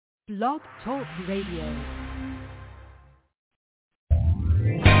Blog Talk Radio.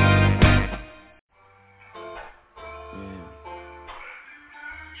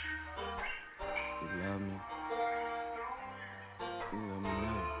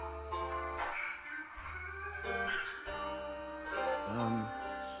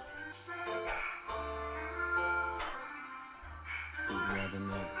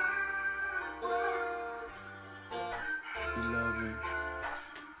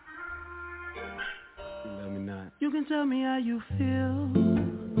 Tell me how you feel.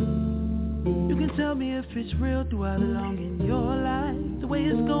 You can tell me if it's real. Do I belong in your life? The way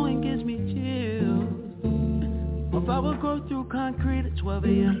it's going gives me chills. If I would grow through concrete at 12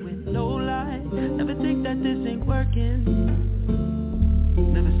 a.m. with no light. Never think that this ain't working.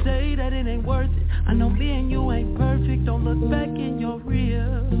 Never say that it ain't worth it. I know me and you ain't perfect. Don't look back in your rear.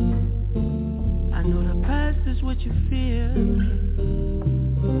 I know the past is what you fear.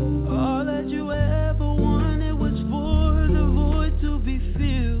 All that you ever wanted was for the void to be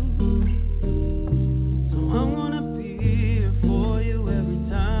filled. So I'm gonna be here for you every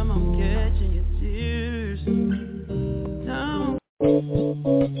time I'm catching your tears.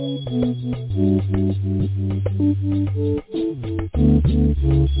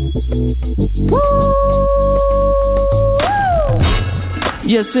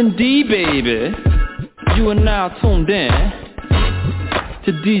 Yes, indeed, baby. You are now tuned in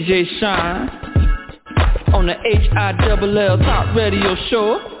to DJ Shine on the HILL Top Radio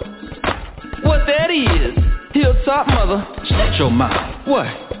Show. What that is? Hilltop, mother, shut your mouth. What?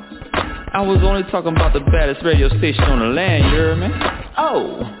 I was only talking about the baddest radio station on the land, you heard me?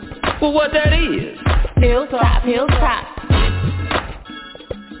 Oh, well what that is? Hilltop, Hilltop.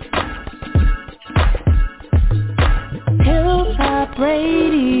 Hilltop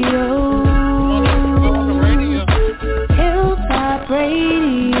Radio. Hilltop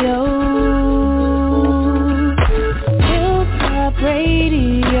Radio. Hilltop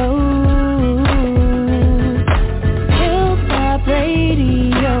Radio. Hilltop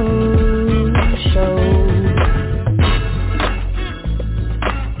Radio Show.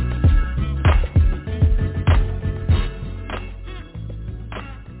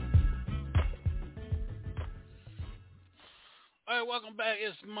 Welcome back.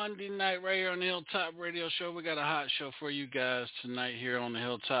 It's Monday night right here on the Hilltop Radio Show. We got a hot show for you guys tonight here on the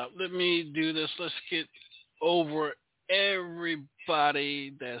Hilltop. Let me do this. Let's get over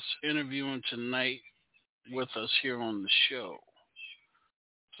everybody that's interviewing tonight with us here on the show.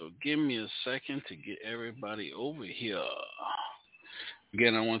 So give me a second to get everybody over here.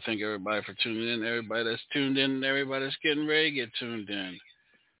 Again, I want to thank everybody for tuning in, everybody that's tuned in, and everybody that's getting ready to get tuned in.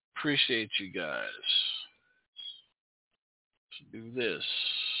 Appreciate you guys. Do this.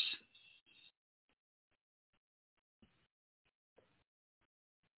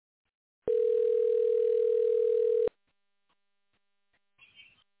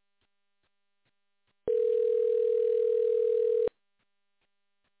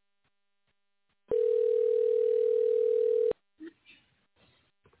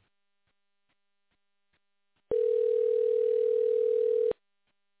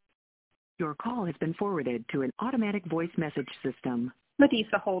 Your call has been forwarded to an automatic voice message system.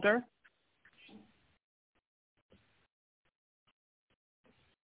 Ladisa Holder.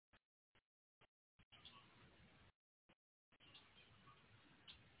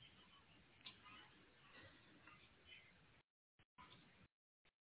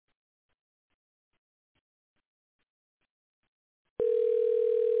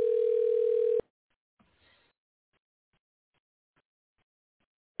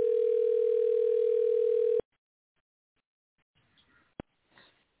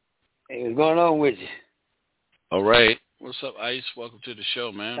 Hey, what's going on with you? All right. What's up, Ice? Welcome to the show,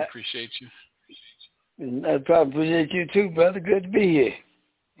 man. Appreciate you. I probably appreciate you too, brother. Good to be here.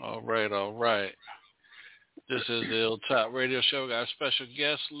 All right, all right. This is the Hilltop Radio Show. We got a special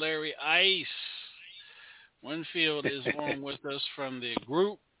guest, Larry Ice Winfield is on with us from the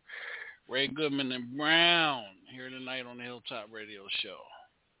group Ray Goodman and Brown here tonight on the Hilltop Radio Show.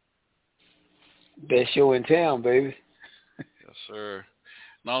 Best show in town, baby. Yes, sir.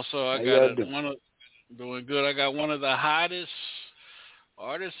 And also, I got doing good. I got one of the hottest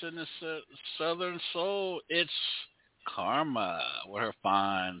artists in the Southern Soul. It's Karma with her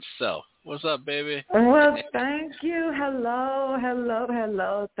fine self. What's up, baby? Well, thank you. Hello, hello,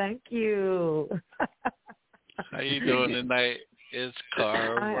 hello. Thank you. How you doing tonight? It's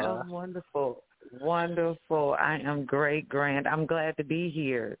Karma. I am wonderful. Wonderful. I am great, grand. I'm glad to be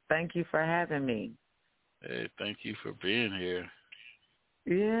here. Thank you for having me. Hey, thank you for being here.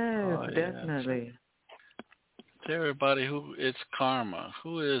 Yes, definitely. Tell everybody who it's Karma.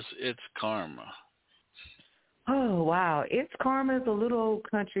 Who is It's Karma? Oh, wow. It's Karma is a little old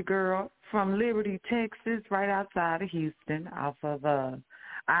country girl from Liberty, Texas, right outside of Houston, off of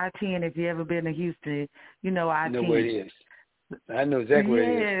I-10. If you ever been to Houston, you know I-10. I know where it is. I know exactly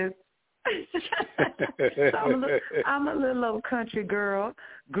where it is. So I'm a little old country girl.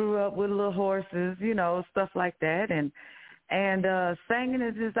 Grew up with little horses, you know, stuff like that, and singing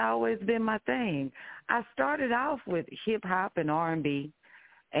has just always been my thing. I started off with hip hop and R&B,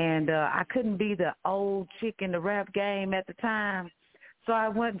 and I couldn't be the old chick in the rap game at the time, so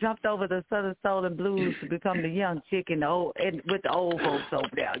I jumped over the Southern Soul and Blues to become the young chick with the old folks over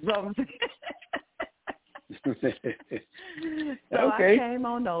there. You know what I'm saying? So okay. I came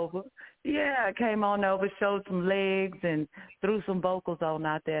on over. Yeah, I came on over, showed some legs, and threw some vocals on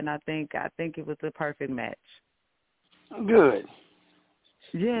out there, and I think it was a perfect match. Good.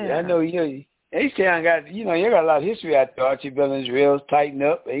 Yeah. I know you. H-Town got, you got a lot of history out there. Archie Belling's Rails, Tighten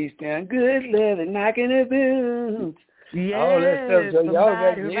Up, H-Town, Good Love and Knocking the Boots. Yes. All that stuff. So y'all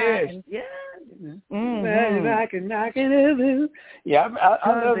got, yes. Yeah. Knocking the boots. Yeah,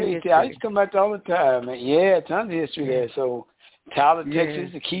 I love H-Town. I used to come back all the time, man. Yeah, tons of history there. So, Tyler,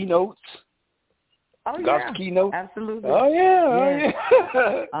 Texas, the Keynotes. Oh, Gospel Keynotes. Absolutely. Oh, yeah.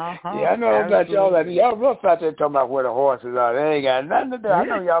 Yeah, I know about y'all. Y'all rough out there talking about where the horses are. They ain't got nothing to do. I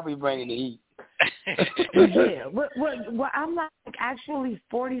know y'all be bringing the heat. Yeah. Well, I'm like actually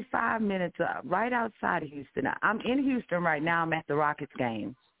 45 minutes right outside of Houston. I'm in Houston right now. I'm at the Rockets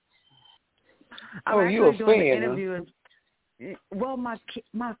game. I'm you a doing fan, an interview. Well, my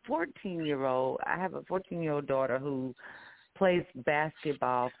 14-year-old, I have a 14-year-old daughter who plays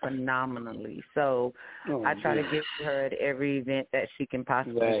basketball phenomenally. So I try to get her at every event that she can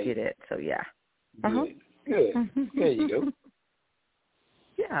possibly get at. So, yeah. Good. There you go.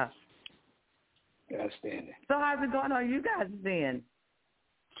 Yeah. Outstanding. So how's it going on you guys then?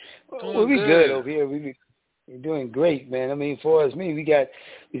 Well, we good over here. We're doing great, man. I mean, for us, we got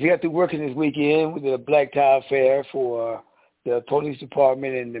through working this weekend. We did a black tie affair for the police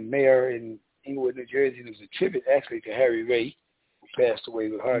department and the mayor in Inglewood, New Jersey. It was a tribute actually to Harry Ray, who passed away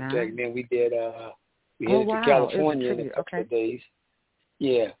with a heart attack. And then we did we headed to California in a couple of days.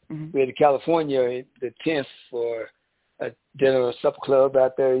 Yeah. We headed to California the 10th for a dinner supper club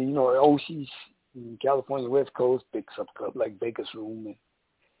out there, Oshie's in California West Coast, big supper club like Baker's Room, and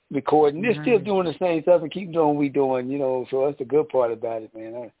recording. They're still doing the same stuff and keep doing what we doing, so that's the good part about it,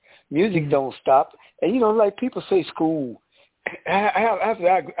 man. Music don't stop. And, like people say school.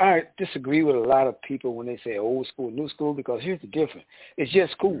 I disagree with a lot of people when they say old school, new school, because here's the difference. It's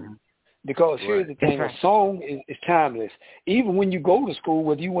just school. Because here's the thing, a song is timeless. Even when you go to school,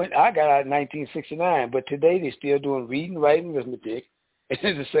 whether you went, I got out in 1969, but today they're still doing reading, writing, arithmetic. It's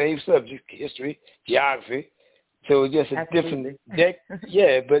the same subject, history, geography. So it's just a different deck.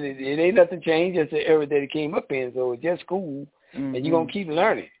 Yeah, but it ain't nothing changed. It's the era that it came up in. So it's just school, and you're going to keep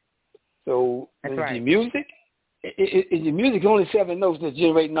learning. So the music, the music only 7 notes that's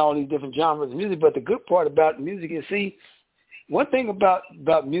generating all these different genres of music. But the good part about music is, one thing about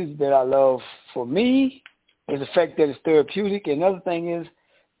music that I love for me is the fact that it's therapeutic. And another thing is,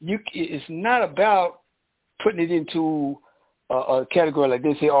 it's not about putting it into a category like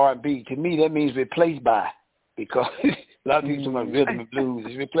they say R&B. To me, that means replaced by. Because a lot of people talk about rhythm and blues.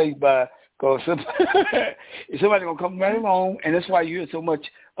 It's replaced by, because somebody's going to come right along, and that's why you hear so much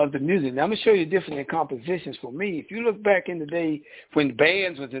of the music. Now, I'm going to show you different in compositions for me. If you look back in the day when the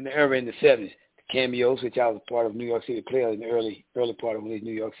bands was in the era in the 70s, the Cameos, which I was part of New York City Players in the early part of these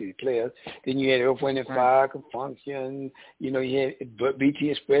New York City Players. Then you had Earth, Wind & Fire, Function, you had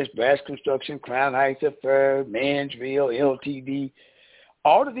BT Express, Brass Construction, Crown Heights Affair, Mandrill, LTD.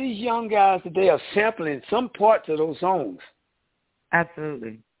 All of these young guys today are sampling some parts of those songs.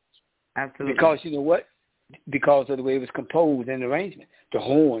 Absolutely. Because you know what? Because of the way it was composed and arrangement, the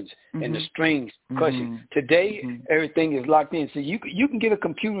horns and the strings, percussion. Today, everything is locked in. So you can get a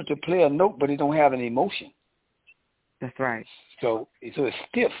computer to play a note, but it don't have an emotion. That's right. So it's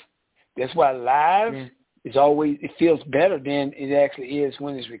stiff. That's why live is always, it feels better than it actually is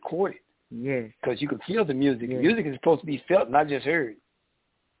when it's recorded. Yes. Because you can feel the music. Yes. Music is supposed to be felt, not just heard.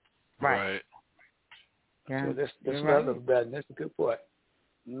 Right. Yeah. So that's what I love about it. That's the good part.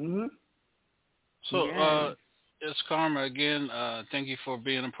 So, it's Karma again. Thank you for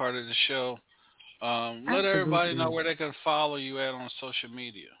being a part of the show. Let everybody know where they can follow you at on social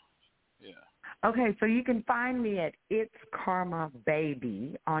media. Yeah. Okay, so you can find me at It's Karma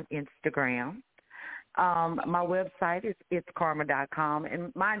Baby on Instagram. My website is itskarma.com.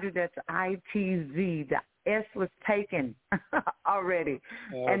 And mind you, that's ITZ, the S was taken already.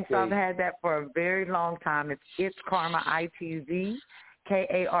 Okay. And so I've had that for a very long time. It's Karma, ITZKARMA.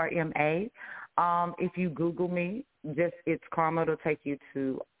 If you Google me, just It's Karma, it'll take you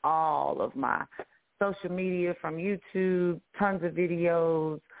to all of my social media, from YouTube, tons of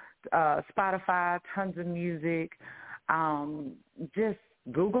videos, Spotify, tons of music. Just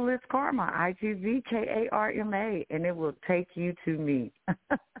Google It's Karma, ITZKARMA, and it will take you to me.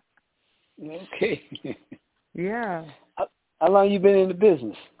 Okay. Yeah. How long you been in the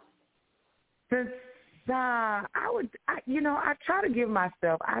business? Since I try to give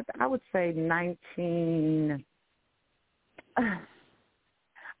myself, I would say 19.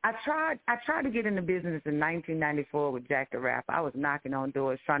 I tried to get in the business in 1994 with Jack the Rapper. I was knocking on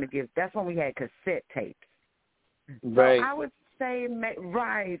doors trying to give. That's when we had cassette tapes. Right. So I would say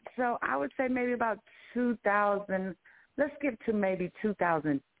So I would say maybe about 2000. Let's get to maybe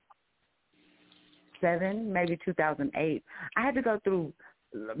 2007, maybe 2008. I had to go through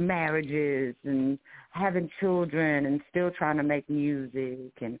marriages and having children and still trying to make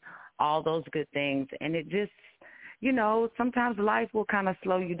music and all those good things. And it just, sometimes life will kind of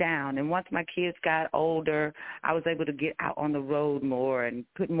slow you down. And once my kids got older, I was able to get out on the road more and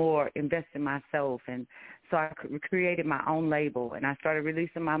invest in myself. And so I created my own label, and I started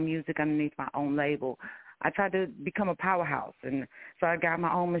releasing my music underneath my own label. I tried to become a powerhouse, and so I got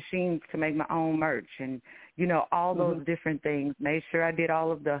my own machines to make my own merch and, all those different things. Made sure I did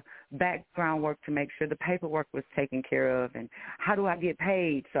all of the background work to make sure the paperwork was taken care of, and how do I get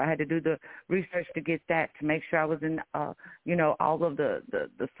paid? So I had to do the research to get that, to make sure I was in, all of the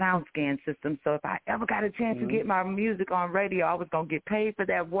sound scan system. So if I ever got a chance to get my music on radio, I was going to get paid for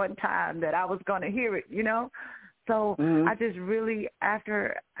that one time that I was going to hear it, So I just really,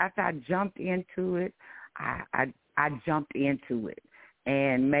 after I jumped into it, I jumped into it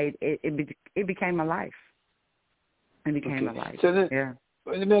and made it became my life. It became my life. So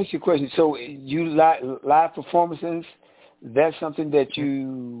let me ask you a question. So you live performances, that's something that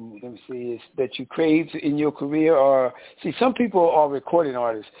you that you crave in your career? Or see, some people are recording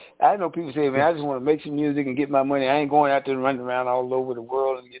artists. I know people say, man, I just want to make some music and get my money. I ain't going out there and running around all over the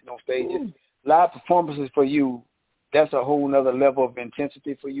world and getting on stages. Live performances for you, that's a whole nother level of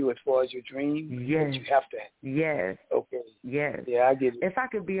intensity for you as far as your dream. Yes. That you have to. Yes. Okay. Yes. Yeah, I get it. If I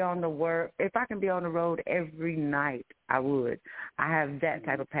could be on the road every night, I would. I have that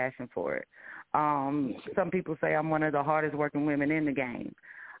type of passion for it. Some people say I'm one of the hardest working women in the game,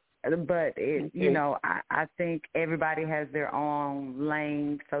 but I think everybody has their own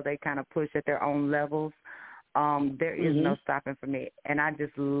lane, so they kind of push at their own levels. There is no stopping for me, and I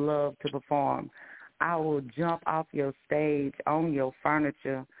just love to perform. I will jump off your stage, on your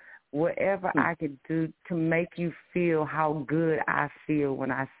furniture, whatever I can do to make you feel how good I feel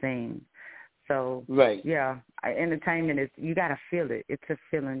when I sing. So, entertainment is, you got to feel it. It's a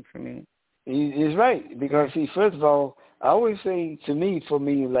feeling for me. It's right, because, see, first of all, I always say, for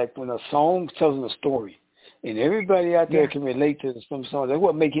me, like when a song tells a story, and everybody out there can relate to some songs. That's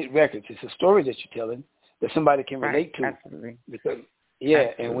what make it records. It's a story that you're telling that somebody can relate to. Absolutely. Because,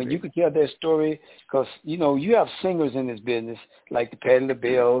 and when you can tell that story, because, you have singers in this business, like the Patti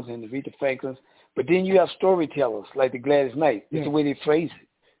LaBelle's and the Aretha Franklins, but then you have storytellers, like the Gladys Knight. It's the way they phrase it.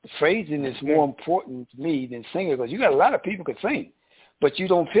 The phrasing is more important to me than singing, because you got a lot of people can sing, but you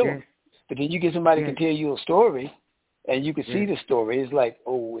don't feel it. But then you get somebody can tell you a story, and you can see the story. It's like,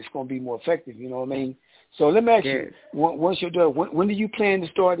 oh, it's going to be more effective, you know what I mean? So let me ask you, once you're done, when do you plan to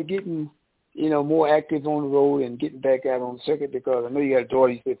start getting more active on the road and getting back out on the circuit? Because I know you got a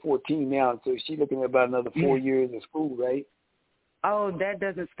daughter, you said 14 now, so she's looking at about another 4 years of school, right? Oh, that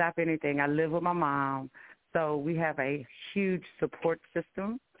doesn't stop anything. I live with my mom, so we have a huge support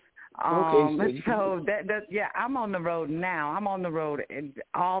system. So I'm on the road now. I'm on the road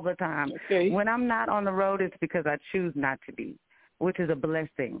all the time. Okay. When I'm not on the road, it's because I choose not to be, which is a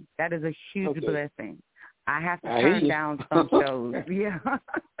blessing. That is a huge blessing. I have to turn down some shows.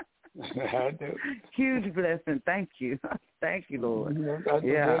 I do. Huge blessing. Thank you. Thank you, Lord.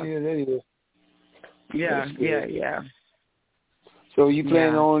 Yeah. So you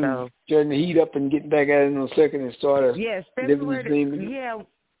plan on turning the heat up and getting back out in the circuit and start living the dream? Yeah,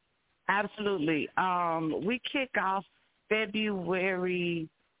 absolutely. We kick off February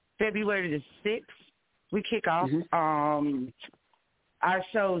the 6th. We kick off our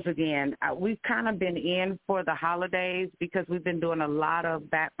shows again. We've kind of been in for the holidays because we've been doing a lot of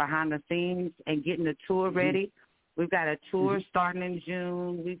back behind the scenes and getting the tour ready. We've got a tour starting in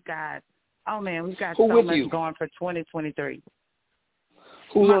June. We've got so much going for 2023.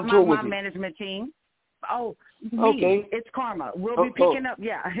 Who's on tour with my you? management team. Oh, me. It's Karma. We'll be picking up.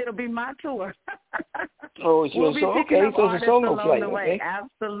 Yeah, it'll be my tour. Oh, it's we'll be picking up so it's a artists solo along flight. the way. Okay.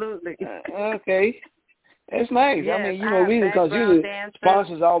 Absolutely. Okay. That's nice. Yes, I mean, I have because background dancers.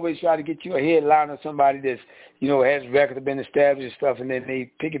 sponsors always try to get you a headliner, somebody that's, has record been established and stuff, and then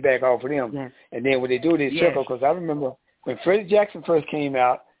they piggyback off of them. Yes. And then when they do, they Yes. circle. Because I remember when Freddie Jackson first came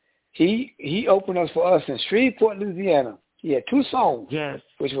out, he opened us for us in Shreveport, Louisiana. He had 2 songs, Yes.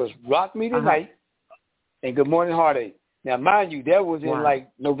 which was Rock Me Tonight and Good Morning Heartache. Now, mind you, that was in like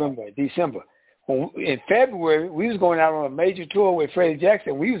November, December. In February, we was going out on a major tour with Freddie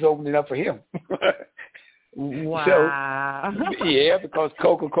Jackson. We was opening up for him. Wow. So, yeah, because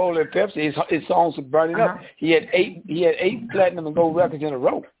Coca-Cola and Pepsi, his songs were burning up. He had 8 platinum and gold records in a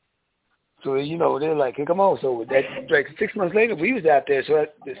row. So, they're like, hey, come on. So that like 6 months later, we was out there. So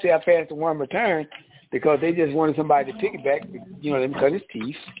to see how fast the worm returned, because they just wanted somebody to piggyback, them cut his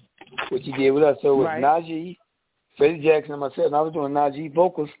teeth, which he did with us. So it was Najee, Freddie Jackson, and myself. And I was doing Najee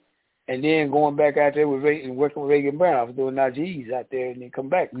vocals, and then going back out there with Ray and working with Reagan Brown. I was doing Najee's out there, and then come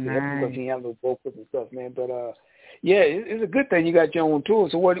back. Nice. That's because he had no vocals and stuff, man. But yeah, it's a good thing you got your own tour.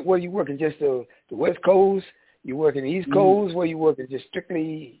 So what are you working? Just the West Coast? You working the East Coast? Where you working? Just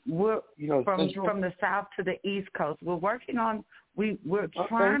strictly, from the South to the East Coast. We're working on. We're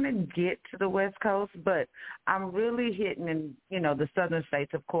trying to get to the West Coast, but I'm really hitting in the southern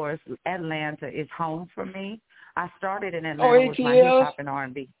states. Of course, Atlanta is home for me. I started in Atlanta with my hip hop and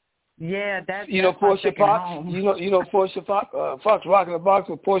R&B. Yeah, that's Portia Fox. Home. Portia Fox. Fox Rocking the Box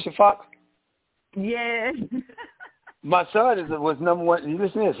with Portia Fox. Yes. My son was number 1. You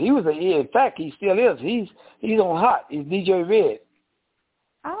listen to this. He was in fact, he still is. He's on Hot. He's DJ Red.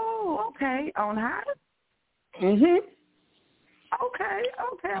 Oh, okay. On Hot. Mhm. Okay.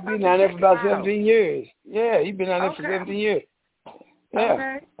 He's been down there for about 17 years. Yeah, he's been down there for 17 years.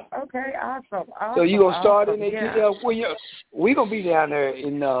 Yeah. Okay. Awesome. So you gonna start in ATL? Yeah. We gonna be down there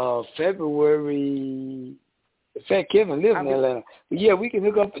in February. In fact, Kevin lives in Atlanta. But yeah, we can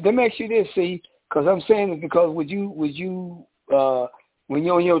hook up. Let me ask you this, see, because I'm saying it because would you when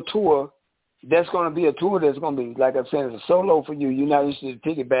you're on your tour, that's gonna be a tour that's gonna be like I'm saying, it's a solo for you. You're not interested to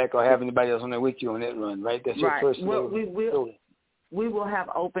piggyback or have anybody else on there with you on that run, right? That's your first. Well, we will have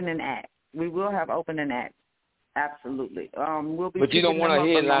opening acts. Absolutely. We'll be. But you don't want a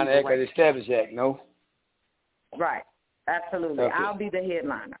headline act or established act, no? Right. Absolutely. Okay. I'll be the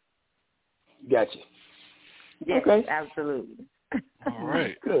headliner. Gotcha. Yes, okay. Absolutely. All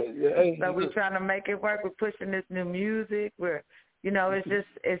right. Good. Yeah, so we're trying to make it work. We're pushing this new music. It's just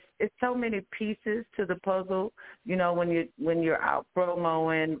it's so many pieces to the puzzle. When you're out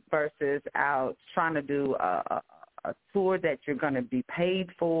promoing versus out trying to do a tour that you're going to be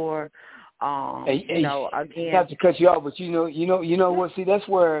paid for. Again, not to cut you off, but you know what? See, that's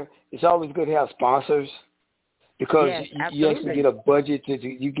where it's always good to have sponsors because you actually get a budget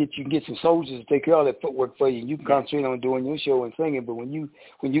you get some soldiers to take care of that footwork for you. And you can concentrate on doing your show and singing. But when you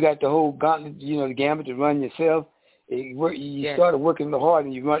got the whole gauntlet, the gambit to run yourself, you started working hard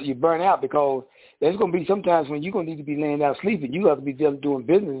and you burn out because there's going to be sometimes when you're going to need to be laying down sleeping. You have to be doing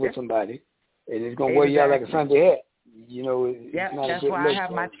business with somebody, and it's going to wear you out like a Sunday hat. That's why I have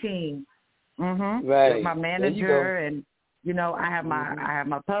my team. Right. My manager and I have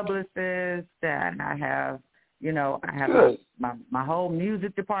my publicist and I have my whole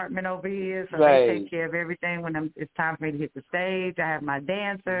music department over here, so they take care of everything when it's time for me to hit the stage. I have my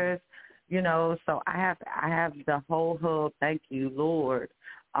dancers, so I have the whole hub. Thank you, Lord,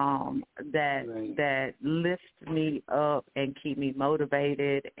 that lifts me up and keep me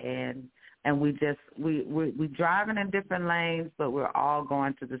motivated and we driving in different lanes, but we're all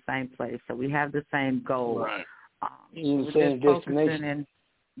going to the same place. So we have the same goal. Right. The same destination.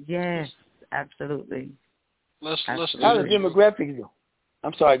 Yes, absolutely. Let's How the demographics do?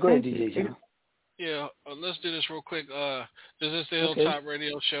 I'm sorry. Go ahead, DJ John. Yeah, let's do this real quick. This is the Hilltop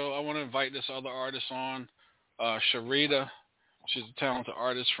Radio Show. I want to invite this other artist on, Sharita. She's a talented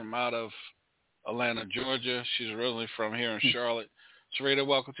artist from out of Atlanta, Georgia. She's originally from here in Charlotte. Sharita,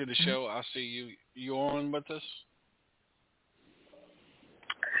 welcome to the show. I see you on with us.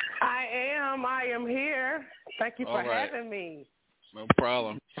 I am here. Thank you for having me. No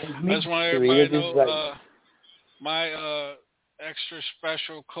problem. I just want everybody to know my extra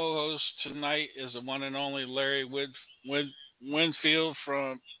special co-host tonight is the one and only Larry Winfield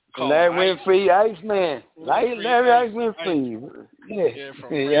from Larry Winfield, Iceman. Larry Ice Winfield. Yeah,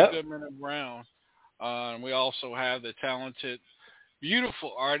 from Ray Goodman and Brown. We also have the talented,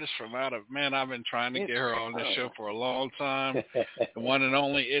 beautiful artist from out of, I've been trying to get her on this show for a long time. The one and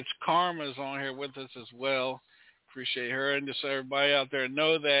only It's Karma is on here with us as well. Appreciate her. And just so everybody out there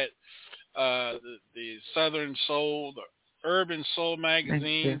know that the Southern Soul, the Urban Soul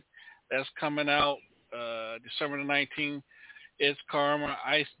magazine that's coming out December the 19th. It's Karma,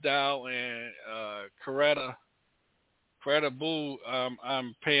 Ice Dow, and Coretta Boo.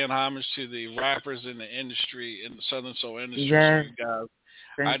 I'm paying homage to the rappers in the industry, in the Southern Soul industry. Yes. So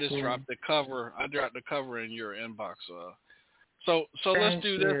you guys, I just dropped the cover. I dropped the cover in your inbox. So let's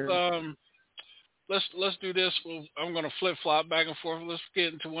do this. Let's do this. I'm gonna flip flop back and forth. Let's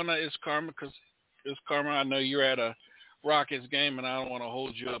get into one of It's Karma, because It's Karma. I know you're at a Rockets game, and I don't want to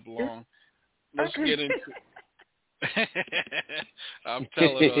hold you up long. Let's get into. I'm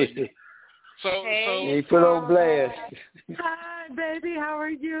telling you. So he put on blast. Hi, baby. How are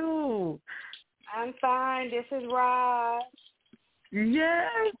you? I'm fine. This is Rod.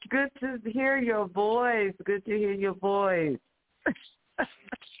 Yes, good to hear your voice. Good to hear your voice.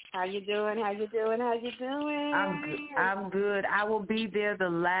 How you doing? I'm good. I will be there the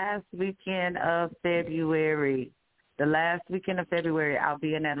last weekend of February. I'll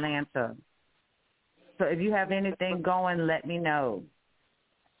be in Atlanta. So if you have anything going, let me know.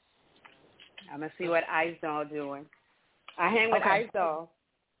 I'm gonna see what Ice Doll doing. I hang with Ice Doll.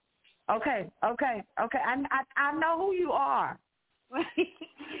 Okay. I know who you are.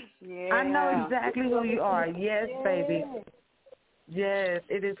 Yeah. I know exactly who you are. Yes, baby. Yes,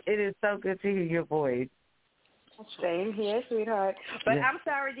 it is so good to hear your voice. Same here, sweetheart. But I'm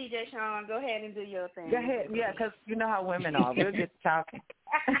sorry, DJ Sean. Go ahead and do your thing. Go ahead. Yeah, because you know how women are. We'll get talking.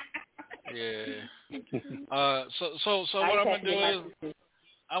 Yeah. So what I'm gonna do is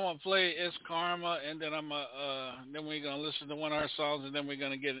I'm gonna play It's Karma, and then then we're gonna listen to one of our songs, and then we're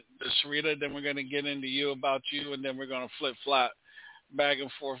gonna get to Sarita, then we're gonna get into You About You, and then we're gonna flip flop back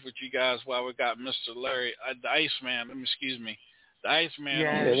and forth with you guys while we got Mr. Larry, the Iceman. The Iceman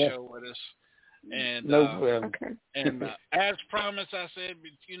on the show with us. And and as promised, I said,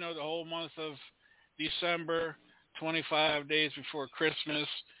 the whole month of December, 25 days before Christmas,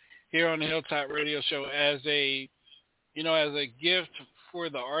 here on the Hilltop Radio Show, as a gift for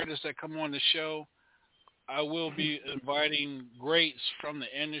the artists that come on the show, I will be inviting greats from the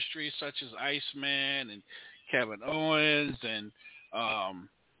industry, such as Iceman and Kevin Owens, and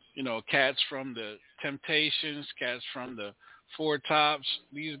cats from the Temptations, cats from the Four Tops.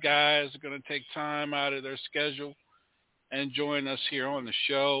 These guys are going to take time out of their schedule and join us here on the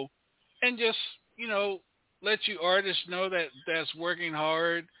show, and just let you artists know that's working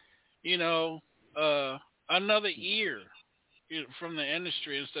hard. Another ear from the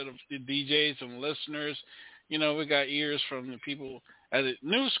industry instead of the DJs and listeners. We got ears from the people at the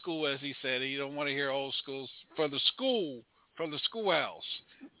new school, as he said. You don't want to hear old schools from the schoolhouse.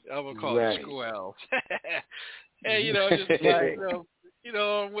 I would call it schoolhouse. And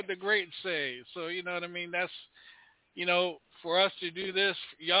what the greats say. So you know what I mean. That's for us to do this.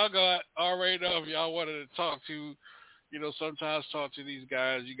 Y'all got already know if y'all wanted to talk to, sometimes talk to these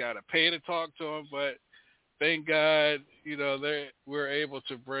guys. You got to pay to talk to them, but thank God, we're able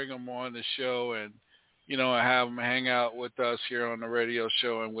to bring them on the show and, have them hang out with us here on the radio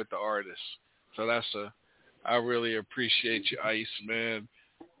show and with the artists. So I really appreciate you, Ice, man,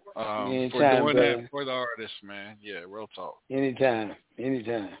 for doing that for the artists, man. Yeah, real talk. Anytime.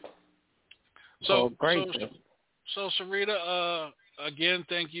 So great. So Sarita, again,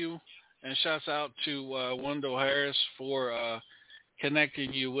 thank you, and shouts out to Wendell Harris for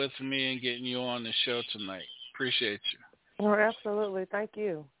connecting you with me and getting you on the show tonight. Appreciate you. Oh, absolutely. Thank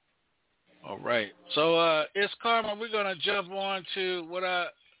you. All right. So It's Karma. We're going to jump on to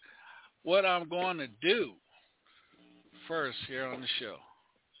what I'm going to do first here on the show.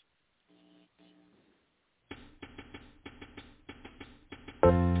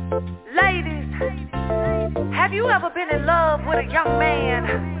 Ladies, have you ever been in love with a young man?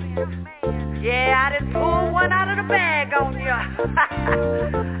 Yeah, I done pulled one out of the bag on you.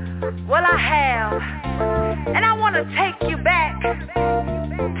 Well, I have. And I want to take you back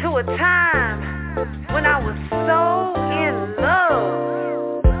to a time when I was so in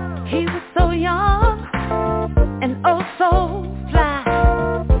love. He was so young and oh so fly.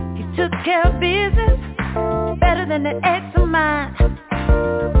 He took care of business better than the ex of mine.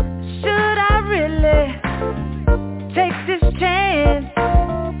 Should I really take this chance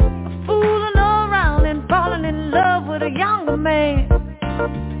of fooling around and falling in love with a younger man?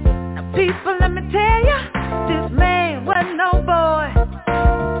 Now people, let me tell you, this man wasn't no boy.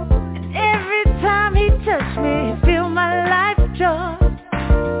 And every time he touched me, he filled my life with joy.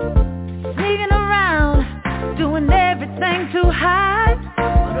 Sneaking around, doing everything to hide.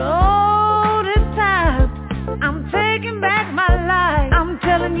 But all this time, I'm taking back my life. I'm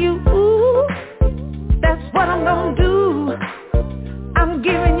telling you, ooh, that's what I'm gonna do. I'm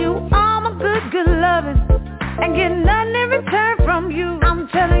giving you all my good loving and getting nothing in return from you. I'm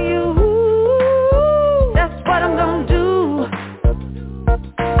telling you, ooh,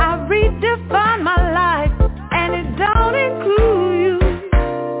 redefine my life, and it don't include you.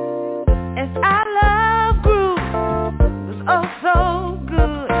 As our love grew, it was oh so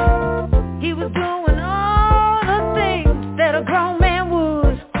good. He was doing all the things that a grown man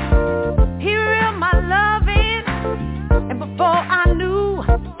would. He reeled my love in, and before I knew,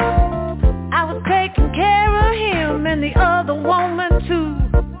 I was taking care of him and the other woman too.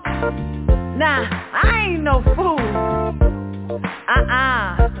 Nah, I ain't no fool.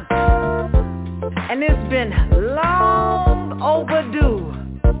 And it's been long overdue.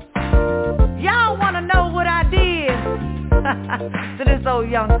 Y'all wanna know what I did to this old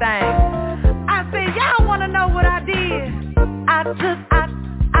young thing? I said, y'all wanna know what I did? I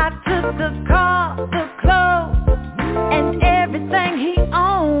took the car, the clothes, and everything he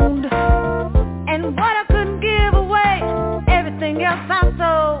owned. And what I couldn't give away, everything else I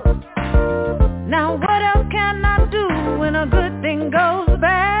sold. Now what else can I do when a good thing goes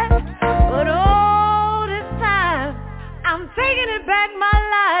bad? But all this time, I'm taking it back my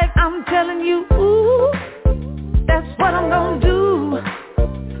life. I'm telling you, ooh, that's what I'm gonna do.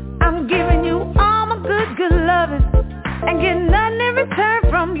 I'm giving you all my good loving and getting nothing in return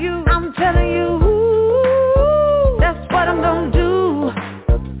from you. I'm telling you, ooh, that's what I'm gonna do.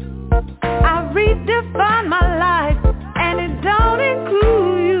 I redefine my life, and it don't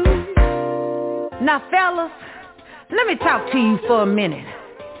include you. Now fellas, let me talk to you for a minute.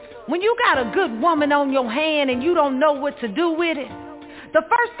 When you got a good woman on your hand and you don't know what to do with it, the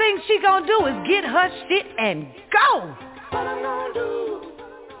first thing she gonna do is get her shit and go.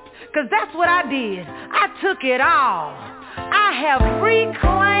 Cause that's what I did. I took it all. I have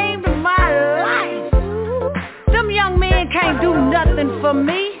reclaimed my life. Them young men can't do nothing for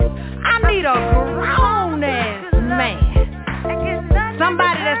me. I need a grown-ass man.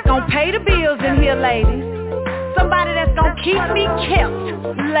 Somebody that's gonna pay the bills in here, ladies. Somebody that's gonna keep me kept,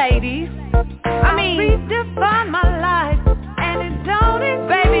 ladies. I mean, redefine my life, and it don't.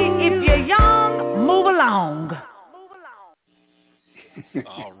 Baby, if you're young, move along.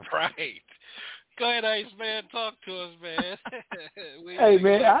 All right. Go ahead, Ice Man. Talk to us, man. Hey,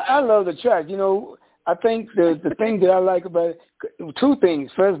 man, I love the track. You know, I think the thing that I like about it, two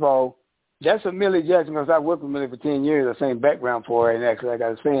things. First of all, that's a Millie Jackson, because I worked with Millie for 10 years, the same background for her, and actually, like I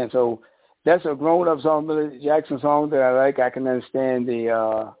was saying, so that's a grown-up song, Millie Jackson song that I like. I can understand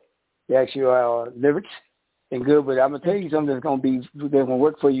the actual lyrics and good, but I'm gonna tell you something that's gonna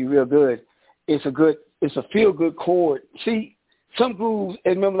work for you real good. It's a feel-good chord. See, some grooves,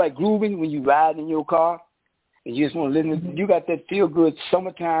 and remember like grooving when you ride in your car and you just want to listen. You got that feel-good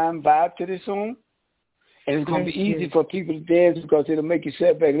summertime vibe to this song, and it's gonna be easy for people to dance because it'll make you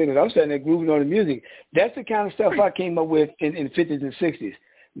sit back. Look, I'm sitting there grooving on the music. That's the kind of stuff I came up with in the 50s and 60s.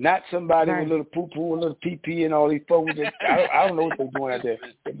 Not somebody with a little poo-poo, a little pee-pee, and all these folks. I don't know what they're doing out there.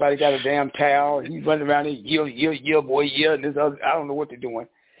 Everybody got a damn towel, and he's running around there, yeah, boy, yeah, and this other. I don't know what they're doing.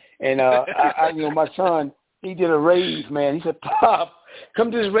 And my son, he did a rave, man. He said, "Pop,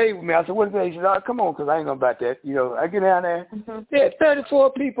 come to this rave with me." I said, "What is that?" He said, "Oh, come on, because I ain't know about that." You know, I get down there. There are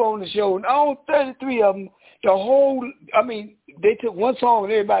 34 people on the show, and all 33 of them, they took one song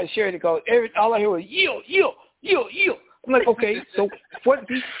and everybody shared it because all I hear was, yo. I'm like, okay, so what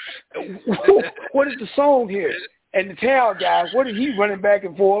is the song here? And the towel guy, what is he running back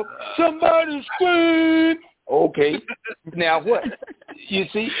and forth? Somebody scream. Okay, now what? You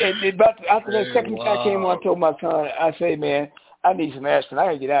see, and after that second guy came on, I told my son, I say, man, I need some aspirin. I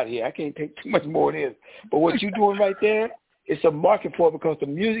got to get out of here. I can't take too much more of this. But what you're doing right there, it's a market for it because the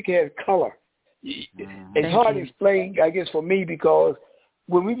music has color. It's hard to explain, I guess, for me because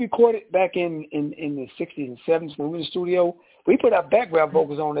when we recorded back in the 60s and 70s when we were in the studio, we put our background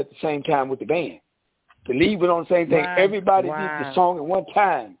vocals on at the same time with the band. The lead was on the same thing. Everybody did the song at one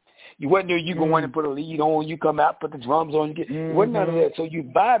time. You wasn't there, you go in and put a lead on, you come out, put the drums on, it wasn't none of that. So you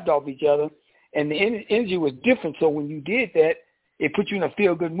vibed off each other, and the energy was different. So when you did that, it put you in a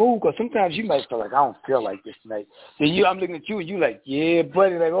feel-good mood because sometimes you might feel like, I don't feel like this tonight. So I'm looking at you, and you like, yeah,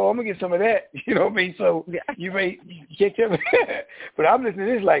 buddy, like, oh, I'm going to get some of that. You know what I mean? So you can't tell me. But I'm listening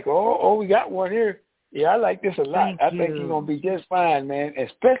to this like, oh, we got one here. Yeah, I like this a lot. I think you're going to be just fine, man,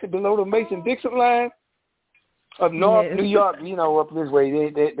 especially below the Mason-Dixon line. Up north, New York, up this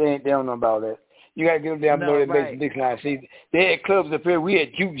way, they don't know about that. You got to get them down below the Mason-Dixon line. See, they had clubs up here. We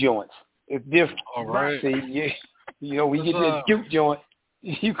had juke joints. It's different. All right. See, when you get this juke joint,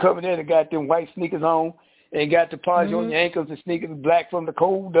 you come in there and got them white sneakers on and got the polish on your ankles and sneakers black from the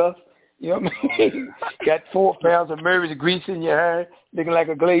cold dust. You know what I mean? Got 4 pounds of Murray's grease in your hair, looking like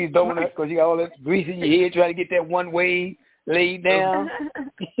a glazed donut because you got all that grease in your head trying to get that one wave laid down.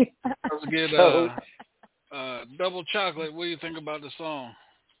 Let's get Double Chocolate. What do you think about the song?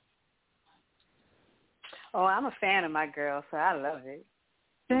 Oh, I'm a fan of my girl, so I love it.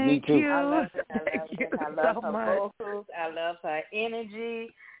 Thank you. I love it. I love so her much. vocals. I love her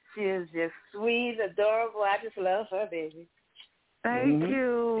energy. She is just sweet, adorable. I just love her, baby. Thank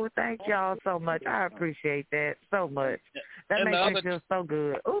you. Thank y'all so much. I appreciate that so much. That makes me feel so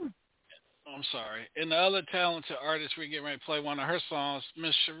good. Ooh. I'm sorry. And the other talented artist we're getting ready to play one of her songs,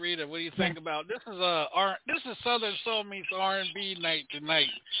 Miss Sharita. What do you think about this? This is Southern Soul meets R&B night tonight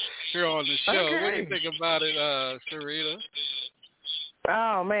here on the show. Okay. What do you think about it, Sharita?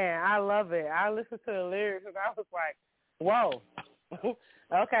 Oh man, I love it. I listened to the lyrics and I was like, whoa.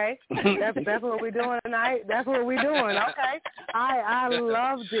 Okay, that's what we're doing tonight. That's what we're doing. Okay, I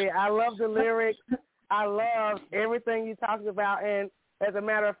loved it. I love the lyrics. I love everything you talked about. And as a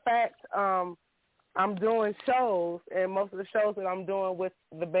matter of fact, I'm doing shows, and most of the shows that I'm doing with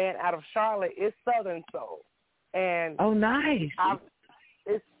the band out of Charlotte is Southern Soul. And oh, nice.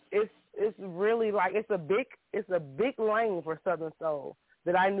 It's really like it's a big lane for Southern Soul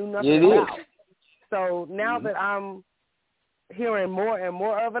that I knew nothing about. So now that I'm hearing more and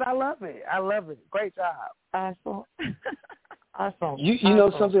more of it, I love it. Great job. Awesome. Awesome. You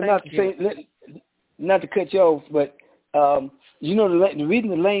know something, not to say, not to cut you off, but you know the reason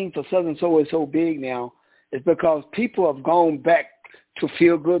the lane for Southern Soul is so big now is because people have gone back to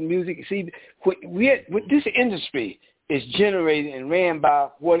feel good music. See, with this industry is generated and ran by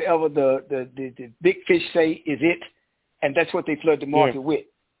whatever the big fish say is it, and that's what they flood the market with.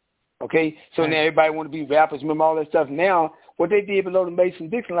 Okay, so now everybody want to be rappers, remember all that stuff. Now, what they did below the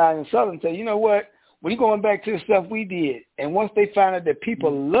Mason-Dixon line in Southern say, you know what, we're going back to the stuff we did. And once they found out that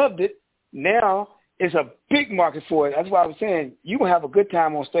people loved it, now it's a big market for it. That's why I was saying, you're going to have a good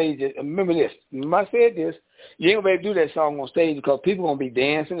time on stage. Remember this, remember I said this, you ain't going to be able to do that song on stage because people are going to be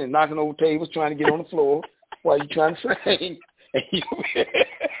dancing and knocking over tables trying to get on the floor while you're trying to sing. And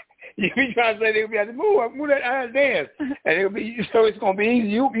you be trying to say they'll be able to move that iron dance, and it'll be so it's gonna be easy.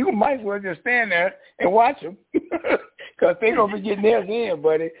 You might as well just stand there and watch them because they're gonna be getting theirs in,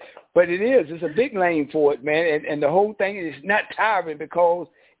 buddy. But it's a big lane for it, man, and the whole thing is not tiring because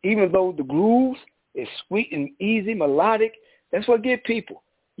even though the grooves is sweet and easy, melodic, that's what get people.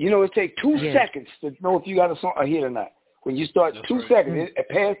 You know, it takes 2 seconds to know if you got a hit or not. When you start that's 2 seconds,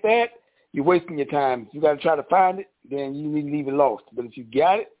 past that, you're wasting your time. If you got to try to find it, then you need to leave it lost. But if you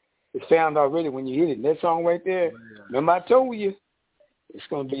got it, it's found already when you hit it. And that song right there, remember I told you,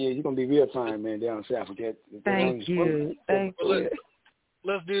 you're gonna be real fine, man, down south. Thank you.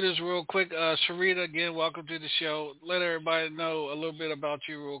 Let's do this real quick. Sharita, again, welcome to the show. Let everybody know a little bit about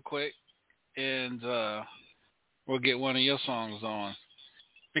you real quick, and we'll get one of your songs on.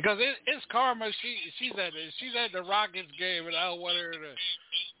 Because it's Karma. She's at the Rockets game, and I don't want her to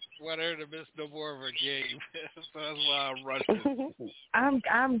miss no more of her game. So that's why I'm rushing. I'm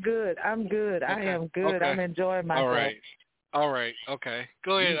good. Okay. I am good. Okay. I'm enjoying myself. All right. Okay.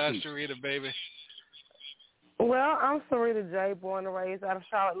 Go ahead, Sharita, baby. Well, I'm Sharita J., born and raised out of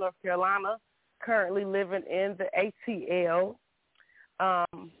Charlotte, North Carolina, currently living in the ATL.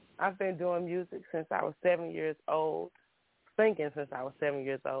 I've been doing music since I was 7 years old, singing since I was 7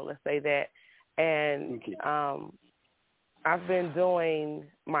 years old, let's say that. And I've been doing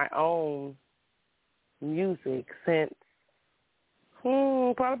my own music since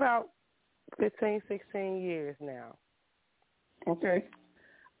probably about 15, 16 years now. Okay.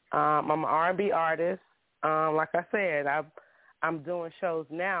 I'm an R&B artist. Like I said, I'm doing shows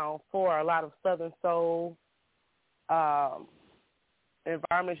now for a lot of Southern Soul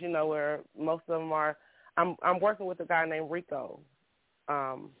environments, you know, where most of them are. I'm working with a guy named Rico.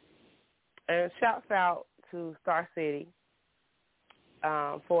 And shouts out to Star City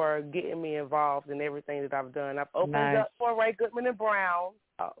for getting me involved in everything that I've done. I've opened up for Ray Goodman and Brown.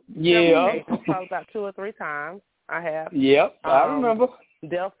 Probably about 2 or 3 times. I have. Yep, I remember.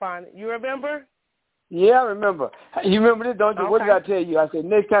 Delphine, you remember? Yeah, I remember. You remember this, don't you? Okay. What did I tell you? I said,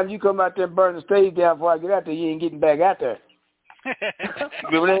 next time you come out there and burn the stage down before I get out there, you ain't getting back out there.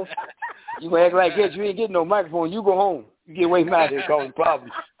 Remember that? You gonna act like that. You ain't getting no microphone. You go home. You get away from out here causing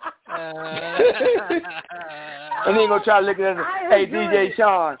problems. And then gonna try to look at us. Hey, DJ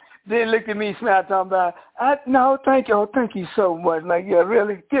Sean. Then look at me, smile, talking about, no, thank you so much. Like, yeah,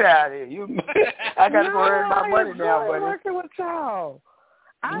 really? Get out of here. I got to go earn my money now, buddy. Working with y'all.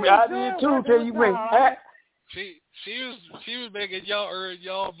 I did too, till you went. She was making y'all earn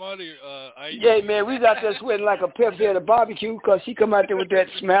y'all money. Yeah, man, we was out there sweating like a Pepsi at a barbecue because she come out there with that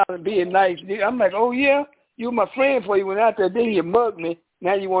smile and being nice. I'm like, oh, yeah? You were my friend before you went out there. Then you mugged me.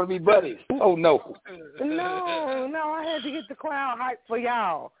 Now you want to be buddies. Oh, no. No, I had to get the crowd hyped for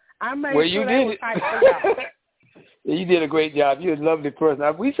y'all. I made sure you did it. Hyped for y'all. Yeah, you did a great job. You're a lovely person.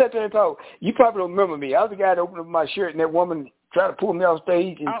 We sat there and talked. You probably don't remember me. I was the guy that opened up my shirt, and that woman tried to pull me off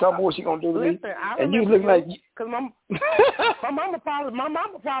stage and tell me what she gonna do to me. And you look like because my mama probably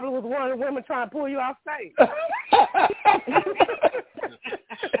was one of the women trying to pull you off stage.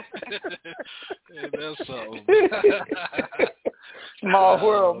 Yeah, that's so. Small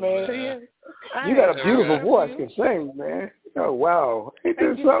world, man. You got a beautiful voice to sing, man. Oh wow! Thank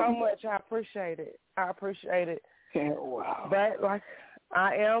you so much. I appreciate it. Yeah, wow. But like,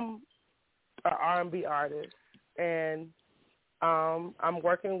 I am an R&B artist, and I'm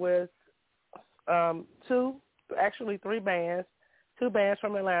working with three bands, 2 bands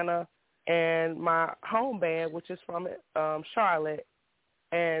from Atlanta, and my home band, which is from Charlotte.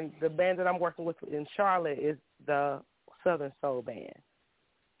 And the band that I'm working with in Charlotte is the Southern Soul Band,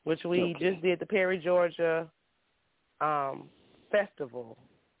 which we just did the Perry, Georgia festival,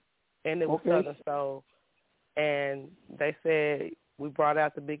 and it was Southern Soul. And they said we brought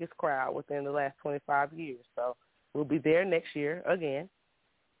out the biggest crowd within the last 25 years. So we'll be there next year again.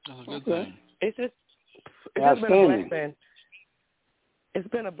 That's a good thing. It's just been a blessing. It's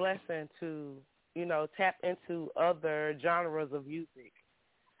been a blessing to, tap into other genres of music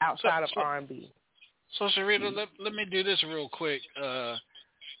outside of R&B. So, Sharita, let me do this real quick.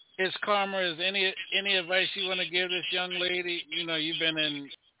 Is any advice you want to give this young lady? You've been in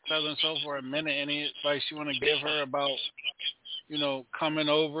Southern Soul for a minute. Any advice you want to give her about, coming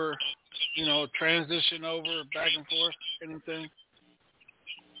over, transition over, back and forth, anything?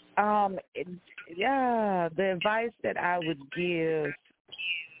 Yeah, the advice that I would give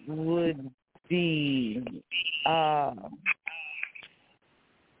would be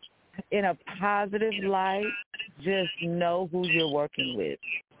in a positive light, just know who you're working with.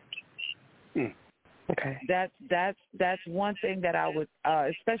 Okay. That's one thing that I would,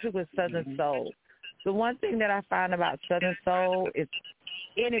 especially with Southern Soul. The one thing that I find about Southern Soul is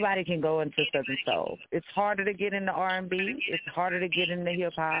anybody can go into Southern Soul. It's harder to get into R&B. It's harder to get into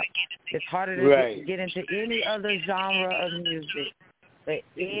hip hop. It's harder to get into any other genre of music. But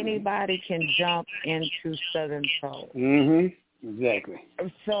anybody can jump into Southern Soul. Exactly.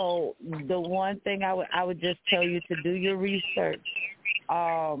 So the one thing I would just tell you to do your research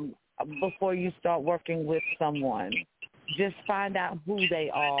before you start working with someone. Just find out who they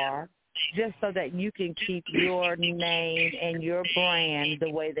are, just so that you can keep your name and your brand the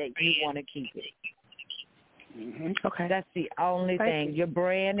way that you want to keep it. Okay. That's the only thing. Your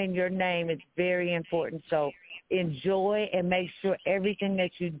brand and your name is very important. So enjoy and make sure everything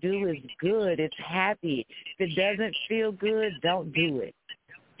that you do is good. It's happy. If it doesn't feel good, don't do it.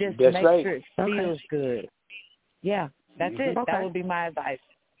 Just make sure it feels good. Yeah, that's it. Okay. That would be my advice.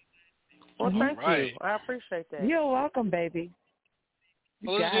 Well, thank you. I appreciate that. You're welcome, baby.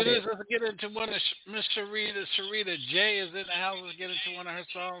 Well, let's do this. Let's get into one of Miss Sharita J is in the house. Let's get into one of her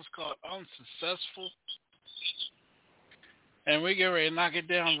songs called Unsuccessful. And we get ready to knock it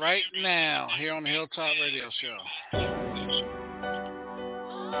down right now here on the Hilltop Radio Show.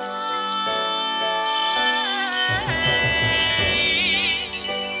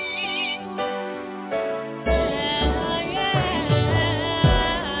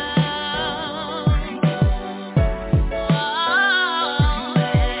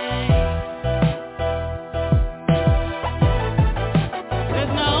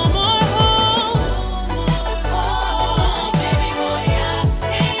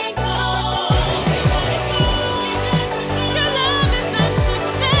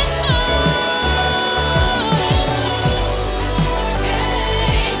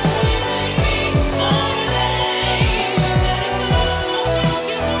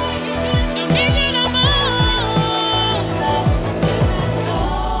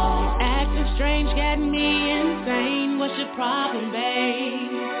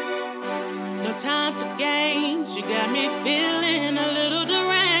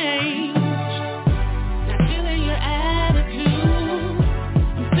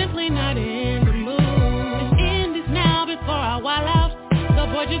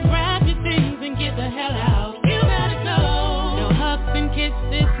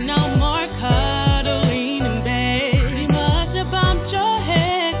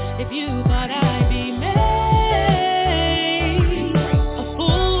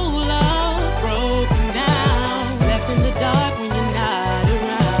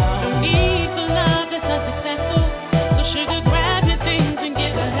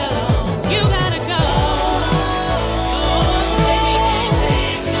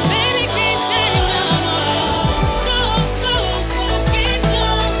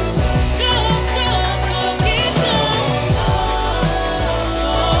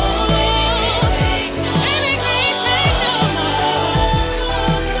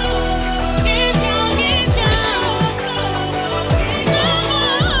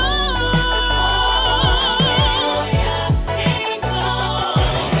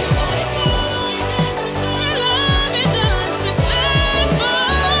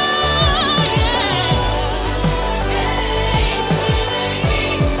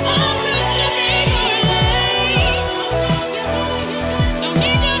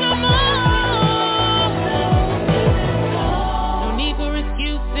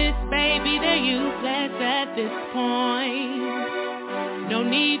 No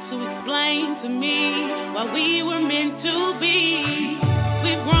need to explain to me why we were meant to be.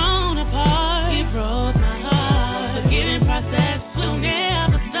 We've grown apart, it broke my heart. Forgiving process will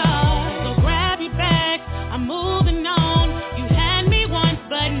never start. So grab your back, I'm moving on. You had me once,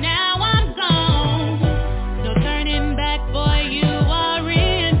 but now I'm gone. No turning back, boy, you are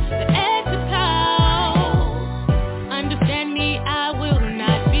in the exit call. Understand me, I will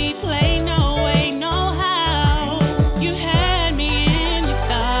not be played, no way, no how. You had me in your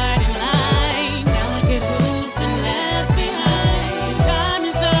starting line. Now I get loose and left behind. Time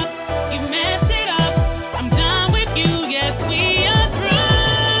is up, you messed it up. I'm done with you, yes, we are through.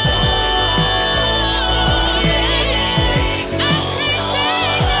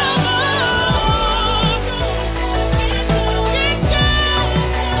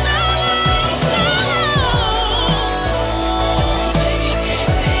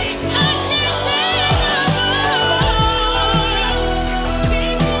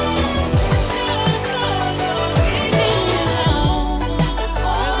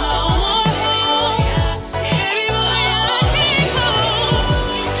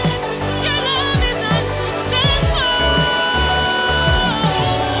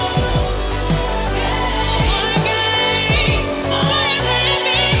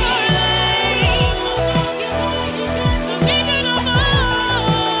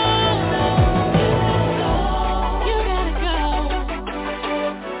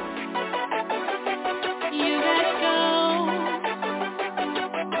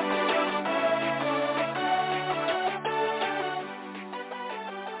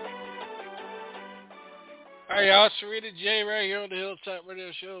 All right, y'all. Sarita J right here on the Hilltop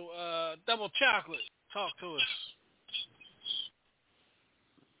Radio Show. Double Chocolate. Talk to us.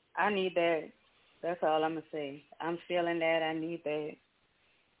 I need that. That's all I'm going to say. I'm feeling that. I need that.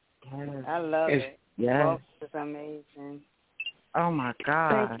 Yes. I love it. Yes. It's amazing. Oh, my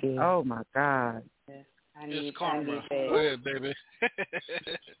God. Thank you. Oh, my God. Yes. It's karma. I need that. Go ahead, baby.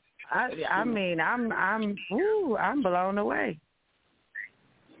 I mean, I'm blown away.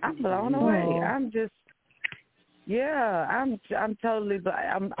 I'm blown away. I'm just, I'm totally,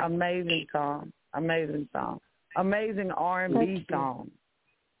 amazing song. Amazing song. Amazing R&B song.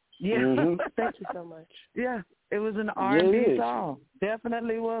 Yeah. Mm-hmm. Thank you so much. Yeah, it was an R&B song.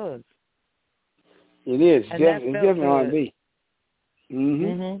 Definitely was. It is. And It's definitely R&B.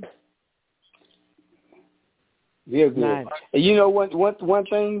 Mm-hmm. Real good. Nice. And you know one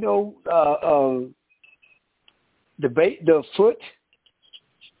thing though, the foot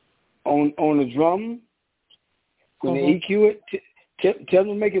on the drum when they EQ it, tell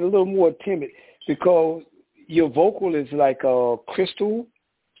them to make it a little more timid because your vocal is like a crystal,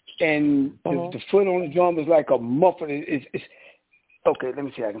 and the foot on the drum is like a muffler. It's okay. Let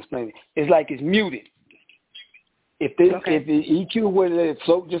me see how I can explain it. It's like it's muted. If the EQ were to let it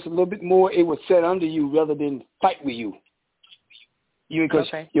float just a little bit more, it would set under you rather than fight with you. Because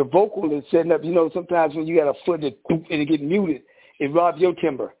your vocal is setting up. You know, sometimes when you got a foot that and it get muted, it robs your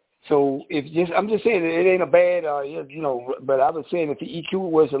timbre. So I'm just saying it ain't a bad, but I was saying if the EQ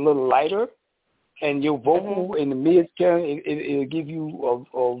was a little lighter and your vocal in the mid turn, it'll give you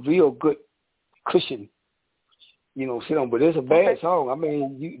a real good cushion, sit on. But it's a bad song. I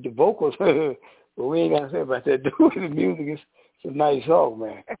mean, the vocals. But we ain't got to say about that. Dude, the music is a nice song,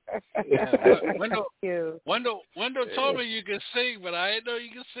 man. Wendell told me you could sing, but I didn't know you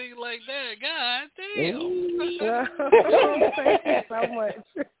could sing like that. God damn. Thank you so much.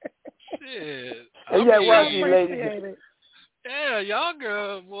 Shit. I appreciate it. Yeah, y'all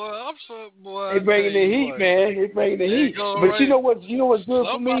girl, boy. I'm so boy. They bringing the heat, man. They bringing the heat. But you know what's good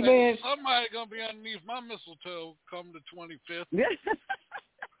for me, man? Somebody gonna be underneath my mistletoe come the 25th.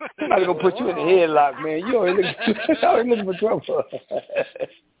 Somebody gonna put you in the headlock, man. You already looking for trouble.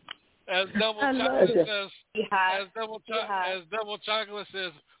 As double chocolate says, as double chocolate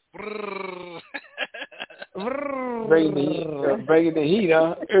says, bringing the heat,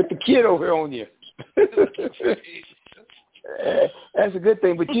 huh? Earth the kid over here on you. That's a good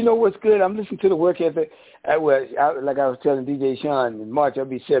thing. But you know what's good? I'm listening to the work ethic. Like I was telling DJ Sean, in March I'll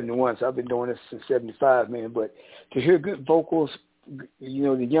be 71, so I've been doing this since 75, man. But to hear good vocals, the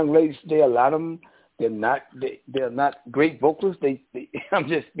young ladies today, a lot of them, they're not great vocalists. They I'm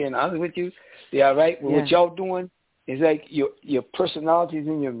just being honest with you. They're all right. But what y'all doing is like your personalities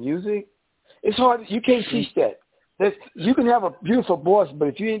in your music. It's hard. You can't teach that. You can have a beautiful voice, but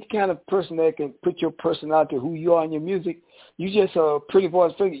if you ain't the kind of person that can put your personality, who you are in your music, you just a pretty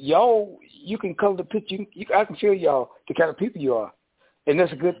voice figure. Y'all, you can color the picture. I can feel y'all the kind of people you are, and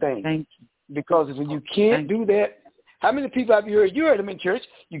that's a good thing. Thank you. Because when you can't do that, how many people have you heard? You heard them in church.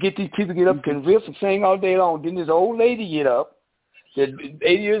 You get these people get up and riff and sing all day long. Then this old lady get up They're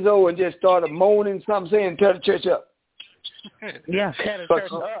 80 years old and just started moaning something, saying, "Tear the church up." Yeah, tear the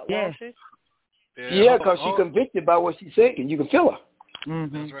church up, won't she? Yeah, because she's convicted by what she's saying. You can feel her.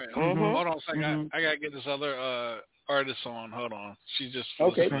 Mm-hmm. That's right. Mm-hmm. Hold on a second. Mm-hmm. I got to get this other artist on. Hold on. She's just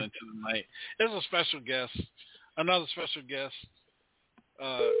listening to the night. There's a special guest. Another special guest.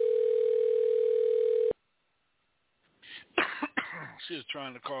 She was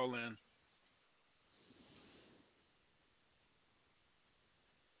trying to call in.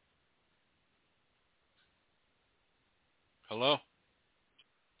 Hello?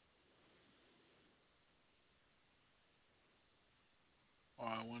 All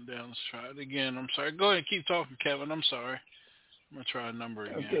right, one down. Let's try it again. I'm sorry. Go ahead and keep talking, Kevin. I'm sorry. I'm going to try a number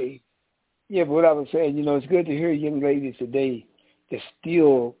again. Okay. Yeah, but what I was saying, it's good to hear young ladies today that's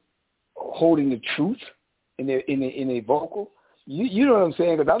still holding the truth in their vocal. You know what I'm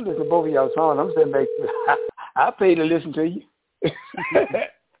saying? Because I'm listening to both of y'all songs. I'm sitting back. I pay to listen to you.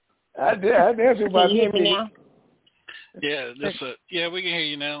 I dance with my music. Can you hear me now? Yeah, we can hear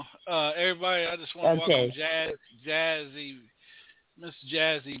you now. Everybody, I just want to welcome Jazzy, Miss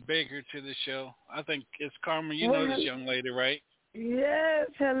Jazzy Baker to the show. I think it's Carmen. You know this young lady, right? Yes.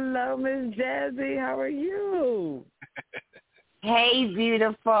 Hello, Miss Jazzy. How are you? Hey,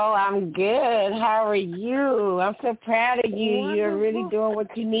 beautiful. I'm good. How are you? I'm so proud of you. Wonderful. You're really doing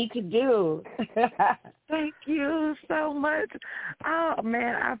what you need to do. Thank you so much. Oh,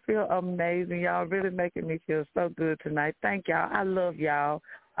 man, I feel amazing. Y'all really making me feel so good tonight. Thank y'all. I love y'all.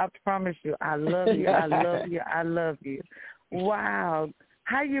 I promise you. I love you. I love you. I love you. Wow.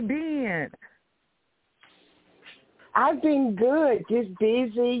 How you been? I've been good, just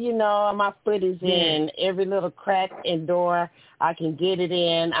busy, my foot is in every little crack and door I can get it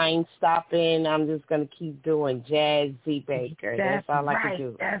in. I ain't stopping. I'm just going to keep doing Jazzy Baker. That's all I can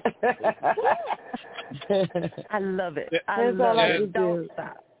do. I love it. That's all I can do.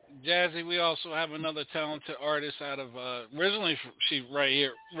 Jazzy, we also have another talented artist out of originally right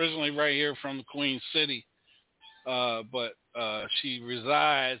here from the Queen City. But she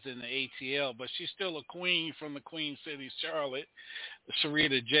resides in the ATL, but she's still a queen from the Queen City, Charlotte.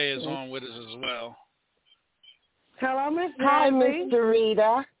 Sarita J is on with us as well. Hello, Miss Jazzy. Hi, Miss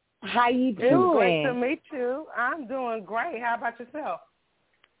Sarita. How you doing? It's great to meet you. I'm doing great. How about yourself?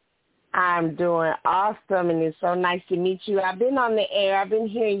 I'm doing awesome, and it's so nice to meet you. I've been on the air. I've been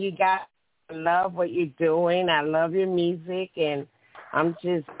hearing you guys. I love what you're doing. I love your music, and I'm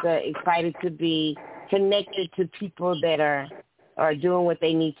just excited to be connected to people that are doing what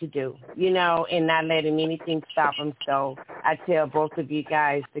they need to do, and not letting anything stop them. So I tell both of you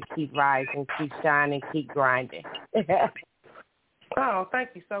guys to keep rising, keep shining, keep grinding. Oh,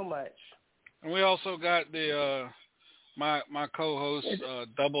 thank you so much. And we also got the my co-host,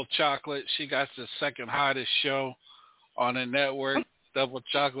 Double Chocolate. She got the second hottest show on the network, Double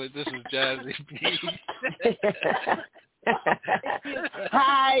Chocolate. This is Jazzy B.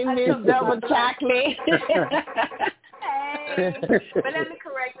 Hi, Miss Double Chocolate. Hey, but let me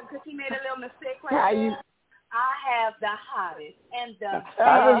correct him because he made a little mistake right there. I have the hottest and the I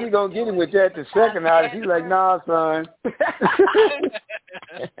think he's going to get him with that, the second hottest. He's like, nah, son. Love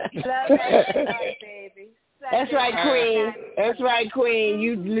that, baby. That's right, Queen. That's right, Queen.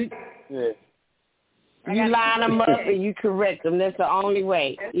 You line them up and you correct them. That's the only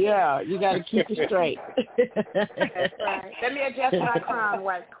way. Yeah, you got to keep it straight. That's right. Let me adjust my crown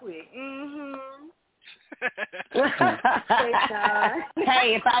right quick.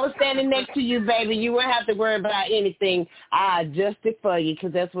 Hey, if I was standing next to you, baby, you wouldn't have to worry about anything. I adjust it for you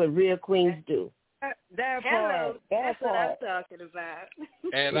because that's what real queens do. That's what I'm talking about.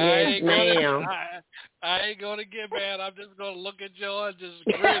 And I ain't gonna get mad. I'm just gonna look at Joe and just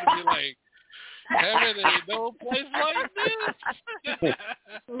grin and be like, heaven ain't no place like this.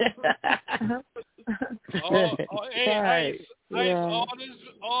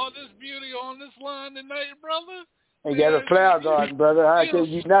 All this beauty on this line tonight, brother. You got a flower garden, brother. How can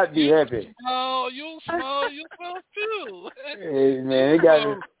you not be happy? You'll smile too. Hey, man, they got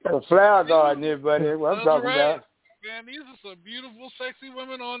a flower garden here, buddy. What I'm talking about. Man, these are some beautiful, sexy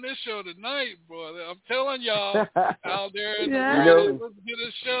women on this show tonight, brother. I'm telling y'all out there in the world that listen to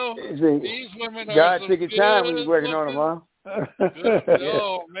this show, these women are God some took his time when he was working on them, huh?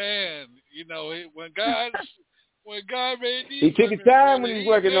 Oh, man. When God made these he took his time when he was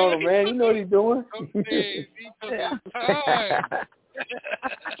working on them, man. You know what he's doing. He took his time.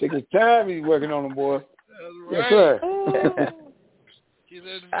 Took his time when he was working on them, boy. That's right. Yes, sir. He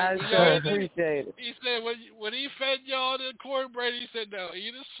said, I so appreciate it. He said when he fed y'all the cornbread, he said, "No,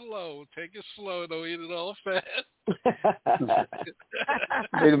 eat it slow. Take it slow. Don't eat it all fast."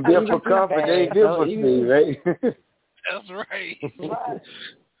 They built for comfort. They built for speed, right? That's right.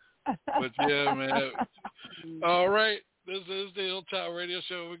 But yeah, man. All right. This is the Hilltop Radio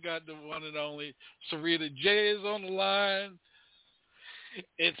Show. We got the one and only Sarita J is on the line.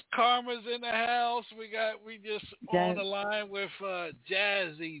 It's Karma's in the house. We just on the line with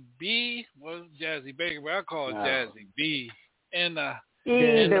Jazzy B. Well, Jazzy Baker, but I call it Jazzy B. And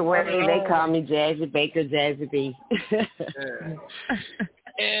either way, they call me Jazzy Baker, Jazzy B. Yeah.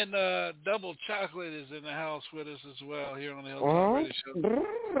 And Double Chocolate is in the house with us as well here on the Hilltop Radio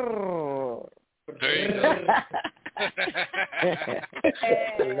Show. There you go. I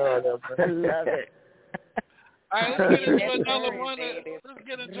love it. All right, let's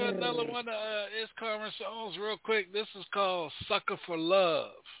get into another one. It's Karma songs real quick. This is called "Sucker for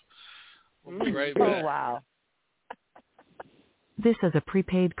Love." We'll be right back. Oh wow. This is a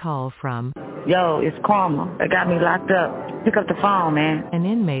prepaid call from... Yo, it's Karma. They got me locked up. Pick up the phone, man. An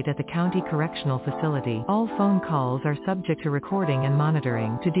inmate at the county correctional facility. All phone calls are subject to recording and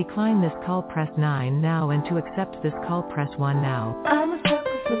monitoring. To decline this call, press 9 now, and to accept this call, press 1 now. I'm a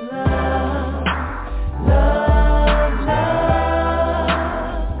sucker for love, love, love.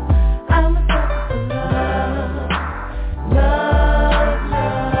 I'm a sucker for love, love, love.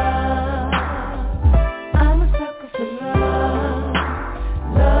 I'm a sucker for love.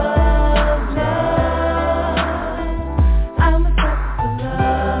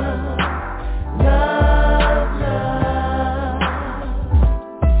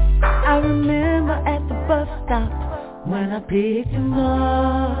 When I picked him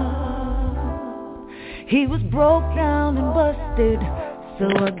up, he was broke down and busted, so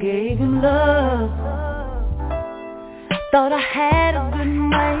I gave him love. Thought I had a good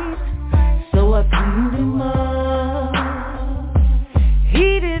night, so I cleaned him up.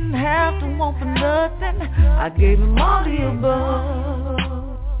 He didn't have to want for nothing, I gave him all the above.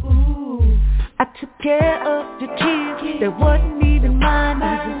 Ooh. I took care of the kids that wasn't even mine,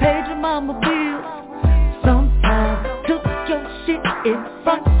 even paid your mama bills. Sometimes took your shit in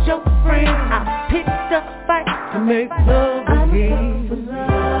front of your friends. I picked up fights to make love again. For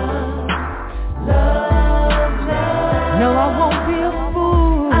love, love, love. No, I won't be a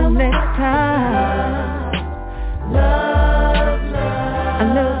fool next time. Love, love. I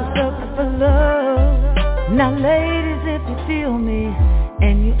love a sucker for love. Now, ladies, if you feel me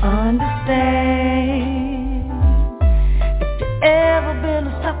and you understand, if you ever been a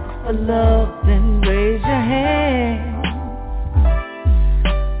sucker for love, then raise your hand.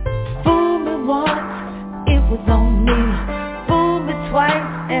 Fool me once, it was on me. Fool me twice,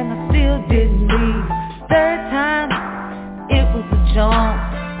 and I still didn't leave. Third time, it was a charm.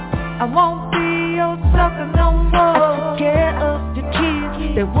 I won't be your sucker no more. I took care of your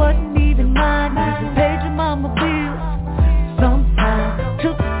kids that wasn't even mine. Even paid your mama bills. Sometimes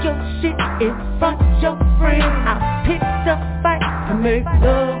took your shit in front of your friends. I picked up fights to make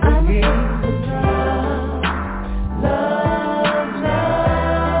love again. Love, love.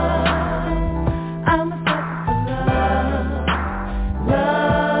 I'm a sucker for love,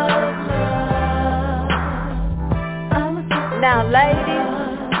 love, love. I'm a sucker. Now, ladies,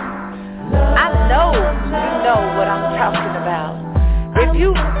 I know you know what I'm talking about. If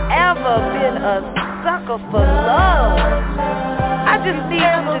you've ever been a sucker for love, I just need you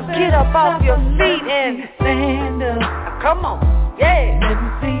to get up off your feet and stand up. Come on, yeah. Let me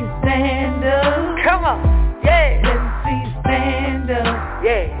see you stand up. Come on, yeah. Let me see you stand up,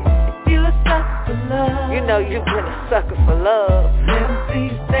 yeah. If you a sucker for love, you know you've been a sucker for love. Let me see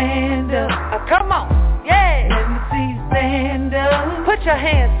you stand up. Come on, yeah. Let me see you stand up. Put your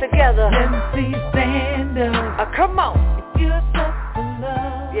hands together. Let me see you stand up. Come on. If you a sucker for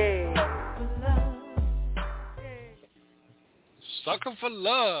love, yeah. Sucker for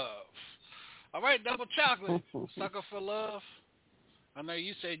love. All right, Double Chocolate. Sucker for love. I know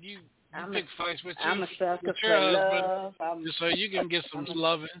you said you pick fights with I'm a sucker your for husband, love. just so you can get some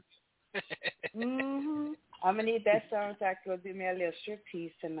loving. I'm gonna need that song so I can go do me a little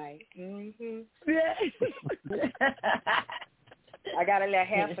striptease tonight. I got a little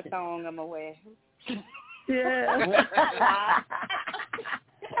half a thong on my way. Yeah.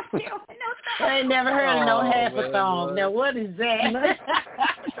 I ain't never heard of no half a thong. Now what is that?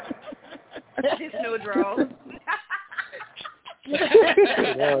 Just no draw.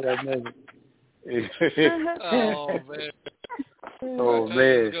 Oh man. Oh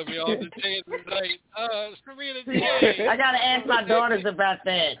man. It's gonna be all the day tonight. Serena J. I gotta ask my daughters about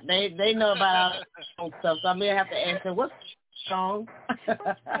that. They know about all that stuff, so I'm gonna have to ask them what's song.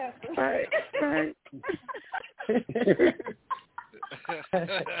 Right.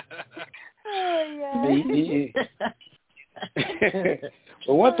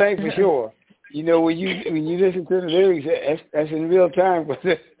 But one thing for sure, You know, when you listen to the lyrics, that's in real time. But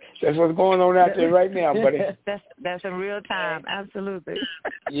that's what's going on out there right now, buddy. That's in real time, absolutely.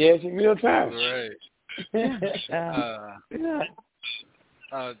 Yeah, it's in real time. Right.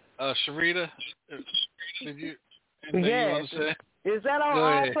 Sharita, did you? Anything you want to say? Is that on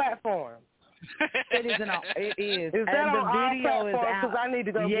all platforms? It is. It is. Is that and on the video all platforms? is out. Because I need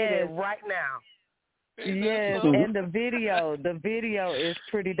to go get it right now. Yes, and the video is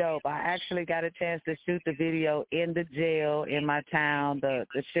pretty dope. I actually got a chance to shoot the video in the jail in my town. The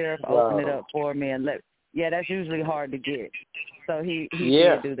sheriff opened it up for me and that's usually hard to get. So he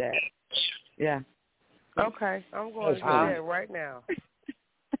did do that. Yeah. Okay, I'm going to do that right now.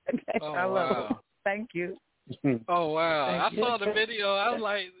 Okay. Oh, I love wow. it. Thank you. Oh, wow. Thank you. I saw the video. I was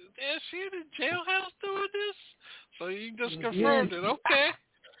like, is she in the jailhouse doing this? So you just confirmed it. Okay.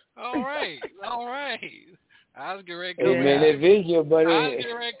 All right. I was getting ready to come that video, buddy. I was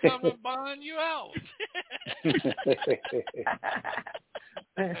getting ready to come and bond you out.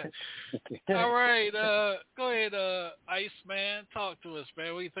 All right. Go ahead, Iceman. Talk to us,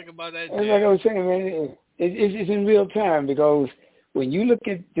 man. What do you think about that? Like I was saying, man, it's in real time because when you look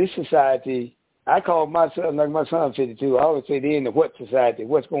at this society, I call myself, like my son 52, I always say they're in the what society,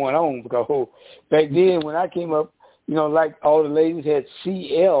 what's going on, because back then when I came up, you know, like all the ladies had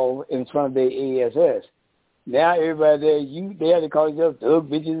CL in front of their ASS. Now everybody there, they have to call themselves thug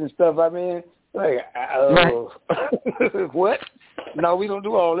bitches and stuff. I mean, like, what? No, we don't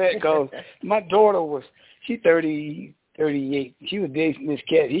do all that because my daughter she 38. She was dating this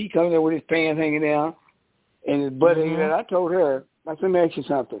cat. He comes there with his pants hanging down and his butt hanging down. I told her, I said, let me ask you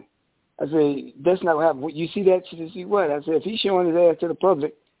something. I said, that's not what happened. You see that? She said, see what? I said, if he's showing his ass to the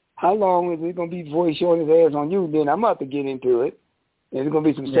public, how long is it going to be before he's showing his ass on you? Then I'm about to get into it. And there's going to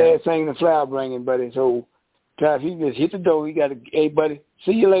be some sad singing and flower bringing, buddy. So if he just hit the door, he got to, hey, buddy,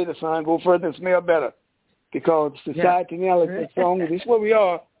 see you later, son. Go further and smell better. Because society now is strong. This is what we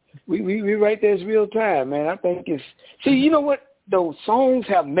are. We right there is real time, man. I think it's, see, you know what? Those songs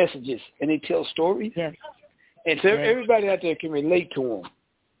have messages and they tell stories. Yes. And so everybody out there can relate to them.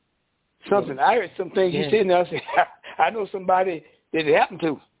 Something. I heard some things you said, and I said, I know somebody that it happened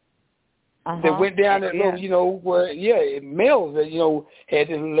to. That went down that little, you know, where, males that, you know, had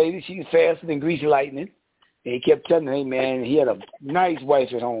this lady, she was faster than greasy lightning. And he kept telling her, hey, man, he had a nice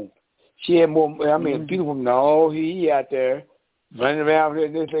wife at home. She had more, beautiful. No, he out there running around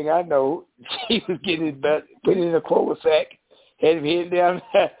with this thing I know. He was getting his butt, put it in a clover sack, had him headed down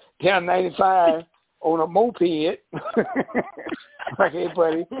 95 on a moped. Like, hey,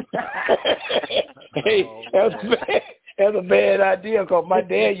 buddy. Hey, that's a bad idea because my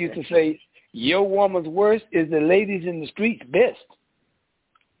dad used to say, your woman's worst is the ladies in the streets best.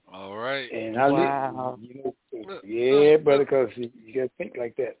 All right. And I brother, because you got to think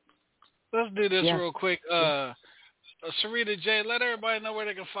like that. Let's do this real quick. Sarita J, let everybody know where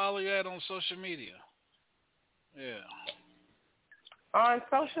they can follow you at on social media. Yeah. On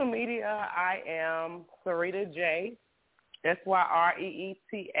social media, I am Sarita J,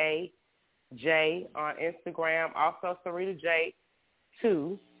 SYREETA J on Instagram. Also Sarita J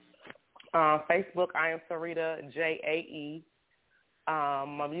 2. Facebook, I am Sarita JAE.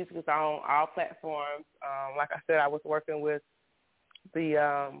 My music is on all platforms. Like I said, I was working with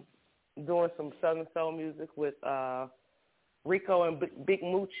doing some Southern Soul music with Rico and Big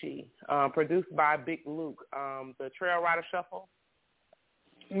Moochie, produced by Big Luke. The Trail Rider Shuffle.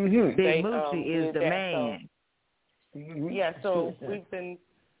 Mm-hmm. Big Moochie is the man. Yeah, so we've been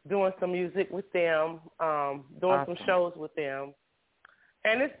doing some music with them, doing some shows with them,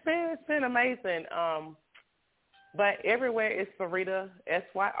 and it's been amazing. But everywhere is Sarita,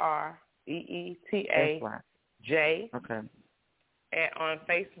 SYREETA J. Okay. And on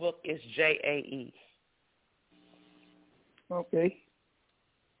Facebook it's JAE. Okay.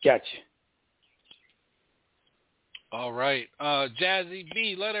 Gotcha. All right. Jazzy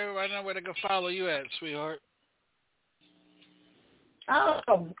B, let everybody know where they can follow you at, sweetheart.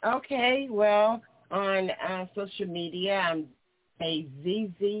 Oh, okay. Well, on social media, I'm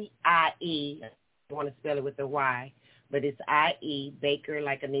ZZIE. I want to spell it with a Y, but it's IE, Baker,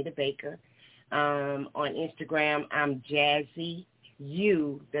 like Anita Baker. On Instagram, I'm Jazzy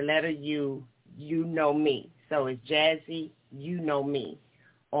U, the letter U, you know me. So it's Jazzy, you know me.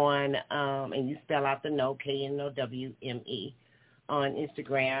 On and you spell out the no, KNOWME, on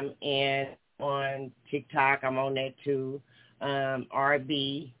Instagram, and on TikTok, I'm on that too.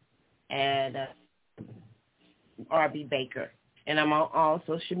 RB and RB Baker, and I'm on all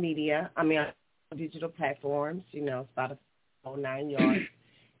social media. I mean, on digital platforms, you know, Spotify, 9 yards.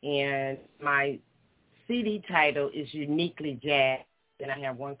 And my CD title is Uniquely Jazz, and I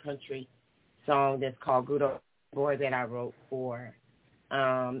have one country song that's called Good Old Boy that I wrote for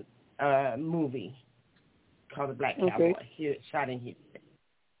a movie called The Black Cowboy. Here, shot in Houston.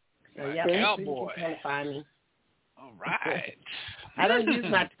 So yeah, you can find me. All right. I don't use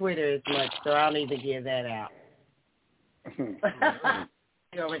my Twitter as much, so I don't even give that out.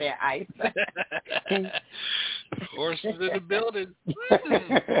 Over there, Ice. Horses in the building.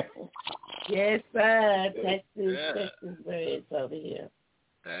 Yes, sir. Texas birds over here.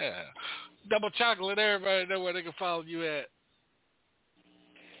 Yeah. Double chocolate. Everybody know where they can follow you at.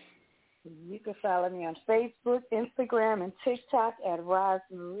 You can follow me on Facebook, Instagram, and TikTok at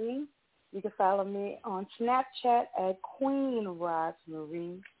Rosemarie. You can follow me on Snapchat at Queen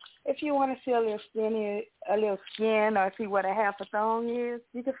Rosemarie. If you want to see a little skin, or see what a half a thong is,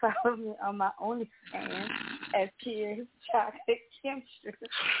 you can follow me on my OnlyFans at Tears Chocolate Chemistry.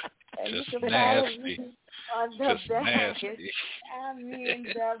 And you can follow me on the baddest. I mean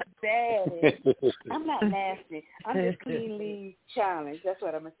the baddest. I'm not nasty. I'm just cleanly challenged. That's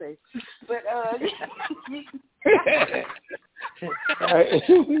what I'm gonna say. But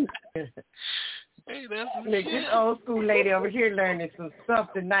hey, that's look, this old school lady over here learning some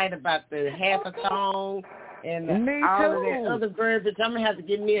stuff tonight about the half a thong and all of that other verbiage. I'm gonna have to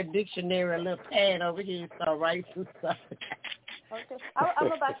get me a dictionary, a little pad over here, and start writing some stuff. Okay, I'm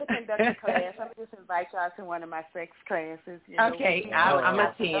about to conduct a class. I'm just invite y'all to one of my sex classes. Okay, I'm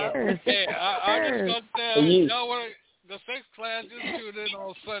a 10. Hey, I just got y'all want the sex class. Just tune in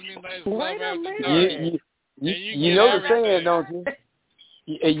on Sunday nights. Wait a minute. You know the saying, don't you?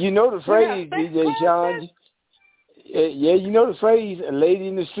 You know the phrase, DJ Sean. Yeah, you know the phrase, a lady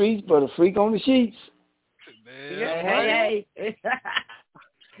in the streets, but a freak on the sheets. Hey.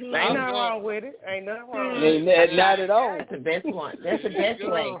 Ain't nothing wrong with it. Ain't nothing wrong with it. Not at all. That's the best one. That's the best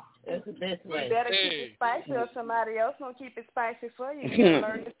way. That's the best way. You better keep it spicy or somebody else gonna keep it spicy for you. You gotta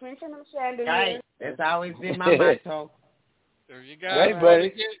learn to switch in them chandeliers. Right. That's always been my motto. If you guys right,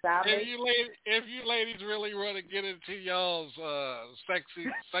 buddy. If you ladies really want to get into y'all's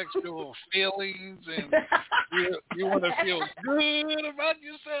sexual feelings and you want to feel good about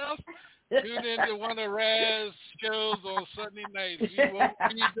yourself, tune into one of Raz's shows on Sunday nights. You won't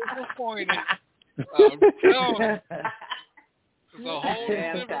be disappointed. It's a whole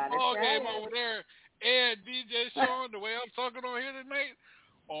different ball game over there. And DJ Sean, the way I'm talking on here tonight,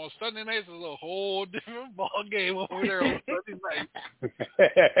 on Sunday nights is a whole different ball game over there on Sunday nights.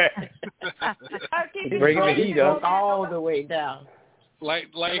 Bringing the heat up all the way down.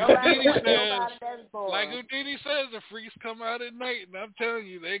 Like Houdini says, the freaks come out at night, and I'm telling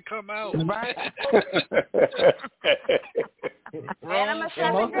you, they come out. Right. Most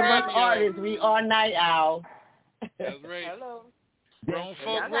of us artists, we are night owls. That's right. Hello. Grown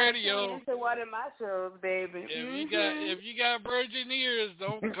Folk Radio. Into one of my shows, baby. If you got virgin ears,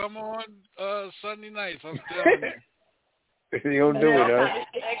 don't come on Sunday nights. I'm telling you. You don't do it, huh?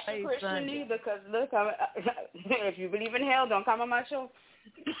 Extra Christian either, because look, if you believe in hell, don't come on my show.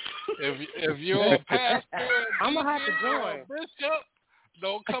 If you're a pastor, I'm gonna have to join. Bishop,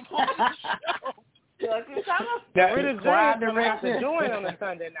 don't come on the show. We're the have to join on a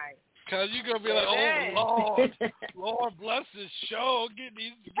Sunday night. Cause you're gonna be like, oh Lord bless this show, get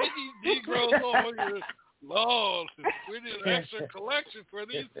these Negroes over here, Lord, we need an extra collection for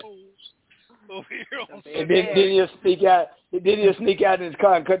these fools over here. And then he'll sneak out. He'll sneak out in his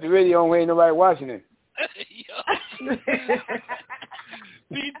car and cut the radio on where ain't nobody watching him.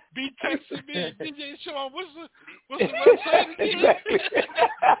 Be texting me, DJ Sean. What's the website again?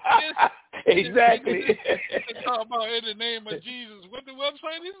 Exactly. They talk about in the name of Jesus. What the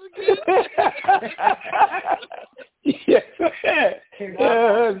website is again? Yeah,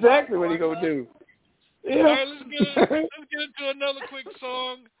 exactly what he gonna do. Yeah. All right, let's get into another quick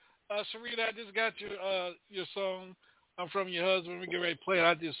song. Sarita, I just got your song. I'm from your husband. We get ready to play it.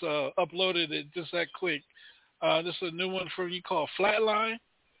 I just uploaded it just that quick. This is a new one from you called Flatline.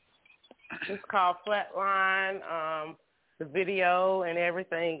 It's called Flatline. The video and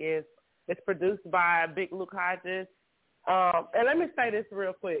everything it's produced by Big Luke Hodges. And let me say this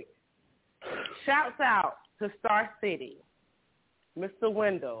real quick. Shouts out to Star City, Mr.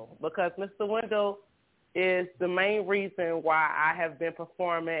 Wendell, because Mr. Wendell is the main reason why I have been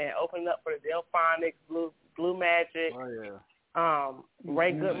performing and opening up for the Delphonics, Blue Magic,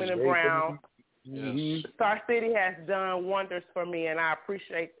 Ray Goodman and Brown. Yes. Star City has done wonders for me, and I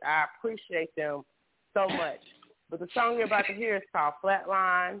appreciate them so much. But the song you're about to hear is called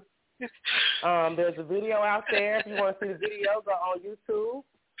Flatline. There's a video out there. If you want to see the video, go on YouTube.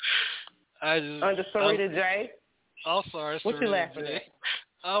 Under Sarita J. Oh, sorry. What you laughing at?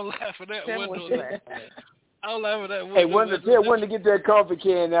 I'm laughing at Wendell. I'm laughing at Wendell. Hey, Wendell, tell Wendell to get that coffee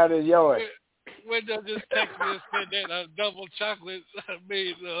can out of his yard. Wendell just texted me and said that double chocolate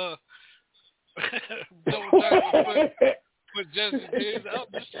made double chocolate put Jesse James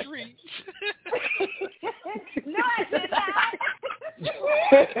out the street. No, I did not.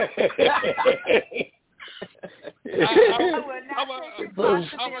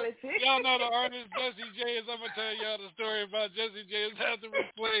 Y'all know the artist Jesse James. I'm gonna tell y'all the story about Jesse James after we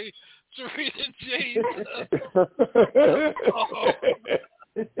play Serena James.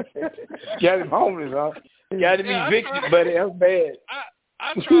 Got him homeless, huh? Got him evicted, buddy. That's bad.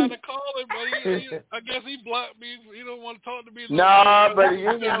 I tried to call him, but he I guess he blocked me. He don't want to talk to me. Nah, buddy, you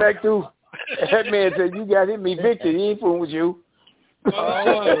ain't get back through. That man said you got him evicted. He ain't fooling with you.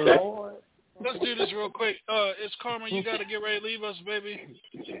 Oh, Lord. Let's do this real quick. It's Karma. You got to get ready to leave us, baby.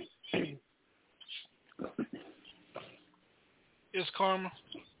 It's Karma.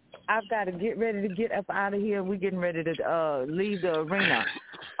 I've got to get ready to get up out of here. We're getting ready to leave the arena.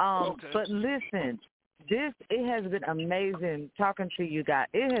 Okay. But listen, it has been amazing talking to you guys.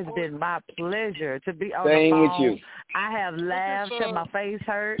 It has been my pleasure to be on the phone. With you. I have laughed till my face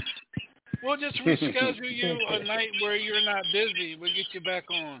hurts. We'll just reschedule you a night where you're not busy. We'll get you back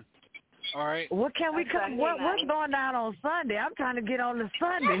on. All right. What can we come? What's going down on Sunday? I'm trying to get on the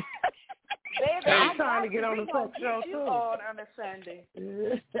Sunday. Baby, I'm trying to get on the show too. On a Sunday.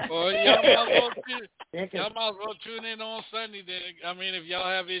 Well, y'all might as well tune in on Sunday then. I mean, if y'all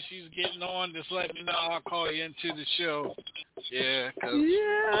have issues getting on, just let me know. I'll call you into the show. Yeah.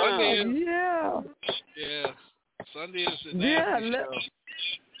 Sunday is the nasty show.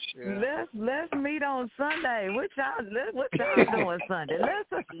 Yeah. Let's meet on Sunday. What y'all doing Sunday? Let's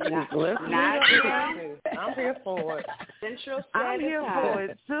meet on Sunday. I'm here for it. I'm here for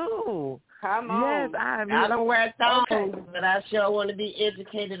it too. Come on. Yes, I don't wear thongs, but I sure want to be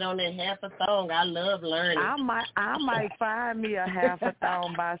educated on that half a thong. I love learning. I might find me a half a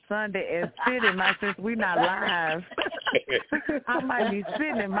thong by Sunday and sit in my, since we not live. I might be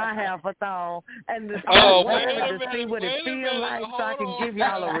sitting in my half a thong and to see what it feels like so I can give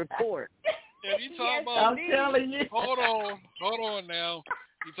y'all a report. Yeah, you talking about, I'm telling you. Hold on now.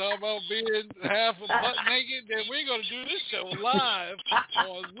 You talking about being half a butt naked? Then we're going to do this show live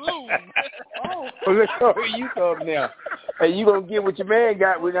on Zoom. Oh, you come now. Hey, you going to get what your man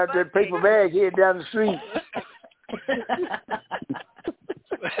got with that paper bag heading down the street.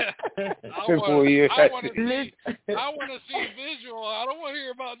 I want to see visual. I don't want to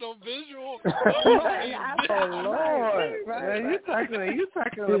hear about no visual. Oh, Lord. You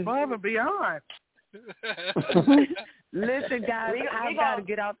talking above and beyond. Listen, guys, I've got to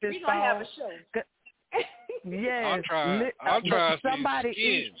get off this phone. We're going to have a show. Yes. I'll try somebody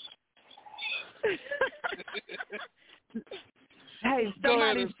Hey,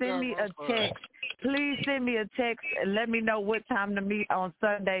 somebody send me a text. Please send me a text and let me know what time to meet on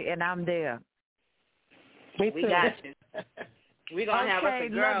Sunday, and I'm there. We got you. We're going to have us a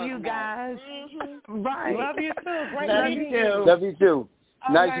girl. Love you guys. Mm-hmm. Right. Love you too. Love you too.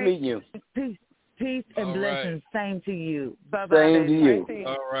 Nice meeting you. Peace and blessings. Same to you. Bye-bye. Same to you.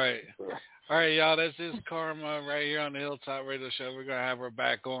 All right, y'all. This is Karma right here on the Hilltop Radio Show. We're going to have her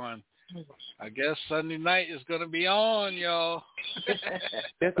back on. I guess Sunday night is going to be on, y'all.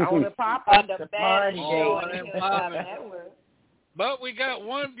 It's on the pop on the party But we got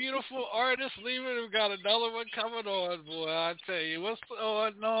one beautiful artist leaving. We got another one coming on, boy. I tell you, what's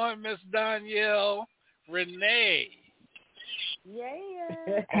going on, Miss Danielle Renee?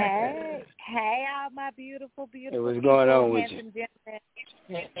 Yeah. Hey, all my beautiful. Hey, what's going on with you?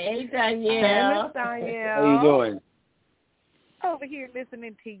 Hey, Danielle. Hey, Danielle. How you doing? Over here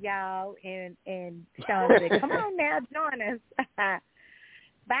listening to y'all and Sean said, come on now, join us. Bye,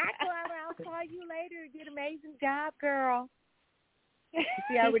 Clara. I'll call you later. You did an amazing job, girl.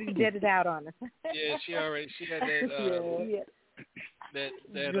 She already did it out on us. Yeah, she had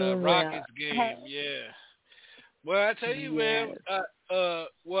that Rockets game, yeah. Well, I tell you, man.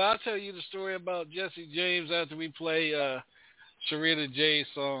 I'll tell you the story about Jesse James after we play Serena J's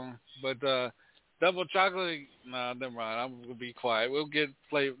song. But Double Chocolate, nah, never mind. I'm gonna be quiet. We'll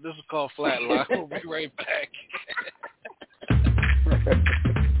play. This is called Flatline. We'll be right back.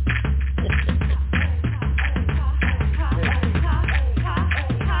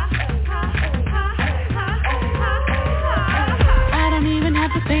 I don't even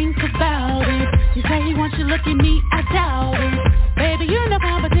have to think about it. You say you want you look at me, I doubt it. Baby, you're no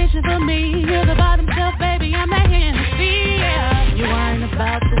competition for me. You're the bottom shelf, baby, I'm that Hennessy, yeah. You worrying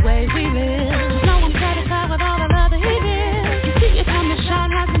about the way we live. Just know I'm satisfied with all the love that he did. You see, you come to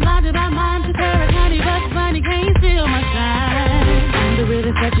shine, has me blinded by mine. To Paris, honey, but funny, can't you feel my shine? I'm the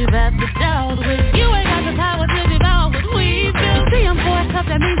realest that you've ever dealt with. You ain't got the power to devour what we built. See, I'm forced up,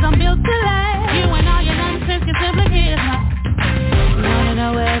 that means I'm built to last. You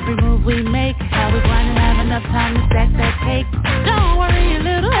moves we make, how we grind and have enough time to stack that cake. Don't worry a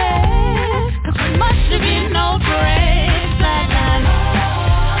little head, 'cause we must have been no break. Like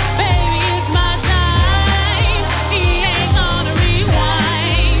baby, it's my time. He ain't gonna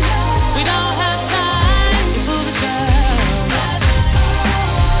rewind. We don't have time to fool the girl.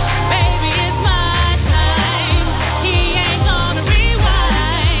 Baby, it's my time. He ain't gonna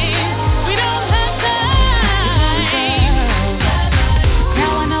rewind. We don't have time.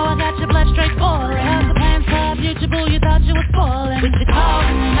 Now I know I got your blood straight boiling. How's the plans for our future, boo? You thought you was spoiling. With your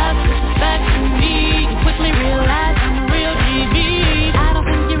calling us, disrespecting me. You quickly realize I'm a real GB. I don't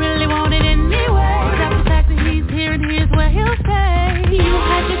think you really want it anyway. Except the fact that he's here and here's where he'll stay. You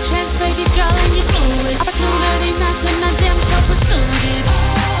had your chance, baby girl, and you blew it. Opportunity knocked and I damn sure pursued it.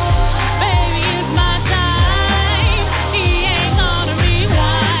 Baby, it's my time. He ain't gonna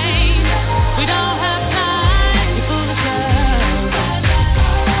rewind. We don't have time to fool the girl.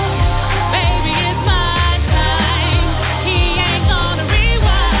 Baby, it's my time. He ain't gonna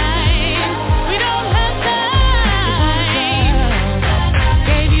rewind. We don't have time.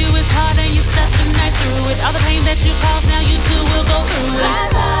 Gave you his heart and you stepped the night through it. All the pain that you caused, now you too will go through it.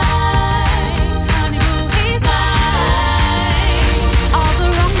 Honey boo, he's mine. All the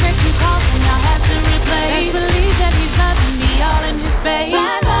wrong that you caused, and I have to replace. Best believe that he's loving me all in his face.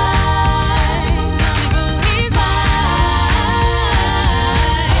 Honey boo, he's mine.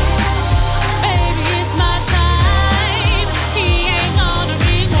 Baby, it's my time. He ain't gonna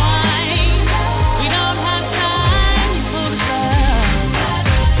rewind. We don't have time, you foolish girl.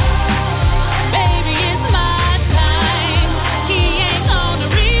 Baby, it's my time. He ain't gonna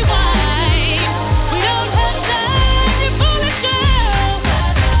rewind. We don't have time, you foolish girl.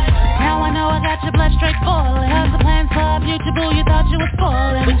 Now I know I got your blood straight boiling. How's the plans for our future, boo? You thought you was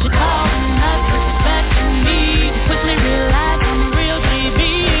spoiling. With your calling us, disrespecting me. You quickly realize I'm a real GB.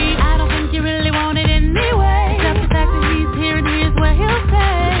 I don't think you really want it anyway. Except the fact that he's here and here's where he'll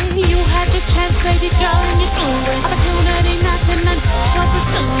stay. You had your chance, baby girl, and you blew it. Opportunity knocked and I so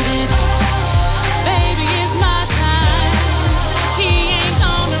pursued it. Baby, it's my time. He ain't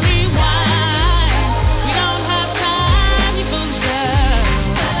gonna rewind. We don't have time, you foolish girl.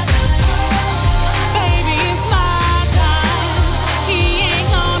 Baby, it's my time. He ain't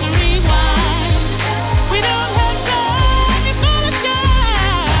gonna rewind. We don't have time, you foolish girl.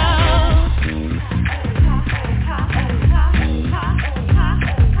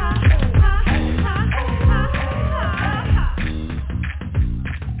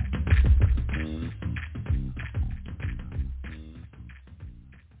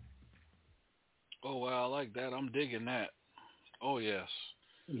 Oh, wow, I like that. I'm digging that. Oh, yes.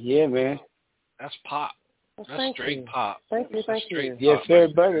 Yeah, man. That's pop. Well, That's thank straight you. pop. Thank you, That's thank straight you. Yes, pop sir,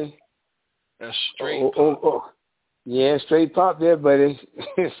 right buddy. there. That's straight pop. Yeah, straight pop there, buddy.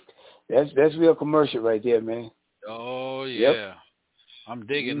 that's real commercial right there, man. Oh, yeah. Yep. I'm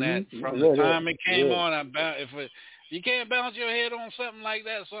digging that. From Yeah, the time it came yeah. on, if you can't bounce your head on something like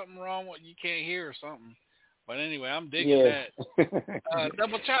that, something wrong with you can't hear or something. But anyway, I'm digging Yeah. that.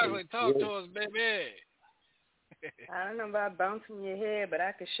 Double chocolate, talk Yeah. to us, baby. I don't know about bouncing your head, but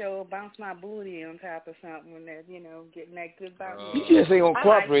I could sure bounce my booty on top of something when that, getting that good bounce. You just ain't gonna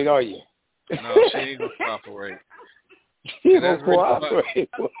cooperate, are you? No, she ain't gonna cooperate. She ain't gonna cooperate.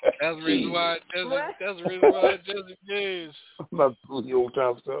 That's the reason why Jesse James. My booty on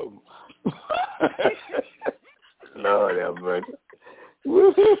top of something. Lord have mercy.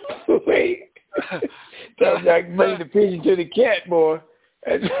 Wait. Tough like bring the pigeon to the cat, boy.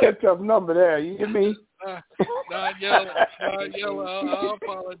 That's a tough number there. You hear me? Not yellow. I'll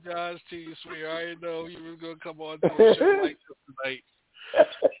apologize to you, sweetheart. I didn't know you were going to come on to a show like this tonight.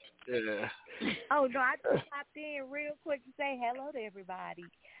 Yeah. Oh, no, I just popped in real quick to say hello to everybody.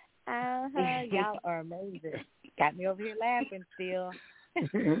 Y'all are amazing. Got me over here laughing still.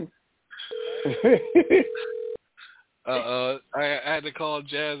 I had to call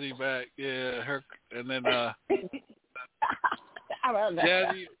Jazzy back. Yeah, her, and then Jazzy.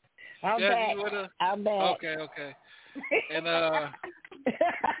 I'm Jazzy back. with her? I'm back. Okay. And I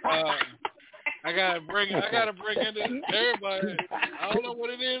gotta bring in everybody. I don't know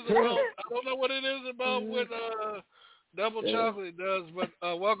what it is about what Double Chocolate does, but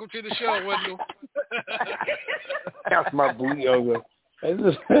welcome to the show, Wendell. That's my booty over. Yeah,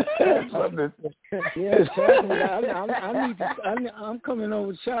 chocolate. I'm coming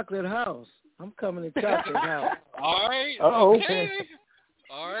over to Chocolate House. I'm coming to Chocolate House. All right. Uh-oh. Okay.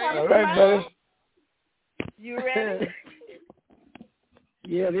 All right. All right, buddy. You ready?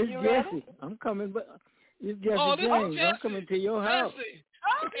 Yeah, this You Jesse. ready? I'm coming, but this Jesse This James. Jesse. I'm coming to your house. Jesse.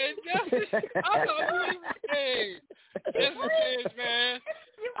 Hey, Jesse. I thought you was Jesse James, man.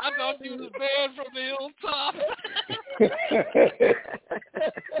 I thought you was banned from the Hilltop.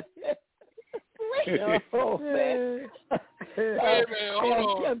 Oh, man. Hey man,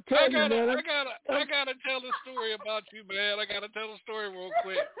 hold on. I gotta gotta tell the story about you, man. I gotta tell the story real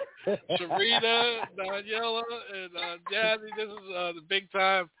quick. Sharita, Daniela, and Jazzy. This is the big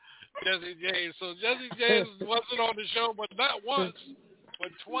time Jesse James. So Jesse James wasn't on the show, but not once,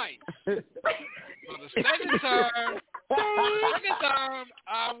 but twice. So the second time,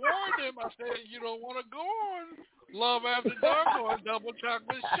 I warned him. I said, "You don't want to go on Love After Dark or Double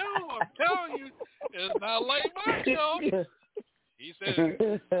Chocolate Show. I'm telling you, it's not like my show." He said, I'm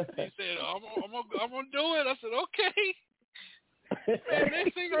gonna do it. I said, okay. And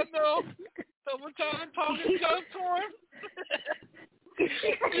next thing I know, Double Chocolate talking junk to him.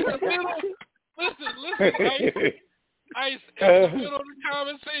 In the middle, listen, Ice. In the middle of the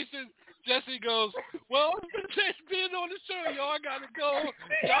conversation, Jesse goes, "Well, Jesse been on the show, y'all gotta go.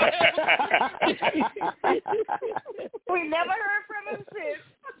 Y'all have We never heard from him since.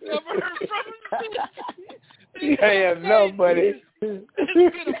 Never heard from him since. I have nobody. It's been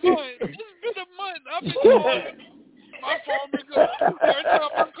a month. I've been calling. My phone been going. Every time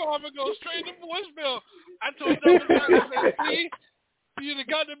I call, it goes straight to voicemail. I told Double Chocolate, I said, "See, you'd have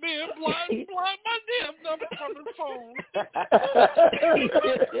got to be and block my damn number from his phone."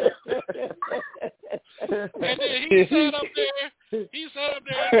 And then he sat up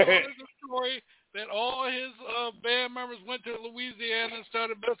there and told us a story that all his band members went to Louisiana and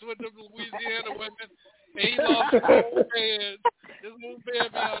started messing with the Louisiana women. And he lost his whole band. His whole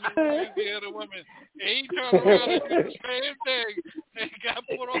band behind the Louisiana women. And he turned around and did the same thing and got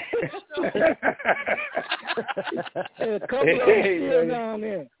put on the show. A couple of them still down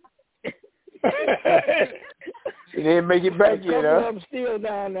there. They didn't make it back yet, huh? A couple of them still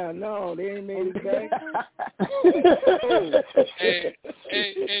down there. No, they ain't made it back. Hey,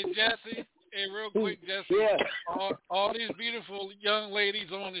 Jesse. Hey, real quick, Jesse. Yeah. All these beautiful young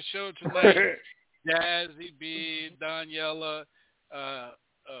ladies on the show tonight. Jazzy B, Daniela,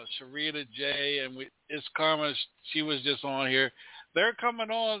 Sharita J, and it's Karma. She was just on here. They're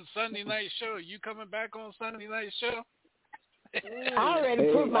coming on Sunday night show. You coming back on Sunday night show? I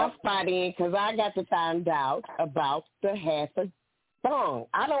already put my spot in because I got to find out about the half a thong.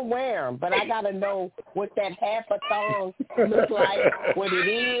 I don't wear them, but I got to know what that half a thong looks like, what it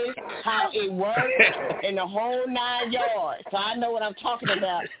is, how it works, and the whole 9 yards. So I know what I'm talking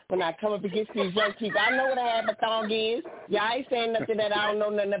about when I come up against these young people. I know what a half a thong is. Y'all ain't saying nothing that I don't know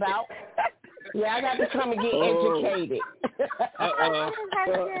nothing about. Yeah, I got to come and get educated. I'm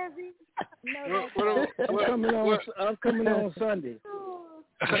coming on Sunday.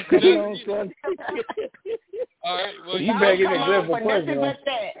 I'm coming on Sunday. All right. Well, you back in the clip for nothing but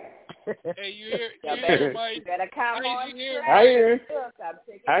that. Hey, you hear Mike? Better come on. I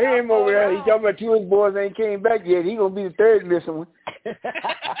hear him over there. He talking about 2 of his boys ain't came back yet. He gonna be the third missing one.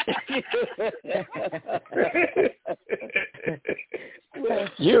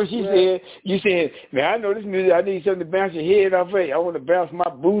 You know what she said? You said, "Man, I know this music. I need something to bounce your head off of. I want to bounce my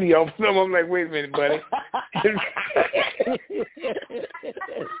booty off of them." I'm like, "Wait a minute, buddy."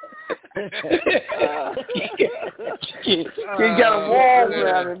 Get kind of warm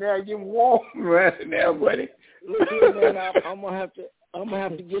around in there. Get warm around in there, buddy. Look here, man. I'm gonna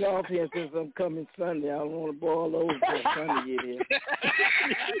have to get off here since I'm coming Sunday. I don't want to boil over till Sunday get here.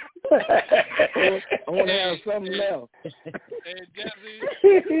 I want to have something left. Hey, Jesse.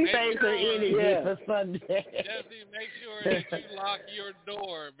 Save the energy for Sunday. Jesse, make sure that you lock your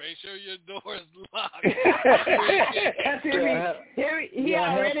door. Make sure your door is locked.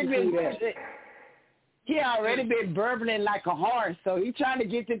 He already been burbling like a horse, so he trying to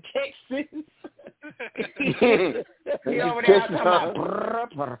get the Texas. He over there talking about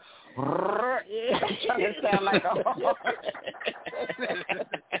trying to sound like a horse.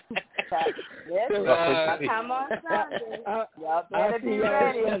 Come on Sunday. Y'all better be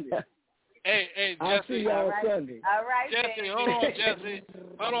ready. Hey, Jesse. I'll see y'all Sunday. All right, Jesse,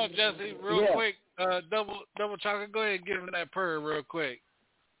 hold on, Jesse. Real quick. Double Chocolate, go ahead and give him that purr real quick.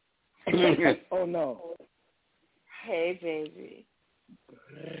 Oh, no. Hey, baby.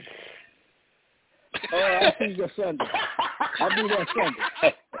 Oh, I'll see you Sunday. I'll be there Sunday.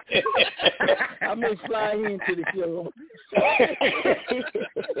 I may fly into the show.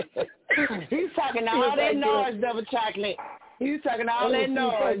 He's talking all that noise, Double Chocolate. He's talking all that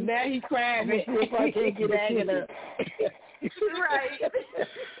noise. Now he's crabbing. If I can't get it up. Right.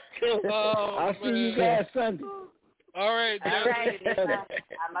 I'll see you guys Sunday. All right, Jesse. All right.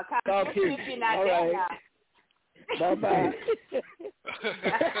 I'm a talk to you. All right. Bye-bye.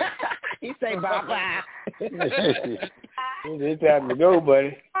 He say bye-bye. It's time to go,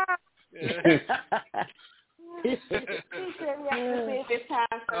 buddy. He said we have to see if it's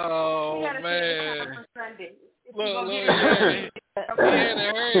time for Sunday. Look, he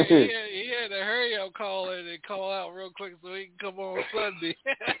had to hurry up calling and call out real quick so he can come on Sunday.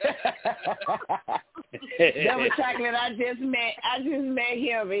 Double Chocolate, I just met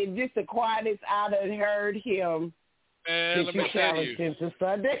him, and just the quietest I'd have heard him. Man, let me tell you. Since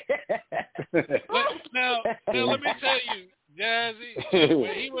Sunday. Now, let me tell you,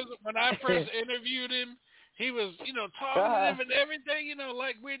 Jazzy, when I first interviewed him, he was, talking to him and everything,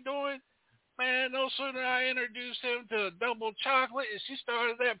 like we're doing. Man, no sooner I introduced him to Double Chocolate, and she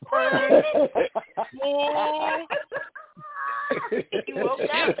started that purring. Oh, He woke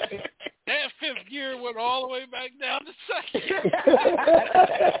up. That fifth gear went all the way back down to second.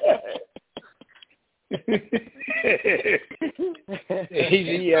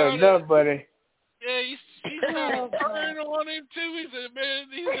 He enough, buddy. Yeah, he started purring on him too. He said, "Man,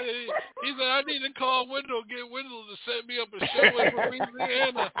 he said I need to call Wendell, get Wendell to set me up a show in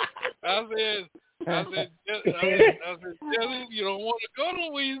Louisiana." I said, Jelly, you don't want to go to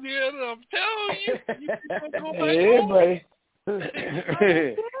Louisiana. I'm telling you, you can't go back home. Buddy. You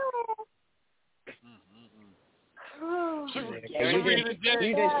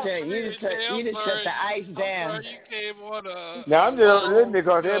just shut the ice down. You came on now I'm just listening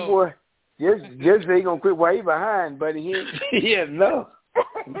because that boy just say he gonna quit while he behind, buddy. He had enough.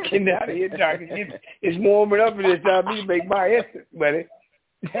 Getting out of here, talking. It's warming up in this time. Me to make my essence, buddy.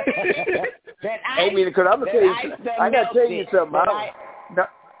 I mean, because I'm gonna tell you, I gotta tell you something.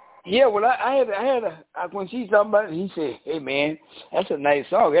 When when she talking about it, he said, "Hey man, that's a nice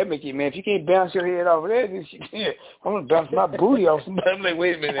song. That make you, man. If you can't bounce your head off of that, I'm gonna bounce my booty off somebody." I'm like,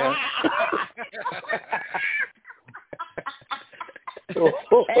 wait a minute now.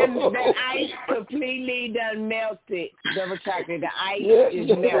 And the ice completely done melted. Double Chocolate, the ice is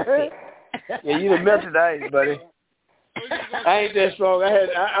melted. Yeah, you done melted the ice, buddy. I ain't that strong.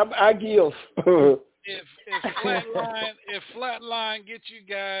 I give. If Flatline get you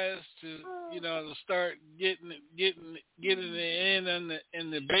guys to to start getting it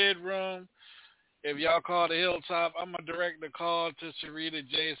in the bedroom, if y'all call the Hilltop, I'm gonna direct the call to Sharita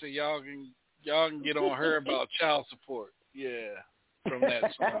J so y'all can get on her about child support. Yeah. From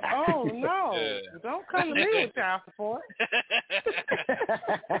that song. Oh no! Yeah. Don't come to me with child support.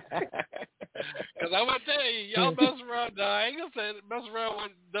 Because I'm gonna tell you, y'all mess around. No, I ain't gonna say mess around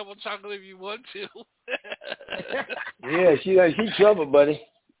with Double Chocolate if you want to. Yeah, she trouble, buddy.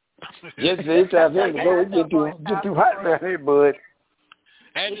 Yes, it's out there. It get too hot around here, bud.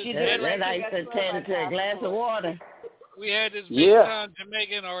 And that ice attend to a glass of water. We had this big-time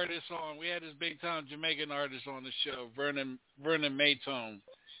Jamaican artist on. The show, Vernon Maytone.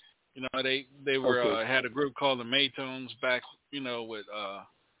 They were had a group called the Maytones back, with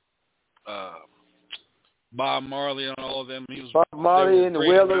Bob Marley and all of them. He was Bob Marley and the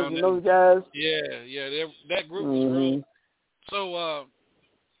Wailers and those guys. Yeah, that group was real. So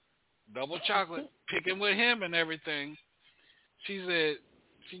Double Chocolate picking with him and everything. She said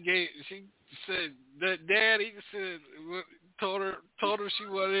that daddy told her she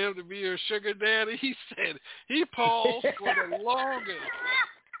wanted him to be her sugar daddy. He said he paused for the longest.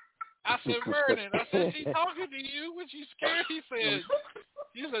 I said, Vernon, she's talking to you when she's scared. He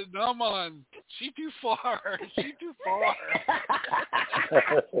said, no man, she too far.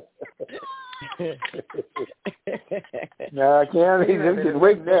 No, I can't. He's just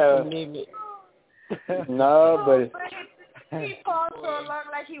waiting now. No, but he paused so long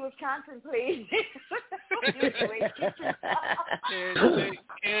like he was contemplating.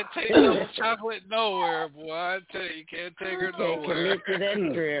 Can't take Double Chocolate nowhere, boy. I tell you, can't take her nowhere. Commit to that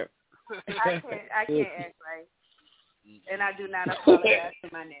trip. I can't act right. And I do not apologize for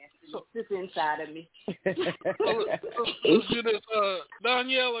my nastiness. It's inside of me. Let's do this.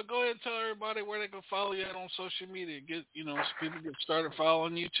 Daniela, go ahead and tell everybody where they can follow you at on social media. Get so people get started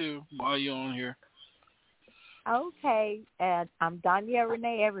following you too while you're on here. Okay, and I'm Danya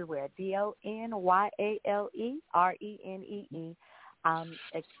Renee everywhere. DONYALERENEE.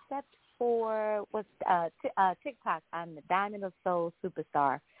 Except for TikTok. I'm the Diamond of Soul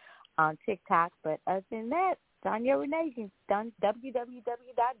Superstar on TikTok. But other than that, Danya Renee. You can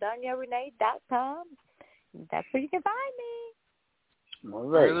www.danyarenee.com. That's where you can find me. All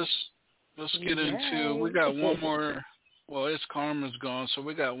right. Let's get into. We got one more. Well, it's Karma's gone, so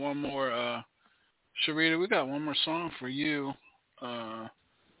we got one more. Sharita, we got one more song for you.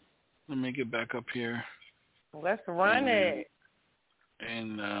 Let me get back up here. Let's run it.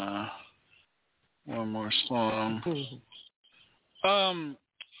 And one more song.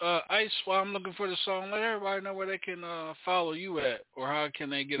 Ice, while I'm looking for the song, let everybody know where they can follow you at, or how can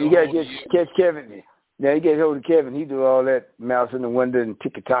they get a You hold gotta of you? catch Kevin. Yeah, you get hold of Kevin. He do all that mouse in the window and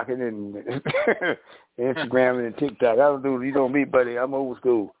tick-tocking and Instagramming and TikTok. I don't do it. You know me, buddy. I'm old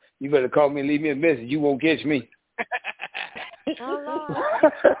school. You better call me and leave me a message. You won't catch me. Oh,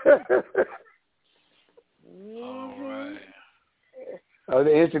 All right. The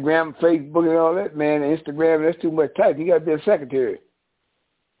Instagram, Facebook, and all that, man. Instagram, that's too much type. You got to be a secretary.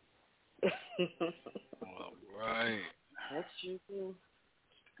 All right. That's true, too.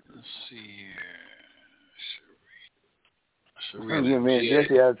 Let's see here. Yeah, man,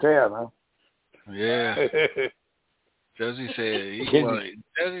 Jesse out of town, huh? Yeah. Jesse said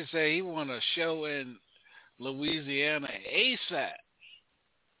he want a show in Louisiana ASAP.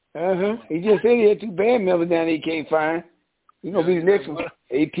 He just said he had 2 band members down there he can't find. You gonna be the next one.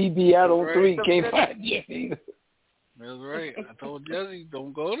 APB out on 3, can't find Jesse. That's right. I told Jesse,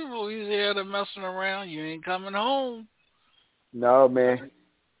 don't go to Louisiana messing around. You ain't coming home. No, man.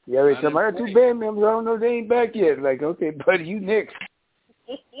 Yeah, every time I got 2 band members, I don't know, they ain't back yet. Like, okay, buddy, you next.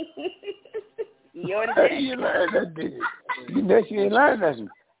 You're next. You learn that, did you? You next, you ain't learned nothing.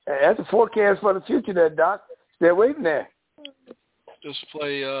 That's a forecast for the future there, Doc. Stay waiting there. Just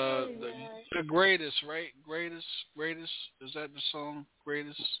play the greatest, right? Greatest. Is that the song?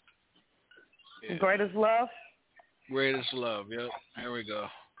 Greatest? Yeah. Greatest Love? Greatest Love, yep. Here we go.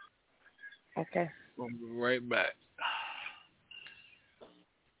 Okay. We'll be right back.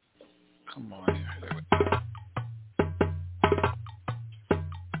 Come on here. There we go.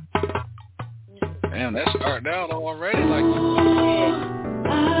 Damn, that started out already like the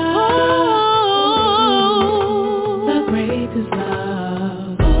greatest love.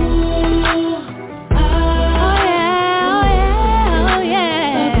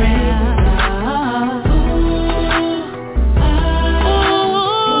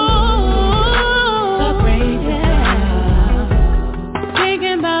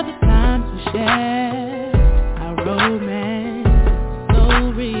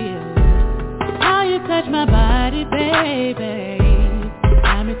 My body, baby,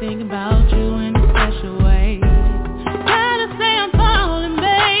 got me thinking about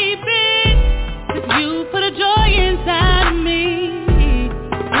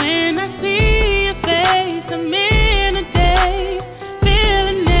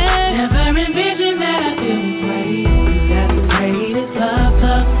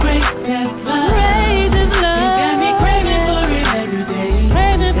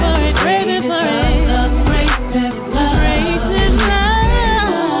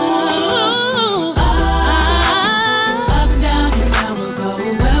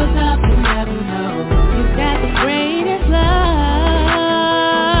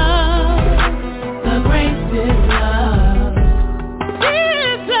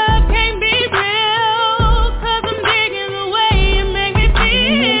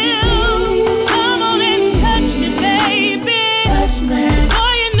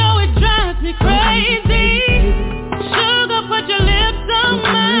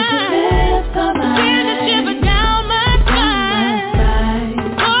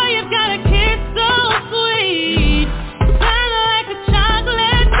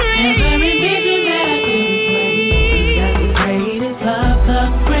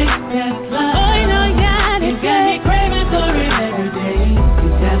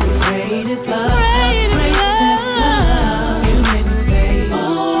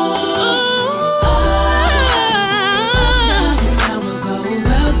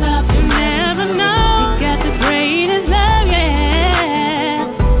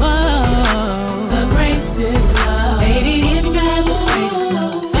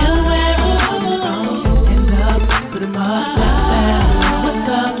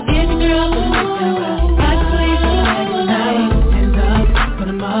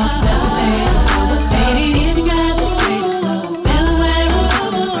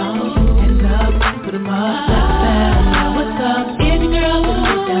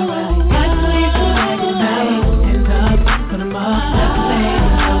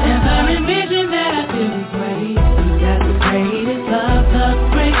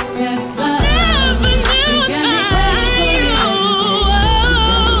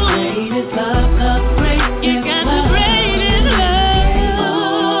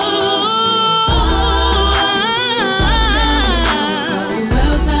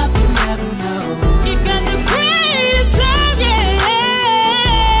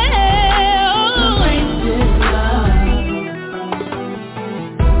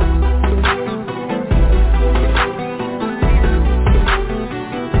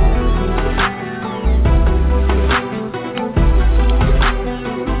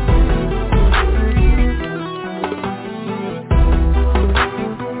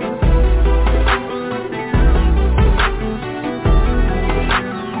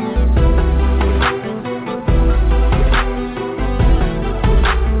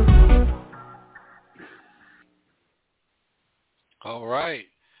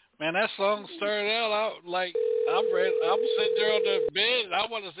Man, that song started out like I'm sitting there on the bed and I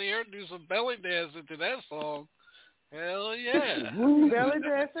want to see her do some belly dancing to that song. Hell yeah. Belly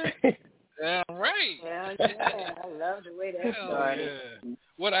dancing? Damn right. Hell yeah. I love the way that started. Yeah.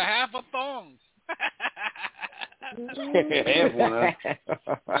 With a half a thong. I'm gonna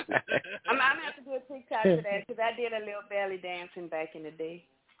have to do a TikTok for that because I did a little belly dancing back in the day.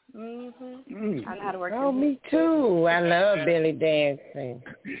 I know how to work. Oh, me too. I love belly dancing.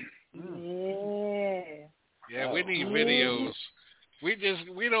 Yeah, we need videos. We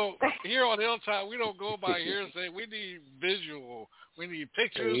don't here on Hilltop. We don't go by hearsay. We need visual. We need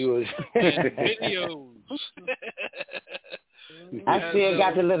pictures and videos. I still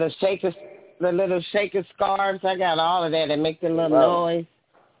got the little shaker scarves. I got all of that that make the little noise.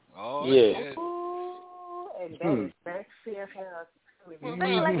 Oh yeah. And that is sexy as hell. I'm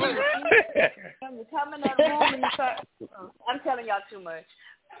telling y'all too much.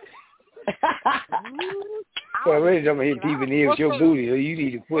 Well, really, I'm here peeping in with your booty, so you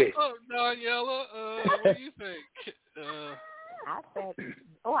need to quit. What's up, Daniela? What do you think? I said,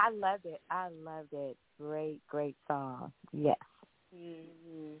 I loved it. I loved it. Great song. Yes.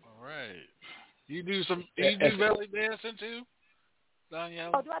 All right. You do belly dancing too,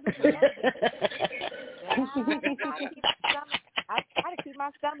 Daniela? Oh, do I do belly dancing? I try to keep my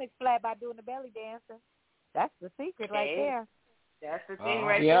stomach flat by doing the belly dancing. That's the secret right there. That's the thing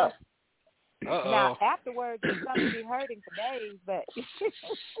right there. Now, afterwards, your stomach be hurting for days, but...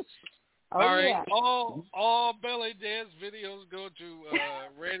 Yeah. All belly dance videos go to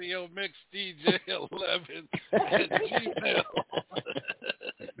Radio Mix DJ 11 at Gmail.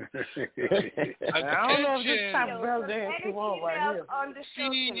 I don't know if this type of belly dance you want right here. On the show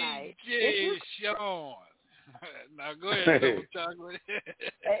tonight. DJ Sean. Now go ahead, Double Chocolate.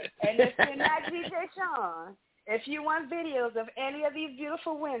 And if you're not DJ Sean, if you want videos of any of these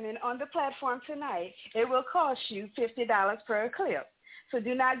beautiful women on the platform tonight, it will cost you $50 per clip. So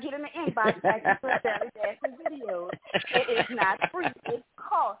do not get in the inbox asking for belly dancing videos. It is not free. It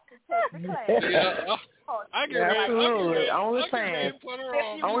costs to take the class. Yeah, I get ready. Only fans.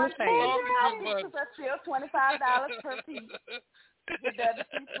 Only fans. Still $25 per piece. It doesn't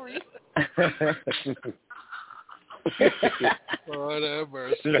be free. Lord have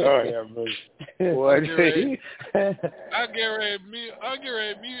mercy. Lord have mercy. What? I get ready to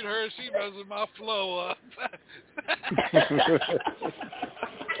mute her. She messes my flow up.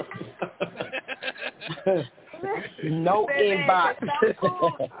 No inbox. Some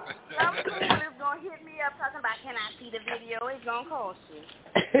fool is going to hit me up talking about, can I see the video? It's going to cost you.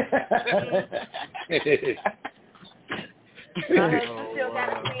 You still got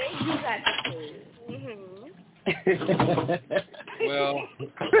to pay. You got to pay. Well,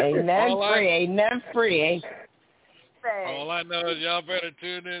 ain't nothing free. All I know is y'all better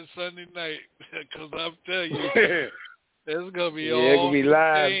tune in Sunday night because I'm telling you, it's gonna be all. It's gonna be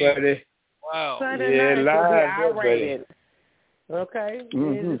live, buddy. Wow. Sunday night it's live, gonna be R-rated. Okay,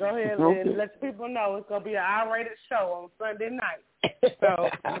 Mm-hmm. Go ahead and let people know it's gonna be an R-rated show on Sunday night. So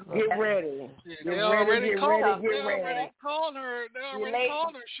get ready. They already called her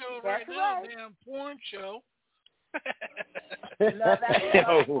show right now, damn porn show. Love that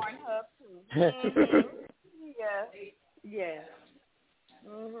Pornhub too. Yeah.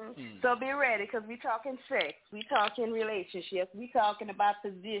 So be ready because we talking sex, we talking relationships, we talking about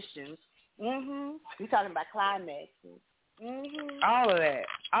positions. We talking about climaxes. All of that.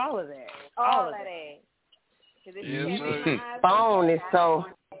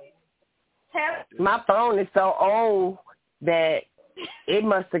 My phone is so old that it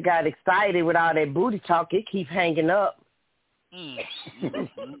must have got excited with all that booty talk. It keeps hanging up.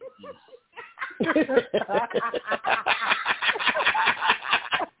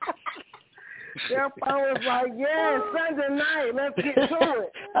 Your phone was like, yeah, Sunday night, let's get to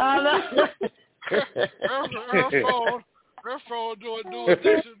it. Her phone doing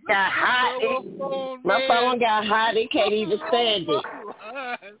this. Got hot. My phone got hot. It can't even stand it.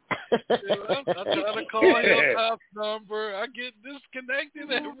 I'm trying to call Hilltop number. I get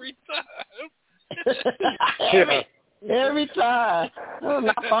disconnected every time. Every time. Oh,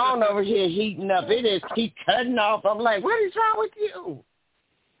 my phone over here heating up. It just keep cutting off. I'm like, what is wrong with you?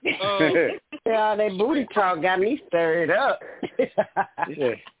 Yeah, that booty talk got me stirred up.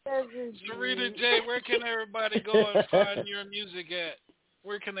 Sarita J, where can everybody go and find your music at?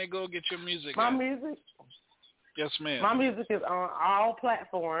 Where can they go get your music My at? music? Yes, ma'am. My music is on all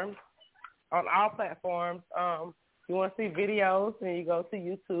platforms. You want to see videos, and you go to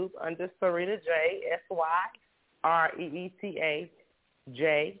YouTube under Sarita J, SYREETA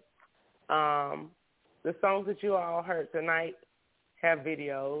J. The songs that you all heard tonight have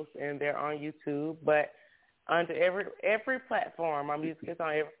videos, and they're on YouTube. But under every platform, my music is on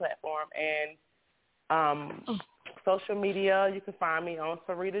every platform. And social media, you can find me on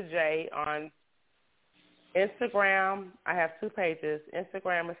Sarita J on Instagram. I have 2 pages.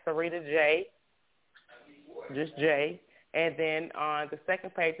 Instagram is Sarita J, just J. And then on the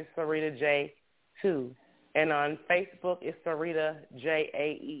second page is Sarita J 2. And on Facebook it's Sarita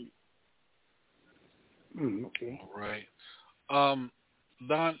JAE. Okay. All right.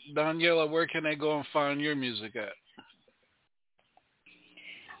 Daniela, where can they go and find your music at?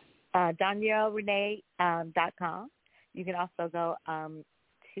 DanielleRenee.com. You can also go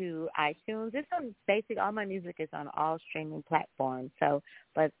to iTunes. It's on all my music is on all streaming platforms. So,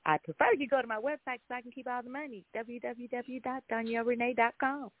 but I prefer you go to my website so I can keep all the money.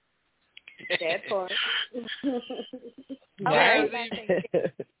 www.DanielleRenee.com. That part.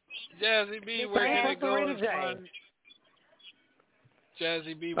 Jazzy B, where can they go and find?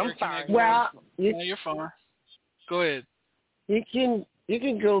 Jazzy B, where can they go? Well, you're fine. Go ahead. You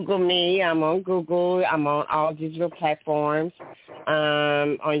can Google me. I'm on Google. I'm on all digital platforms.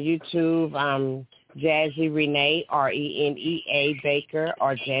 On YouTube, Jazzy Renee, RENEA Baker,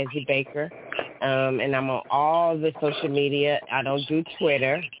 or Jazzy Baker. And I'm on all the social media. I don't do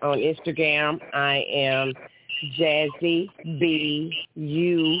Twitter. On Instagram, I am Jazzy B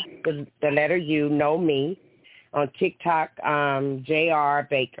U, the letter U, know me. On TikTok, JR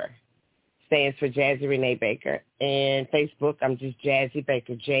Baker. Stands for Jazzy Renee Baker. And Facebook, I'm just Jazzy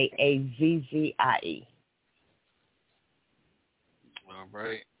Baker, JAZZIE. All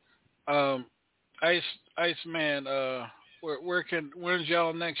right. Iceman, where's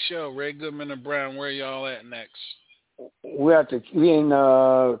y'all next show? Ray Goodman and Brown, where y'all at next? We're in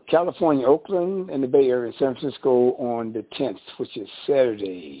California, Oakland, and the Bay Area, San Francisco on the 10th, which is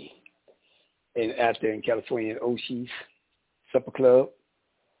Saturday. And out there in California, at Oshie's Supper Club.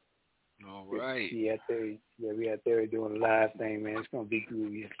 All right. We out there doing a live thing, man. It's gonna be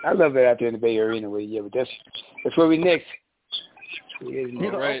groovy. I love it out there in the Bay Area anyway. Yeah, but that's where we next. You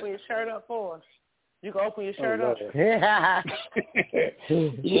can open your shirt up for us. You can open your shirt up. Yeah.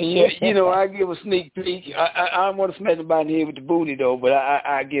 You know, I give a sneak peek. I don't want to smack anybody in the head with the booty though, but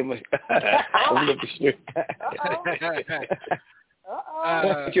I give them a look at shirt.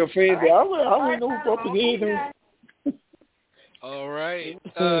 Your friends, I don't know who broke his head. All right.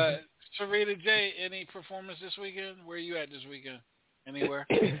 Sarita J, any performance this weekend? Where are you at this weekend? Anywhere?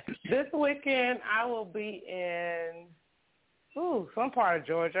 This weekend I will be in some part of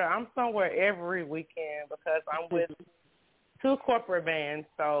Georgia. I'm somewhere every weekend because I'm with 2 corporate bands.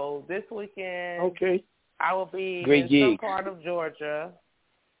 So this weekend I will be in some part of Georgia.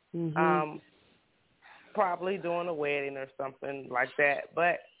 Mm-hmm. Probably doing a wedding or something like that.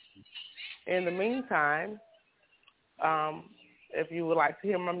 But in the meantime, if you would like to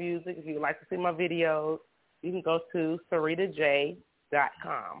hear my music, if you would like to see my videos, you can go to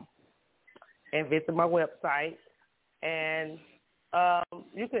SaritaJ.com and visit my website. And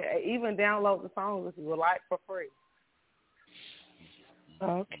you can even download the songs if you would like for free.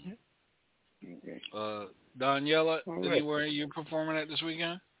 Okay. Daniela, anywhere you performing at this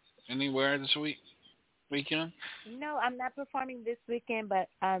weekend? Anywhere this weekend? No, I'm not performing this weekend, but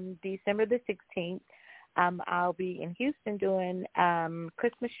December the 16th, I'll be in Houston doing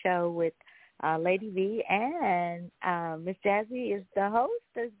Christmas show with Lady V, and Miss Jazzy is the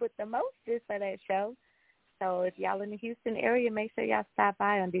hostess with the mostest for that show. So if y'all in the Houston area, make sure y'all stop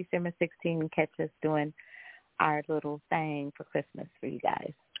by on December 16th and catch us doing our little thing for Christmas for you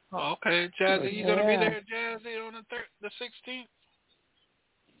guys. Oh, okay, Jazzy, you gonna be there, Jazzy, on the 16th?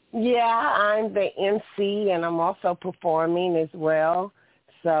 Yeah, I'm the MC, and I'm also performing as well.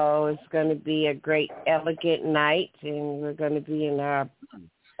 So it's going to be a great, elegant night, and we're going to be in our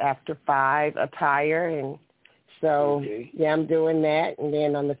after 5 attire. And so, I'm doing that. And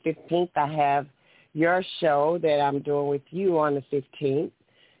then on the 15th, I have your show that I'm doing with you on the 15th.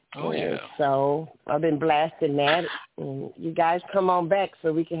 Oh, yeah. So I've been blasting that. And you guys come on back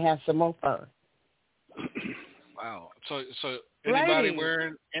so we can have some more fun. Wow. So anybody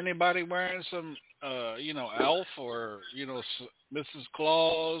wearing some Elf or Mrs.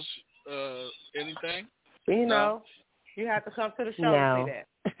 Claus anything? You know, you have to come to the show to see that.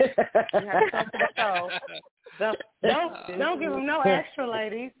 You have to come to the show. Don't give them no extra,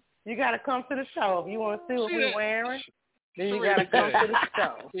 ladies. You got to come to the show. If you want to see what we're wearing, then you got to come to the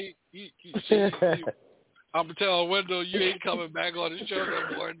show. I'm gonna tell Wendell you ain't coming back on the show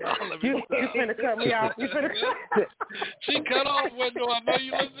no more. No, You finna cut me off. You finna cut. She cut off Wendell. I know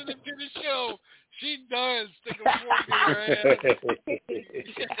you listening to the show. She done sticking a fork in her ass.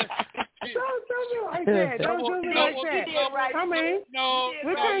 Don't do me like that. Don't do me like that. I mean,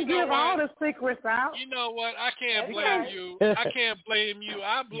 we can't give all the secrets out. You know what? I can't blame you. I can't blame you.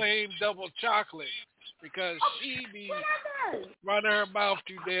 I blame Double Chocolate because she be running her mouth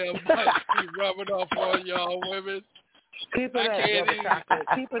too damn much. She rubbing off on y'all women. Keep it up, Double Chocolate.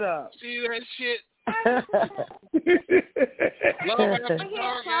 Keep it up. See that shit? Love After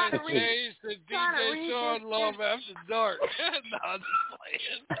Dark has changed to DJ Sean Love After Dark. No, I'm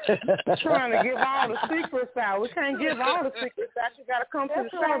just playing. Trying to give all the secrets out. We can't give all the secrets out. You got to come to the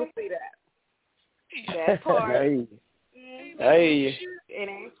show to see that. That part. Hey. It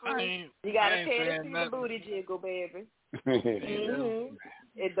ain't free. You got to pay to see the booty jiggle, baby.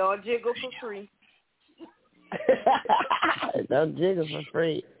 It don't jiggle for free. It don't jiggle for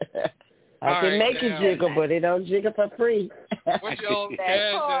free. I All can right, make it jiggle, but it don't jiggle for free. What's your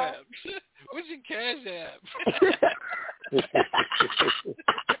cash app? What's your cash app?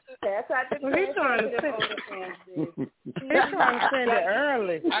 He's trying to send it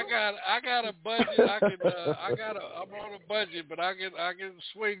early. I got a budget. I'm on a budget, but I can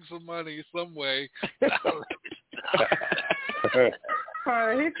swing some money some way. He's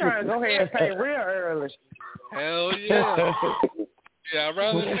trying to go ahead and pay real early. Hell yeah. Yeah, I'd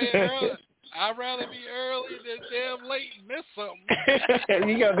rather pay early. I'd rather be early than damn late and miss something.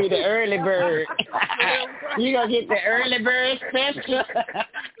 You're going to be the early bird. You're going to get the early bird special.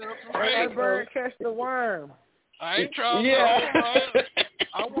 Early bird catch the worm. I ain't trying to hold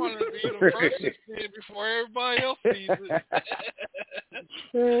I want to be the first to see it before everybody else sees it.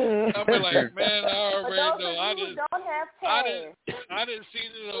 I'll be like, man, I already know. I didn't see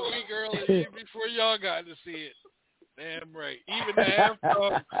it a week earlier before y'all got to see it. Damn right. Even the half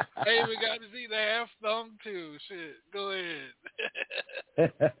thong. I even got to see the half thong too. Shit. Go ahead.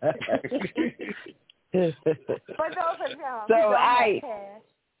 For those of y'all so who don't have cash,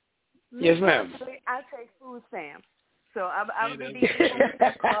 yes, ma'am. I take food stamps. So I'm going to be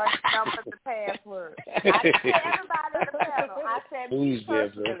the card number the password. I tell everybody on the panel, I said me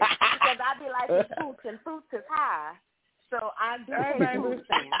personally, because I be like fruits, and fruits is high. So I do take food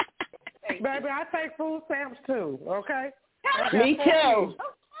stamps. Baby, I take food stamps too, okay? Me too.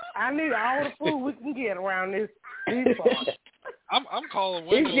 I need all the food we can get around these parts. I'm calling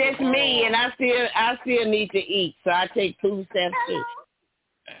Wendell. It's just me, and I still need to eat, so I take food stamps too.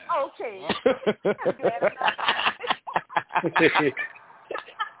 Okay.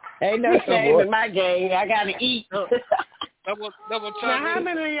 Ain't no shame in my game. I gotta eat. Double now, how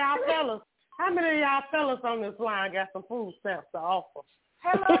many of y'all fellas on this line got some food stamps to offer?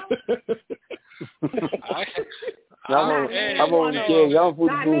 Hello. I'm on the kid. Y'all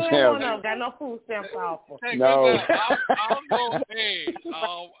food stamps. Got no food stamps to offer. Hey, no. I'll go. Hey, I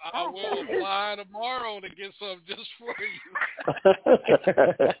will apply tomorrow to get some just for you.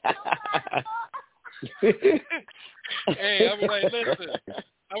 Hey, I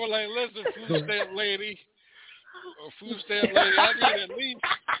was like, listen, food stamp lady. Or food stamp lady, I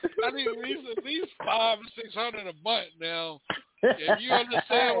need at least $500 or $600 a month now. If you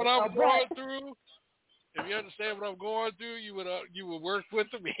understand what I'm going through, you would work with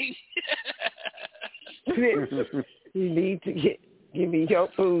me. You need to give me your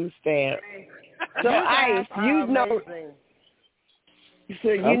food stamp. So Ice, you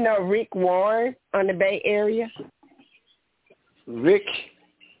know Rick Warren on the Bay Area? Rick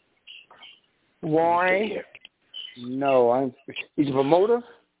Warren? No, he's a promoter?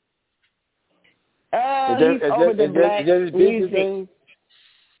 He's over the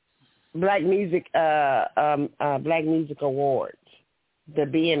Black Music Awards, the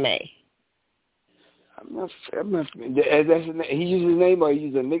BMA. I'm not, he uses his name, or he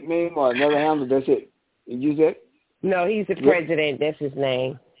uses a nickname, or another handle. That's it. He use that? No, he's the president. That's his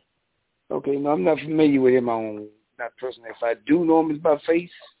name. Okay, no, I'm not familiar with him. Not personally. If I do know him, it's by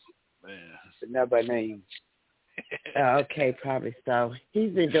face, but not by name. Okay, probably so.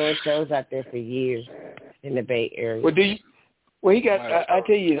 He's been doing shows out there for years in the Bay Area. Well, he got. I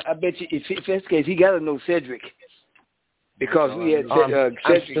tell you, I bet you, if that's the case, he got to know Cedric, because we had Cedric.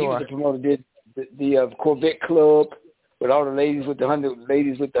 Sure. He was the promoter. Did the Corvette Club with all the ladies with the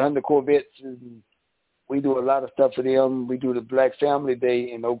 100 Corvettes. And we do a lot of stuff for them. We do the Black Family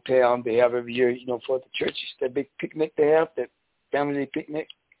Day in Oaktown. They have every year, for the churches, that big picnic they have, that family picnic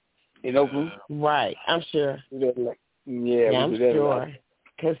in Oakland. Right, I'm sure. Yeah, I'm sure.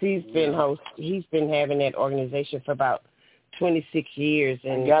 Because he's been having that organization for about 26 years,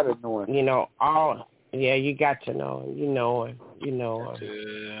 and I gotta know him. Yeah, you got to know him. You know him.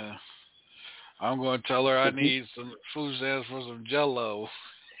 Yeah. I'm going to tell her I need some food stamps for some Jell-O.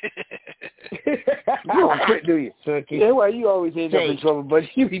 You don't quit, do you? Yeah, well, you always end up in trouble, but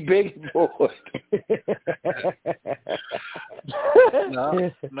you be begging for it.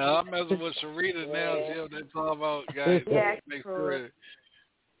 No, I'm messing with Sharita now. See what they talk about, guys. Yeah, Make sure.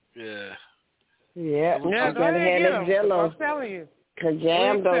 Yeah. Yeah, go ahead, get them. I'm telling you. Cause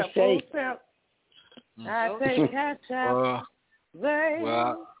jam don't shake. I take ketchup.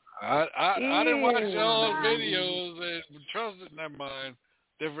 Well, I didn't watch y'all's videos and trusted. Never mind.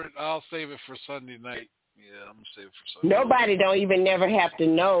 Different. I'll save it for Sunday night. Yeah, I'm gonna save it for Sunday. Nobody don't even never have to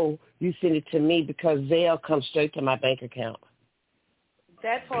know you send it to me because Zelle comes straight to my bank account.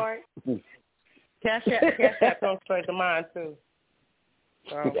 That part. Cash App comes straight to mine too.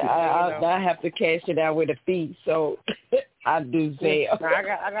 So, I have to cash it out with a fee, so I do Zelle. I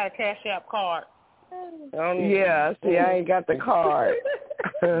got a Cash App card. Yeah, see, I ain't got the card.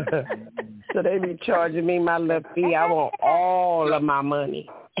 So they be charging me my little fee. I want all of my money.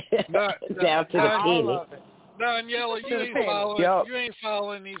 Down to the penny. Daniela, you ain't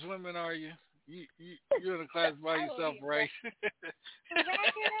following these women, are you? You're in a class by yourself, right?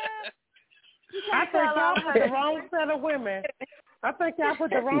 I think y'all put the wrong set of women. I think y'all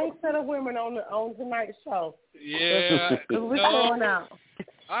put the wrong set of women on tonight's show. Yeah. We're going out.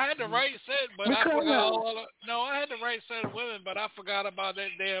 I had the right set, but I forgot I had the right set of women, but I forgot about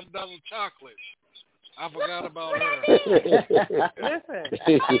that damn double chocolate. I forgot about her. Listen,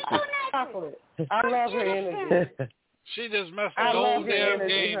 chocolate. I love her energy. She just messed the whole damn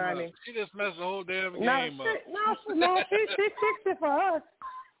game up. She just messed the whole damn game up. No, she fixed it for us.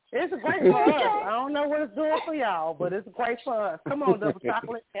 It's great for us. I don't know what it's doing for y'all, but it's great for us. Come on, double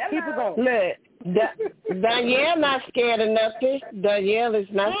chocolate. Keep it going. Look, Danielle not scared of nothing. Danielle is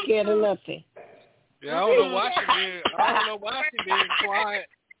not scared of nothing. Yeah, I don't know why she being quiet.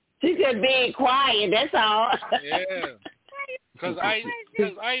 She's just being quiet. That's all. Yeah. Because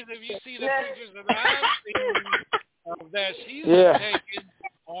if you see the pictures that I've seen that she's taking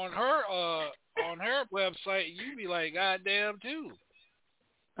on her website, you be like, goddamn too.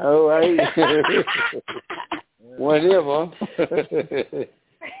 All right. Whatever.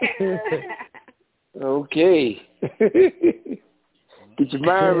 Okay. Get your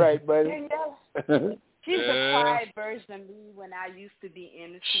mind right, buddy. She's a quiet version of me when I used to be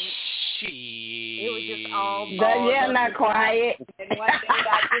innocent. It was just all Danielle not quiet. And one day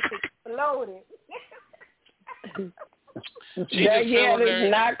I just exploded. Danielle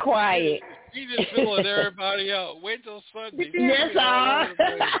is not quiet. She just filling everybody out. Wait till Sunday. That's all.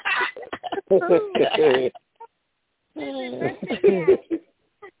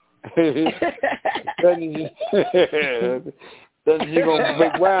 Doesn't she gonna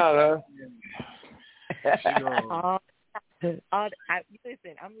make wild, huh?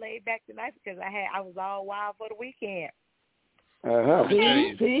 Listen, I'm laid back tonight because I was all wild for the weekend.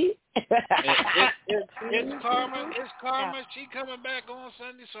 See? It's Karma. She coming back on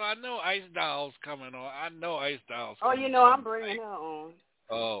Sunday, so I know Ice Doll's coming on. Oh, you know I'm bringing her on.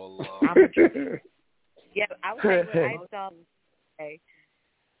 Oh, Lord. Yeah, I was hanging with Ice Doll today.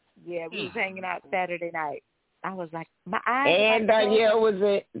 Yeah, we was hanging out Saturday night. I was like, my eyes. And Danielle was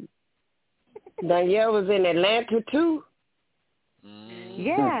in Atlanta too.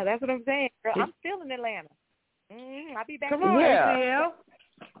 Yeah, that's what I'm saying. Girl, I'm still in Atlanta. I'll be back. Come on, ATL.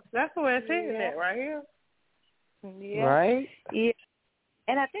 That's where it's hitting at right here. Yeah. Right? Yeah.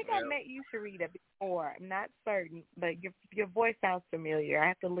 And I think I met you, Sharita, before. I'm not certain, but your voice sounds familiar. I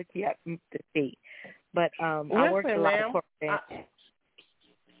have to look you up to see. But I worked a lot of corporate.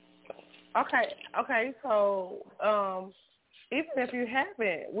 Okay. So even if you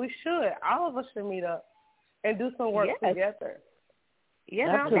haven't, we should. All of us should meet up and do some work together.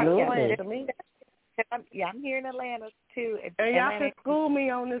 Yeah, absolutely. I'm here in Atlanta too. And y'all can school me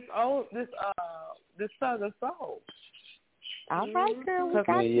on this Southern Soul. All right, girl.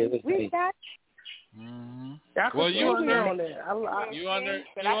 We got you. Well, you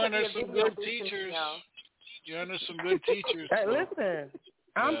under some good teachers. You're under some good teachers. Hey, listen.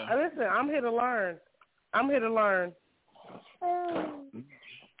 I'm here to learn. I'm here to learn.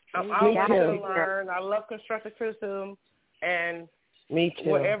 I'm always here to learn. I love constructive criticism, and me too.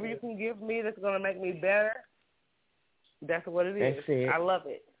 Whatever you can give me that's going to make me better, that's what it is. That's it. I love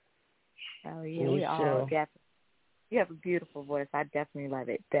it. Oh, yeah, we all definitely. You have a beautiful voice. I definitely love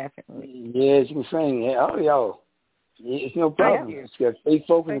it. Definitely. Yes, you can sing. All y'all. It's no problem. Just got to stay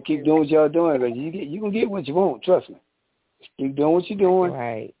focused and keep doing what y'all doing. Because you can get what you want. Trust me. Just keep doing what you're doing.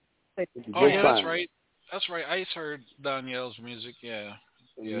 Right. Oh, yeah, that's right. That's right. Ice heard Danielle's music. Yeah.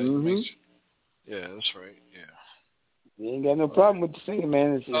 Yeah. Yeah, that's right. Yeah. You ain't got no problem with the singing,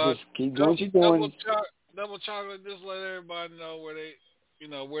 man. It's just keep doing what you're doing. Double chocolate. Just let everybody know where they,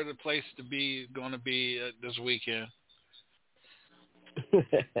 where the place to be going to be this weekend.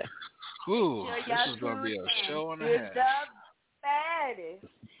 Ooh, this is going to be a show and a half. The baddest.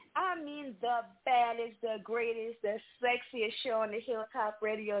 I mean the baddest, the greatest, the sexiest show on the Hilltop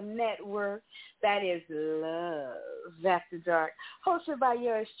Radio Network. That is Love After Dark. Hosted by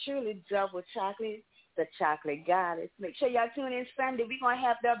yours truly, Double Chocolate, the Chocolate Goddess. Make sure y'all tune in Sunday. We're going to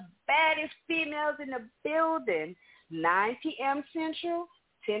have the baddest females in the building. 9 p.m. Central,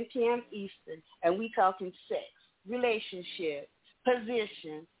 10 p.m. Eastern. And we talking sex, relationship,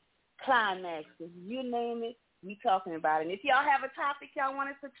 position, climaxes, you name it, we talking about it. And if y'all have a topic y'all want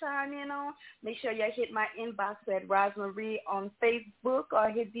us to chime in on, make sure y'all hit my inbox at Rosemarie on Facebook or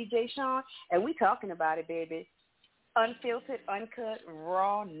hit DJ Sean, and we talking about it, baby. Unfiltered, uncut,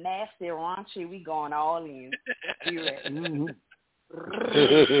 raw, nasty, raunchy, we going all in. Be ready.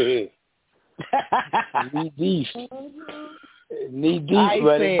 Knee deep,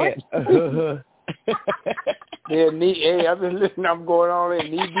 buddy. Yeah, hey, I've been listening. I'm going on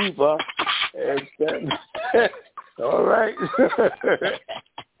in knee deep, huh? All right.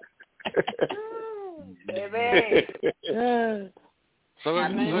 Baby. So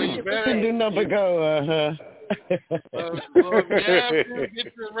you better do nothing go. yeah, get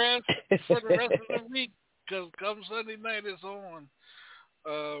your rest for the rest of the week, because come Sunday night it's on.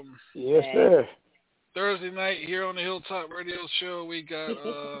 Yes, sir. Thursday night here on the Hilltop Radio Show, we got.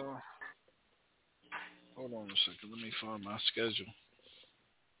 Hold on a second. Let me find my schedule.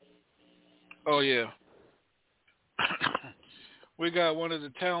 Oh, yeah. We got one of the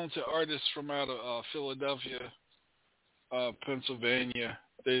talented artists from out of Philadelphia, Pennsylvania.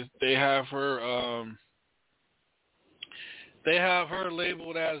 They have her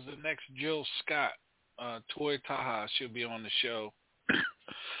labeled as the next Jill Scott. Toy Taha, she'll be on the show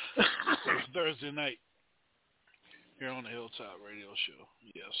Thursday night here on the Hilltop Radio Show.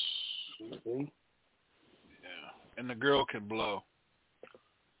 Yes. Mm-hmm. Yeah, and the girl can blow.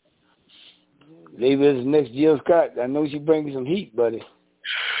 Maybe it's the next Jill Scott. I know she brings some heat, buddy.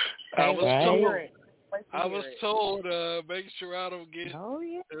 I was told, make sure I don't get. Oh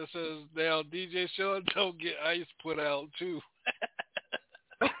yeah. It says now DJ Sean don't get ice put out too.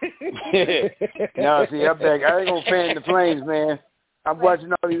 No, see, I'm back. I ain't gonna fan the flames, man. I'm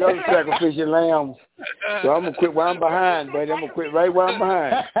watching all these other sacrificial lambs, so I'm gonna quit while I'm behind, buddy. I'm gonna quit right while I'm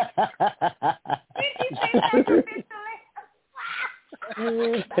behind.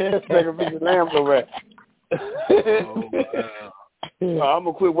 Sacrificial lambs over there. I'm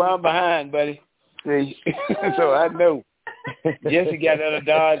gonna quit while I'm behind, buddy. See, so I know. Jesse got out of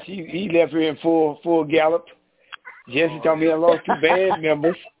Dodge. He left here in full gallop. Jesse told me I lost 2 band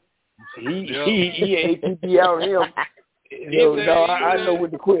members. He APP out him. So no, I know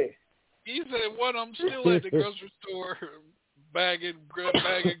when to quit. He said, "What? I'm still at the grocery store bagging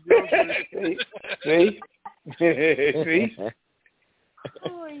groceries." See?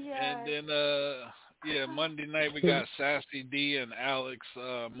 Oh yeah. And then Monday night we got Sassy D and Alex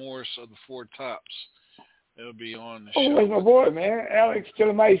Morris of the Four Tops. They'll be on the show. Oh, that's my boy, man. Alex, tell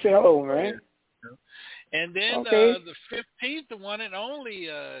him how you say hello, man. And then the 15th, the one and only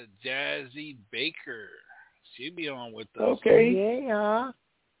Jazzy Baker. She'll be on with us. Okay. Yeah.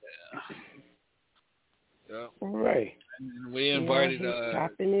 Yep. All right. And we invited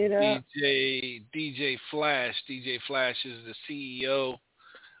DJ Flash. DJ Flash is the CEO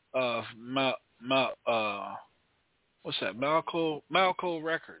of what's that? Malco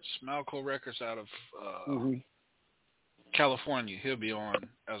Records. Malco Records out of California. He'll be on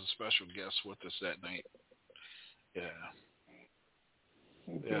as a special guest with us that night. Yeah.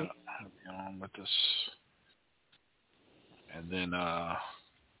 Okay. Yeah. He'll be on with us. And then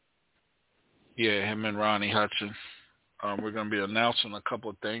him and Ronnie Hudson. We're going to be announcing a couple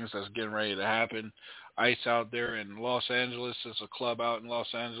of things that's getting ready to happen. Ice out there in Los Angeles. There's a club out in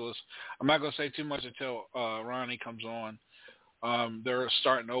Los Angeles. I'm not going to say too much until Ronnie comes on. They're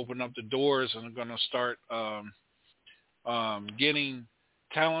starting to open up the doors and they're going to start getting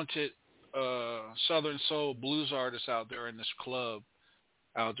talented Southern Soul blues artists out there in this club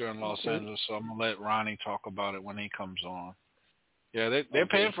out there in Los Angeles. So I'm going to let Ronnie talk about it when he comes on. Yeah, they're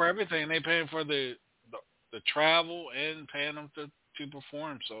paying for everything. They're paying for the travel and paying them to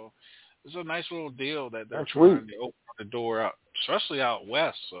perform. So it's a nice little deal that they're trying to open the door out, especially out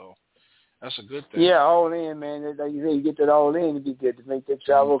west. So that's a good thing. Yeah, all in, man. Like you say, you get that all in, it'd be good to make that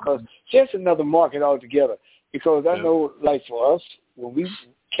travel because just another market altogether. Because I know, like for us, when we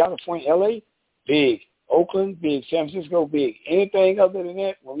California, LA, big. Oakland, big San Francisco, big anything other than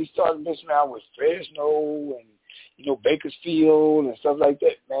that. When we started messing around with Fresno and Bakersfield and stuff like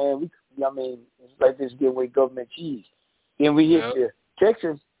that, man, it's like this giving away government cheese. Then we hit to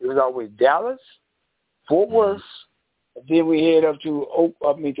Texas. It was always Dallas, Fort Worth, and then we head up to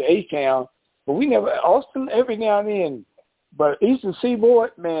H-Town. But we never Austin every now and then. But Eastern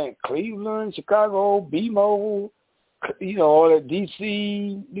Seaboard, man, Cleveland, Chicago, BMO, all that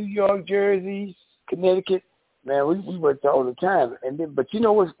D.C., New York, Jersey, Connecticut, man, we worked all the time. And then, but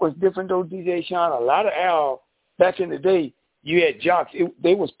what's different though, DJ Sean? A lot of our back in the day, you had jocks.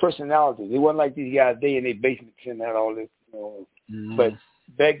 They was personalities. It wasn't like these guys they in their basements and that all this. But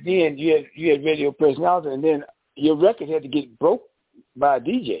back then, you had radio personality, and then your record had to get broke by a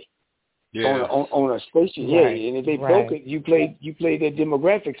DJ on a station. Right. Yeah, and if they broke it, you played their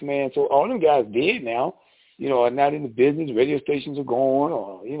demographics, man. So all them guys dead now. Are not in the business. Radio stations are gone,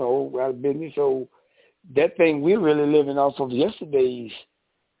 or out of business. So that thing we're really living off of yesterday's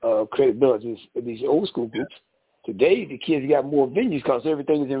credibility, these old school groups. Today, the kids got more venues because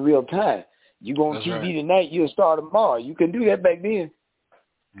everything is in real time. You go on TV tonight, you'll start tomorrow. You can do that back then.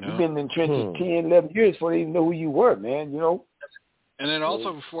 Yeah. You've been in the trenches 10, 11 years before they even know who you were, man, And then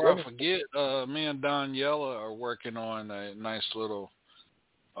also, before I forget, me and Daniela are working on a nice little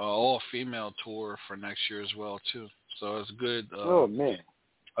all-female tour for next year as well, too. So it's good.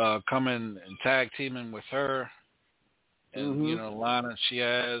 Coming and tag teaming with her. And, lineup she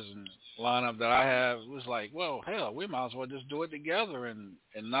has and lineup that I have, it was like, well, hell, we might as well just do it together and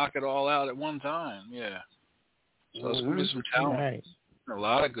knock it all out at one time. Yeah. So it's going to be some talent. Right. A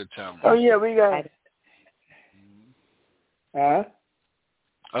lot of good talent. Oh, yeah, we got I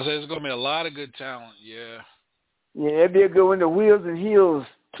said it's going to be a lot of good talent, yeah. Yeah, that'd be a good one, the Wheels and Heels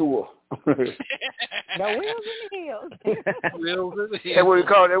tour. The Wheels and Heels. Wheels and Heels. That's what they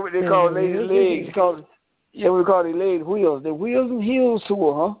call it. They call ladies' legs. We call it legs wheels. The Wheels and Heels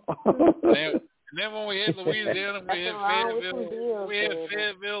tour, huh? And then when we hit Louisiana, we hit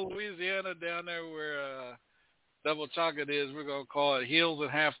Fayetteville, Louisiana, down there where Double Chocolate is. We're going to call it Heels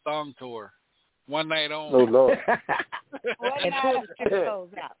and Half Thong Tour. One night only. Oh, Lord.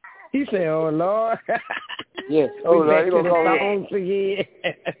 He said, oh, Lord. Yes. Oh, Lord. They're going to call it again.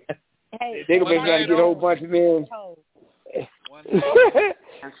 They're going to be trying to get a whole bunch of men. I'm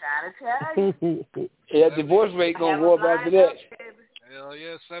trying to tell you. Yeah, divorce rate going to go up after that. Hell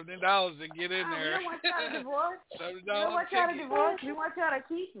yeah, $70 to get in there. You want y'all to divorce? $70. You don't want y'all to divorce. You want y'all to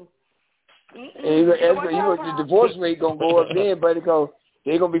keep them. The divorce rate going to go up then, buddy, because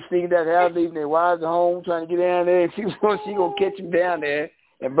they're going to be sneaking out the house, leaving their wives at home, trying to get down there. And she going to catch them down there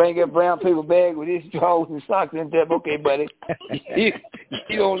and bring a brown paper bag with his drawers and socks and tell them, okay, buddy, you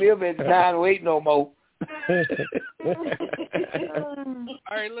don't live at the time to wait no more.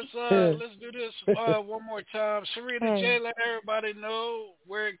 All right, let's do this one more time. Serena J, let everybody know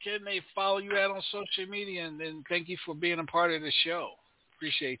where can they follow you at on social media, and then thank you for being a part of the show.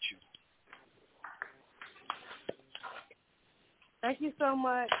 Appreciate you. Thank you so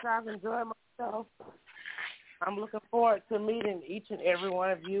much. I've enjoyed myself. I'm looking forward to meeting each and every one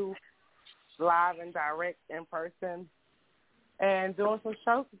of you live and direct in person and doing some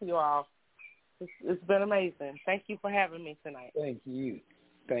shows with you all. It's been amazing. Thank you for having me tonight. Thank you.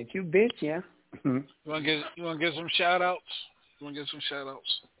 Thank you, bitch, yeah. You want to get some shout-outs?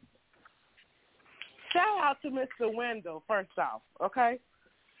 Shout out to Mr. Wendell, first off, okay?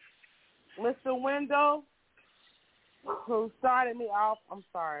 Mr. Wendell, who started me off, I'm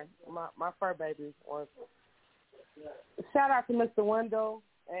sorry, my fur baby. Shout out to Mr. Wendell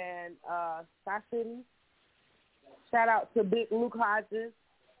and Sky City. Shout out to Big Luke Hodges.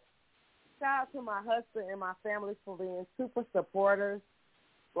 Shout out to my husband and my family for being super supporters.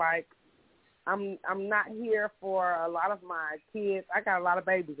 Like, I'm not here for a lot of my kids. I got a lot of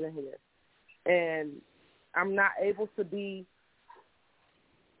babies in here. And I'm not able to be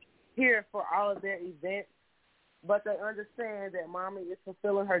here for all of their events. But they understand that Mommy is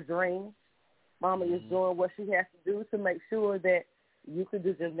fulfilling her dream. Mommy is doing what she has to do to make sure that you can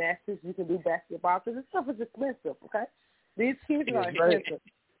do gymnastics, you can do basketball, because this stuff is expensive, okay? These kids are expensive.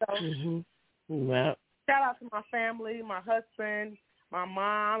 So, shout out to my family, my husband, my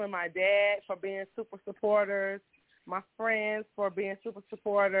mom, and my dad for being super supporters, my friends for being super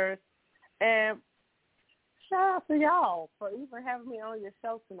supporters, and shout out to y'all for even having me on your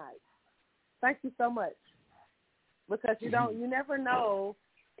show tonight. Thank you so much. Because you never know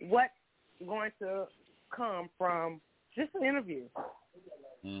what's going to come from just an interview.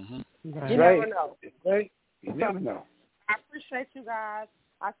 Mm-hmm. You never know. Right. You never know. I appreciate you guys.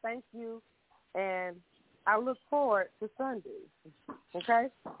 I thank you. And I look forward to Sundays. Okay.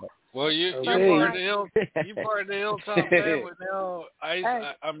 Well, you're part of the you part of the Hilltop family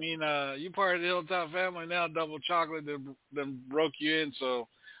now. You part of the Hilltop family now. Double Chocolate them broke you in, so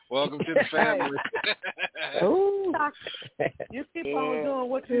welcome to the family. You keep on doing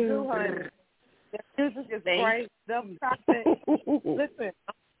what you do, honey. The music is great. Double Chocolate. Listen,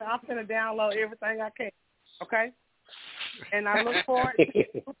 I'm gonna download everything I can. Okay. And I look forward to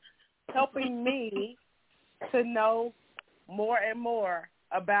you helping me to know more and more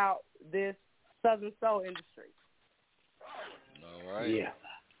about this Southern Soul industry. All right. Yeah.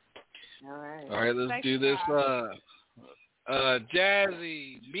 All right, let's do this.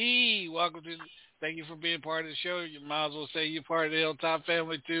 Jazzy B, welcome to. Thank you for being part of the show. You might as well say you're part of the Hilltop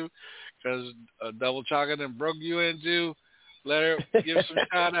family too, because Double Chocolate and broke you in too. Let her give some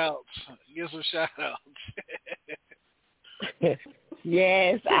shout outs. Give some shout outs.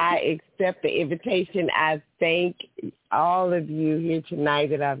 Yes, I accept the invitation. I thank all of you here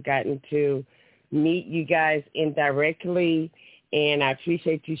tonight that I've gotten to meet you guys indirectly, and I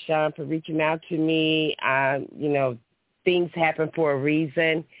appreciate you, Sean, for reaching out to me. Things happen for a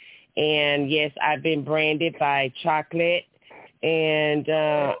reason, and yes, I've been branded by Chocolate, and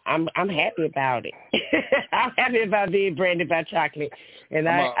I'm happy about it. I'm happy about being branded by Chocolate, and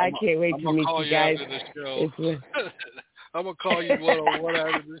I can't wait to meet you guys. I'm going to call you one-on-one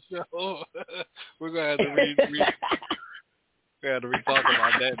after the show. We're going to have to re-talk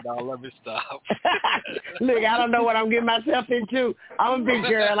about that now. Let me stop. Look, I don't know what I'm getting myself into. I'm a big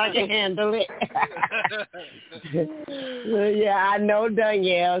girl. I can handle it. Yeah, I know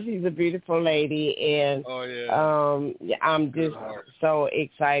Danielle. She's a beautiful lady. And I'm just so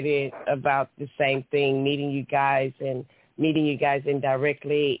excited about the same thing, meeting you guys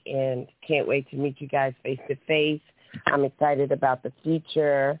indirectly, and can't wait to meet you guys face-to-face. I'm excited about the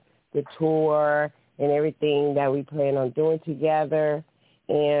future, the tour, and everything that we plan on doing together.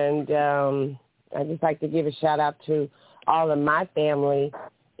 And I'd just like to give a shout-out to all of my family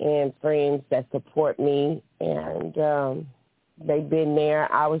and friends that support me. And they've been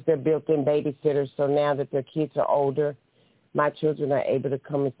there. I was their built-in babysitter, so now that their kids are older, my children are able to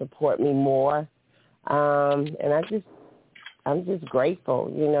come and support me more. And I'm just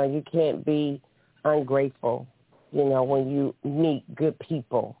grateful. You can't be ungrateful, when you meet good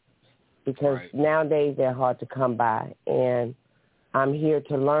people, because nowadays they're hard to come by. And I'm here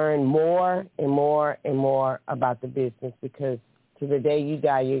to learn more and more and more about the business, because to the day you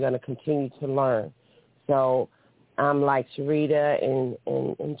die, you're going to continue to learn. So I'm like Sharita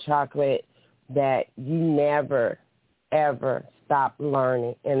and Chocolate, that you never, ever stop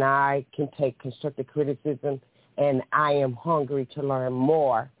learning. And I can take constructive criticism, and I am hungry to learn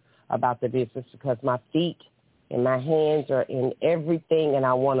more about the business, because my feet and my hands are in everything, and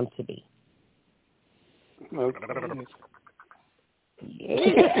I want them to be.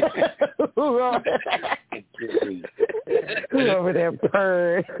 Yeah. Who over there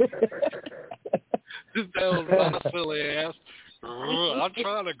purring? That was my silly ass. I'm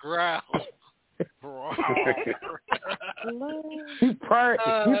trying to growl. You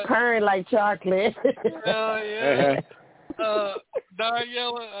purring like Chocolate. Yeah.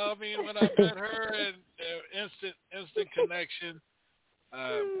 Daniela, when I met her, and instant connection.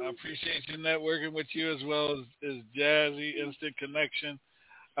 I appreciate you networking with you, as well as Jazzy, instant connection.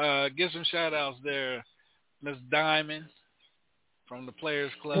 Give some shout outs there, Miss Diamond from the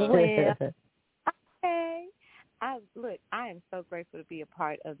Players Club. Well, okay. I am so grateful to be a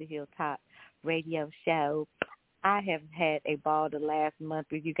part of the Hilltop radio show. I have had a ball the last month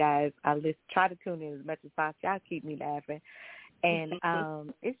with you guys. I try to tune in as much as possible. Y'all keep me laughing. And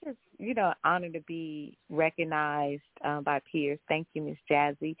it's just, an honor to be recognized by peers. Thank you, Miss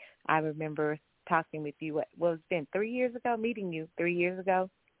Jazzy. I remember talking with you, it's been 3 years ago, meeting you 3 years ago.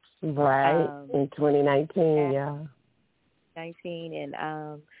 Right, in 2019, yeah. 19,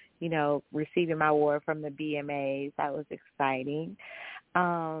 and, receiving my award from the BMAs. That was exciting.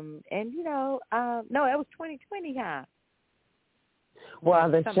 No, it was 2020, huh? Well,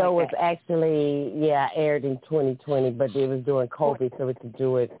 the show was actually, aired in 2020, but it was during COVID, so we could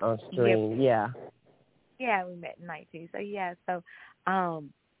do it on stream, Yeah, we met in 19. So,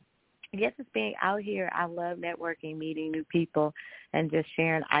 just being out here, I love networking, meeting new people, and just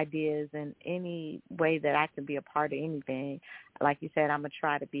sharing ideas in any way that I can be a part of anything. Like you said, I'm going to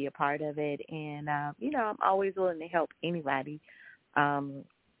try to be a part of it. And, I'm always willing to help anybody.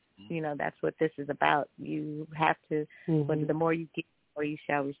 That's what this is about. You have to, the more you give, the more you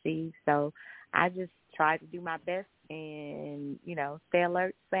shall receive. So I just try to do my best and, stay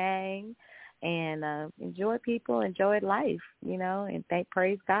alert, sang, and enjoy people, enjoy life, and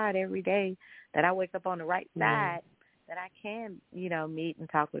praise God every day that I wake up on the right side, that I can, meet and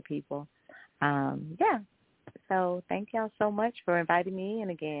talk with people. So thank y'all so much for inviting me in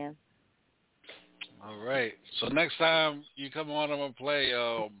again. All right. So next time you come on, I'm going to play,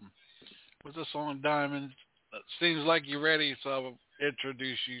 what's the song, Diamond? Seems Like You're Ready, so I'll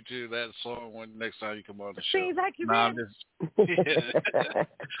introduce you to that song when next time you come on the show. Seems Like You're Ready.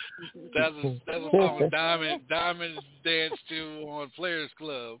 That's a song Diamond danced to on Players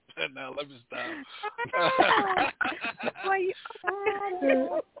Club. Now let me stop.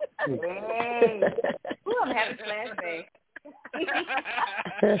 I'm having flashbacks.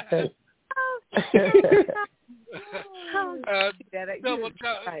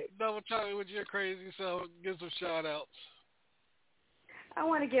 Double chocolate with your crazy self. Give some shout outs. I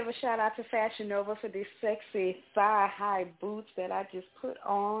want to give a shout out to Fashion Nova for these sexy thigh-high boots that I just put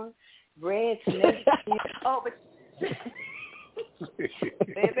on. Red snake. But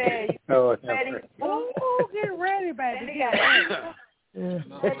baby, ready? Oh, get ready, baby. Get ready.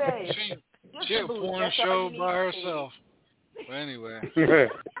 Baby. She a porn show by herself. But anyway.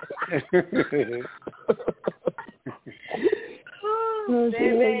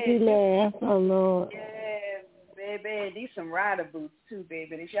 Baby. Laugh. Oh, Lord. Yeah, baby. These some rider boots, too,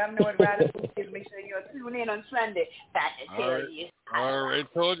 baby. If y'all know what rider boots is, make sure you'll tune in on Sunday. Got to tell you. I already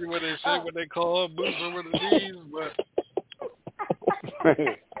told you what they say when they call boots over the knees, but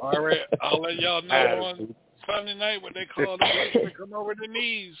all right, I'll let y'all know on Sunday night what they call the boots that come over the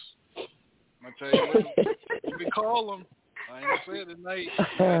knees. I'll tell you what we call them. I ain't gonna say it tonight.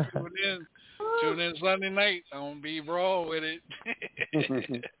 Tune in Sunday night. I'm gonna be raw with it.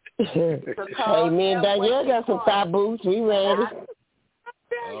 Hey, me and Danielle got some thigh boots. We ready.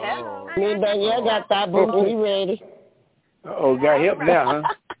 Oh. Me and Danielle got thigh boots. We ready. Oh, got help now,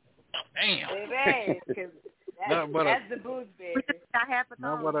 huh? Damn. Baby, that's the boots, baby. I have a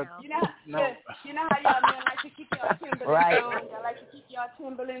thong now. You know how y'all men like to keep y'all Timberlands on? Y'all like to keep y'all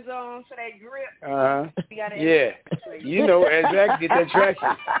Timberlands on so they grip. Yeah. You know, exactly. Get that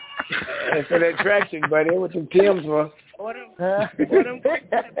traction. That's for that traction, buddy. That's what them Timbs for. Damn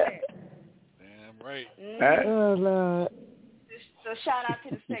right. Mm-hmm. Oh, Lord. So shout out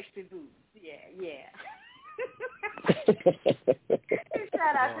to the sexy boots. Yeah.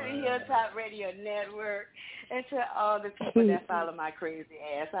 Shout out to the Hilltop Radio Network and to all the people that follow my crazy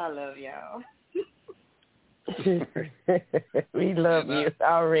ass. I love y'all. We love you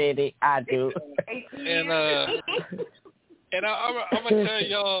already. I do. And I'm gonna tell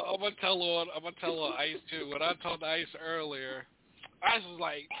y'all. I'm gonna tell Ice too. When I told Ice earlier, Ice was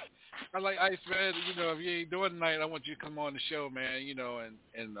like, I like Ice, man. If you ain't doing tonight, I want you to come on the show, man.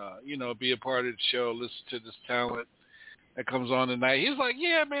 And be a part of the show. Listen to this talent that comes on tonight. He's like,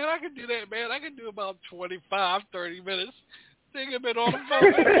 yeah, man, I can do that, man. I can do about 25, 30 minutes. Nigga been on the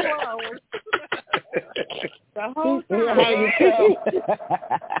phone for 2 hours. The whole time.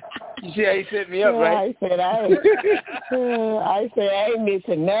 You see how he set me up, right? I said I ain't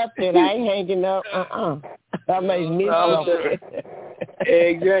missing nothing. I ain't hanging up. I may miss something.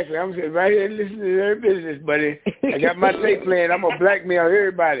 Exactly. I'm sitting right here listening to their business, buddy. I got my tape playing. I'm gonna blackmail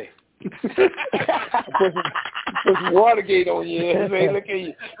everybody. Put some Watergate on you and say, look at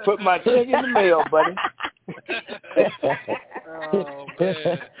you. Put my check in the mail, buddy. Oh,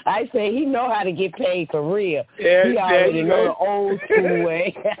 man. I say he know how to get paid for real. Yeah, he already know the old school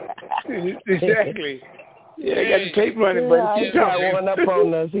way. Exactly. Yeah, I got the tape running, buddy. He got one up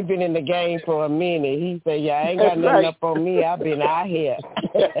on us. He been in the game for a minute. He said, yeah, I ain't got nothing up on me. I've been out here.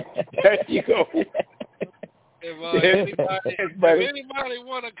 There you go. If anybody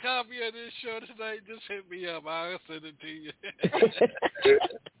want a copy of this show tonight, just hit me up. I'll send it to you.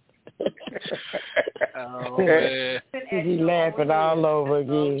 Oh, man. He laughing all over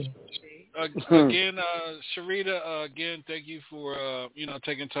again. Again, Sharita, again, thank you for,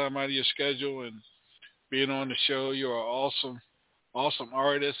 taking time out of your schedule and being on the show. You're an awesome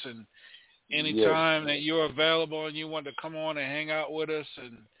artist. And anytime that you're available and you want to come on and hang out with us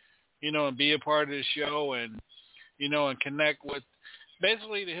and, and be a part of the show and, and connect with,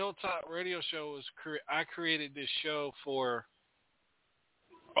 basically the Hilltop Radio Show I created this show for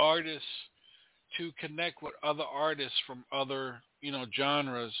artists to connect with other artists from other,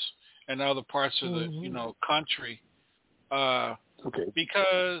 genres and other parts of the, country.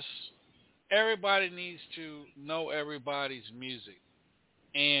 Because everybody needs to know everybody's music.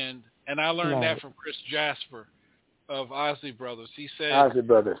 And I learned that from Chris Jasper of Osley Brothers. He said, Osley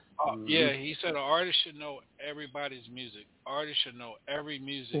Brothers. Yeah, he said an artist should know everybody's music. Artists should know every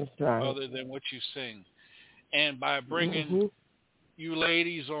music other than what you sing. And by bringing, you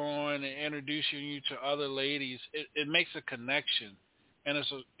ladies on and introducing you to other ladies, it makes a connection, and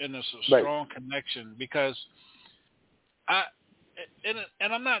it's a strong connection because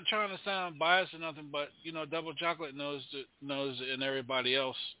and I'm not trying to sound biased or nothing, but Double Chocolate knows and everybody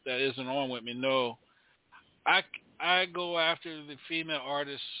else that isn't on with me know I go after the female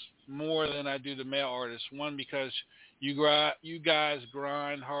artists more than I do the male artists. One, because you guys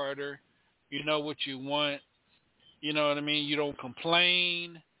grind harder, you know what you want. You know what I mean? You don't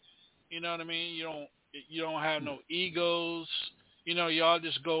complain. You know what I mean? You don't have no egos. Y'all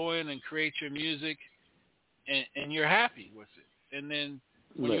just go in and create your music, and you're happy with it. And then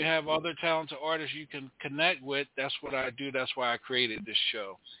when you have other talented artists you can connect with, that's what I do. That's why I created this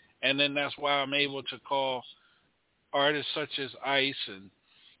show. And then that's why I'm able to call artists such as Ice and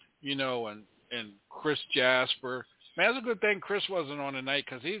Chris Jasper. Man, it's a good thing Chris wasn't on tonight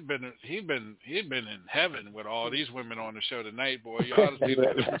because he'd been in heaven with all these women on the show tonight, boy. You ought to see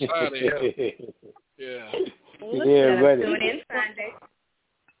the different side of him. Yeah. Buddy. Tune in Sunday.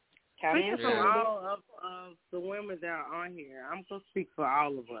 Speaking for all of the women that are on here, I'm going to speak for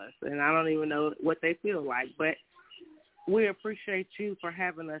all of us, and I don't even know what they feel like, but we appreciate you for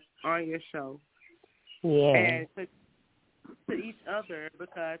having us on your show. Yeah. And to each other,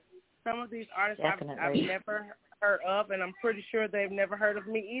 because some of these artists I've never heard of, and I'm pretty sure they've never heard of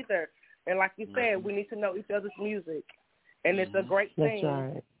me either. And like you said, we need to know each other's music. And it's a great thing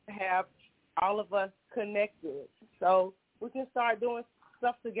to have all of us connected so we can start doing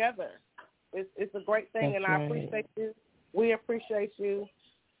stuff together. It's a great thing, and I appreciate you. We appreciate you.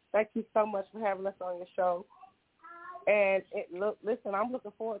 Thank you so much for having us on your show. And listen, I'm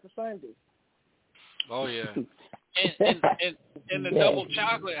looking forward to Sunday. Oh, yeah. And the Double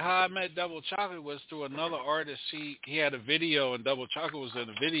Chocolate, how I met Double Chocolate was through another artist. He had a video, and Double Chocolate was in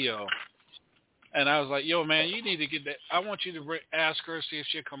the video. And I was like, yo, man, you need to get that. I want you to ask her, see if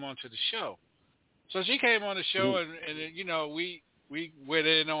she'll come on to the show. So she came on the show, and we went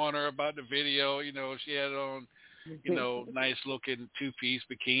in on her about the video. She had on, nice-looking two-piece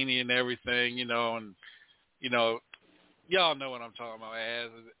bikini and everything, and, y'all know what I'm talking about.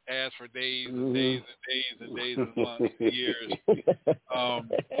 Ass for days and days and days and days and months and years.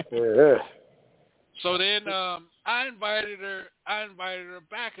 So then I invited her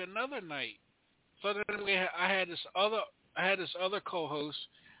back another night. So then I had this other co-host.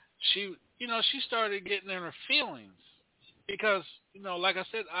 She started getting in her feelings because like I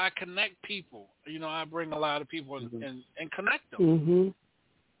said, I connect people. I bring a lot of people and connect them. Mm-hmm.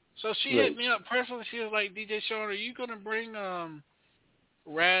 So she hit me up personally. She was like, DJ Sean, are you gonna bring the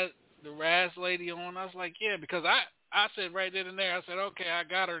Raz lady on? I was like, yeah, because I said right then and there, I said, okay, I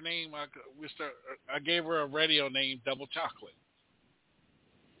got her name. I gave her a radio name, Double Chocolate.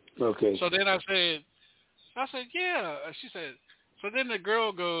 Okay. So then I said, yeah. She said, so then the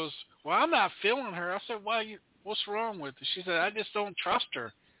girl goes, well, I'm not feeling her. I said, what's wrong with her? She said, I just don't trust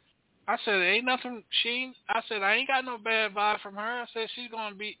her. I said, ain't nothing. I said, I ain't got no bad vibe from her. I said, she's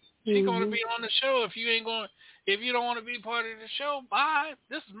gonna be on the show. If you don't want to be part of the show, bye.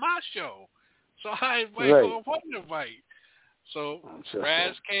 This is my show. So I invite who I want to invite. So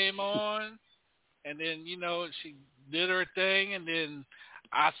Raz came on, and then she did her thing, and then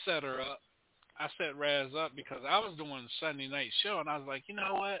I set her up. I set Raz up because I was doing a Sunday night show, and I was like, you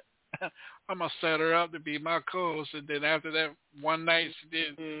know what? I'm going to set her up to be my co-host. And then after that one night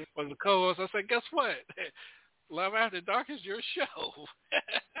she was a co-host, I said, guess what? Love After Dark is your show.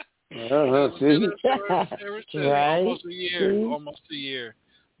 Almost a year.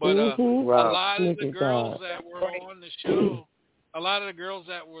 But a lot of the girls that were on the show, a lot of the girls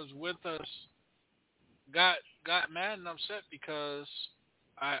that was with us got mad and upset because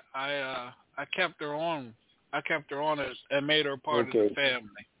I kept her on. I kept her on and made her part of the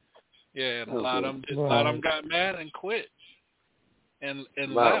family. Yeah, and a lot of them got mad and quit and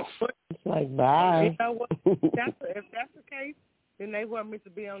left. It's like, bye. You know what? If that's the case, then they want me to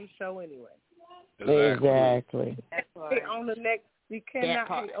be on the show anyway. Exactly. You cannot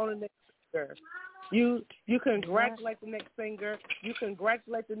hate on the next singer. You congratulate the next singer. You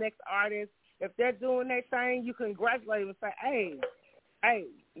congratulate the next artist. If they're doing their thing, you congratulate them and say, hey,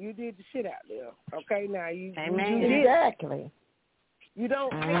 you did the shit out there. Okay, now you did. Exactly. You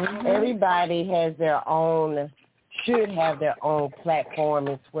don't. Everybody should have their own platform.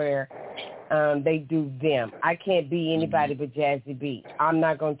 It's where they do them. I can't be anybody but Jazzy B. I'm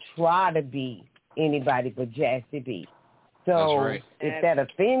not going to try to be anybody but Jazzy B. So if that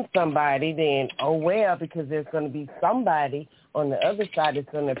offends somebody, then oh well, because there's going to be somebody on the other side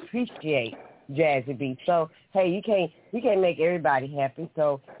that's going to appreciate Jazzy B. So hey, you can't make everybody happy.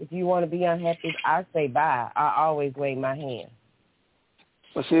 So if you want to be unhappy, I say bye. I always wave my hand.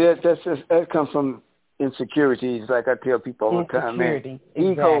 Well, see, that comes from insecurities. Like I tell people all the time, man.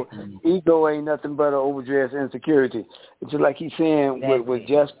 Ego ain't nothing but an overdressed insecurity. It's just like he's saying what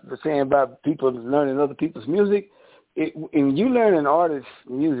Jeff was saying about people learning other people's music. When you learn an artist's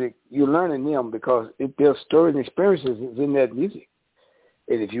music, you're learning them because their stories and experiences is in that music.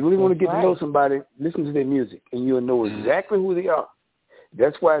 And if you really want to get to know somebody, listen to their music, and you'll know exactly who they are.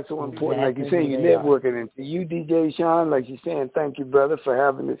 That's why it's so important. Like you say, you're networking. And to you, DJ Sean, like you're saying, thank you, brother, for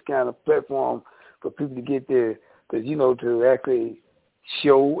having this kind of platform for people to get there, because, to actually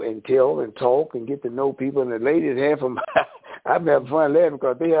show and tell and talk and get to know people. And the ladies, half of them, I'm having fun laughing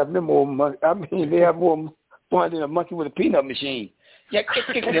because they have more money. I mean, they have more fun than a monkey with a peanut machine. Yeah,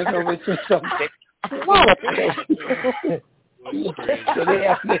 that's always something. So they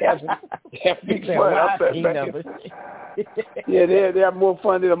have big fun. They have more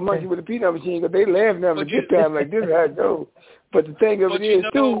fun than a monkey with a peanut machine because they laugh and have a good time like this. How it goes. But the thing of it is,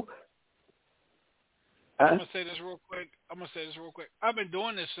 too. I'm gonna say this real quick. I've been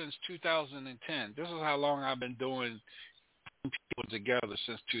doing this since 2010. This is how long I've been doing people together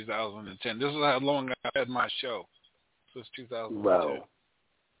since 2010. This is how long I've had my show since 2010. Wow.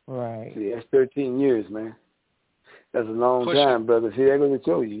 Right. See, that's 13 years, man. That's a long time, brother. See, that's going to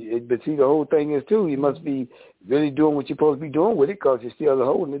show you. But see, the whole thing is, too, you must be really doing what you're supposed to be doing with it because you're still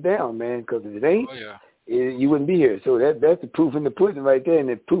holding it down, man. Because if it ain't, you wouldn't be here. So that's the proof in the pudding right there. And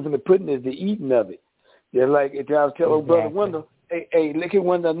the proof in the pudding is the eating of it. Just like I was telling old brother Wendell, hey, look at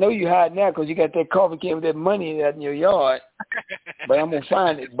Wendell. I know you hide now because you got that coffee can with that money out in your yard. But I'm going to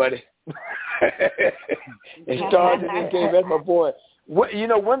find it, buddy. And started this game. That's my boy.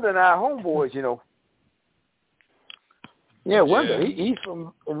 Wendell and I are homeboys, Yeah, Wendell. He's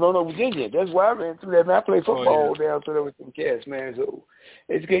from Roanoke, Virginia. That's why I ran through that. Man, I played football down through there with some cats, man. So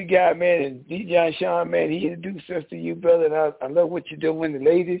it's a good guy, man. And DJ Sean, man, he introduced us to you, brother. And I love what you're doing. The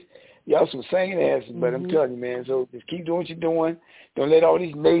ladies, y'all some singing asses, but I'm telling you, man. So just keep doing what you're doing. Don't let all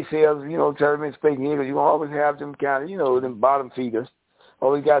these naysayers, try to speak English. You're going to always have them kind of, them bottom feeders.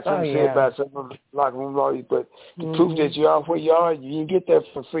 Always got something to say about some of the locker room lawyers. But to prove that you are where you are, you didn't get that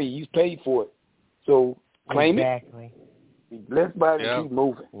for free. You paid for it. So claim it. Be blessed by it and keep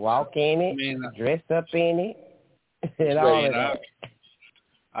moving. Walk in it, dress up in it, and all of that.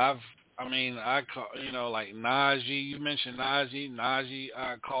 I call, like Najee. You mentioned Najee.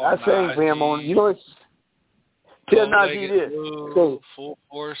 I call I sang for him on, tell Najee this. Full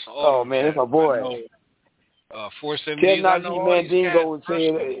Force. Oh, man, that's my boy. Force MDs. Tell Najee Mandingo and say,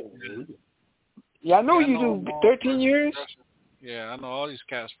 yeah, I know you do 13 years. Yeah, I know all these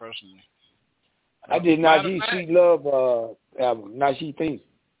cats personally. I did Najee Sweet Love album, Najee Things.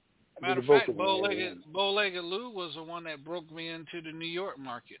 Matter of fact, Bow-Legged Lou was the one that broke me into the New York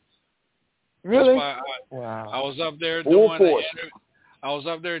market. Really? That's why I was up there doing I was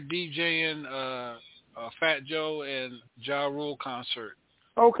up there DJing Fat Joe and Ja Rule concert.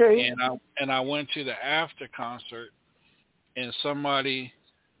 Okay. And I went to the after concert, and somebody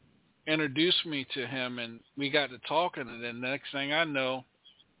introduced me to him, and we got to talking, and then the next thing I know,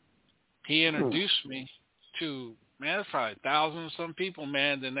 he introduced me to, man, it's probably thousands of some people,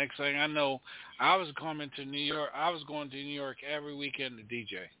 man. The next thing I know, I was coming to New York. I was going to New York every weekend to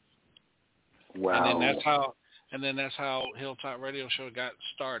DJ. Wow. And then that's how Hilltop Radio Show got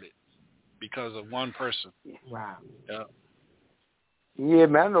started, because of one person. Wow. Yeah. Yeah,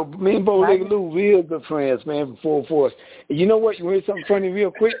 man, I know me and Bow-Legged Lou real good friends, man, from Full Force. And you know what? You hear something funny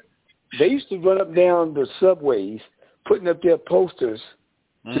real quick? They used to run up down the subways, putting up their posters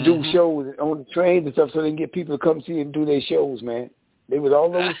to do shows on the trains and stuff so they can get people to come see and do their shows, man. They was all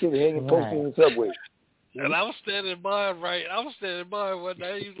over the city hanging posters in the subway. And I was standing by one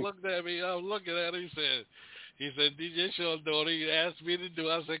day. He looked at me. I was looking at him. He said, DJ Sean doing it. He asked me to do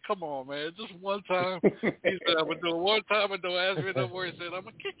it. I said, come on, man. Just one time. He said, I'm going to do it one time and don't ask me no more. He said, I'm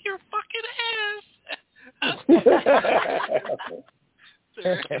going to kick your fucking ass.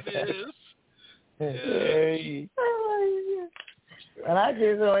 There it is. Hey. Well, I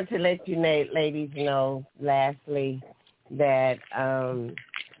just want to let you ladies know, lastly, that I'm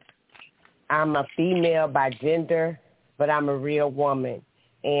a female by gender, but I'm a real woman.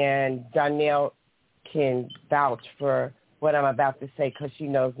 And Darnell can vouch for what I'm about to say because she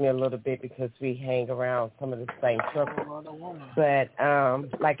knows me a little bit because we hang around some of the same circles. But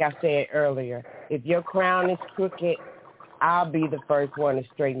like I said earlier, if your crown is crooked, I'll be the first one to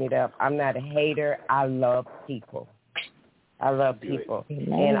straighten it up. I'm not a hater. I love people.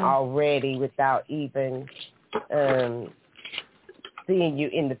 And already, without even seeing you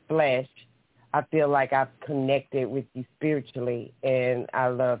in the flesh, I feel like I've connected with you spiritually, and I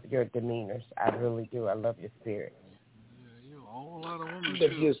love your demeanors. I really do. I love your spirit. Yeah, you're whole lot of women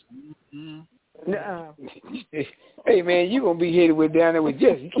That's too. just. Hey man, you gonna be headed with down there with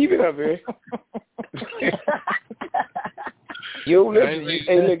Jesse. Keep it up, man. Yo, listen.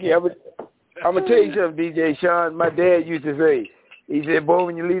 Hey, look here. I'm gonna tell you something, DJ Sean. My dad used to say. He said, "Boy,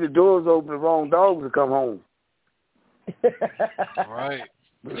 when you leave the doors open, the wrong dogs will come home." Right.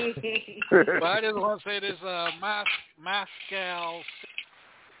 But I just want to say this: Moscow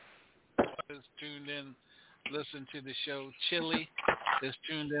is tuned in, listen to the show. Chile is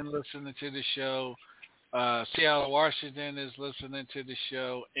tuned in, listening to the show. Seattle, Washington is listening to the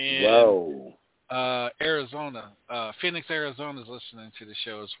show, and Arizona, Phoenix, Arizona is listening to the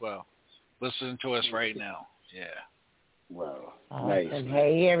show as well. Listening to us right now. Yeah. Wow. Awesome. Nice.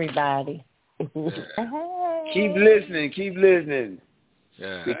 Hey, everybody. Keep listening.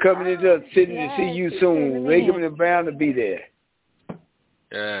 Yeah. We're coming into the city to see you soon. Ray Goodman and Brown to be there.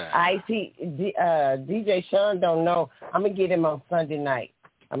 Yeah. I see. DJ Sean don't know. I'm gonna get him on Sunday night.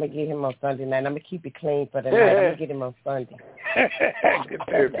 I'm gonna keep it clean for the night. I'm gonna get him on Sunday.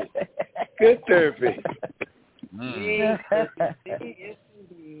 Good therapy.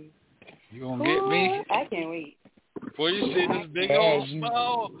 You gonna get me? I can't wait. Before you see this big old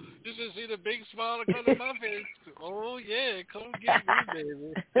smile, you should see the big smile that comes to my face. Oh yeah, come get me,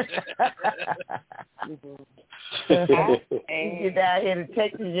 baby. You get down here to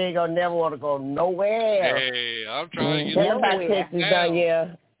Texas, you ain't gonna never want to go nowhere. Hey, I'm trying to get to Texas down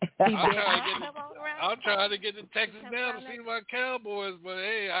here. I'm trying to get to Texas now to see my Cowboys, but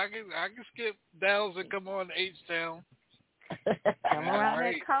hey, I can skip Dallas and come on to H-Town. Come around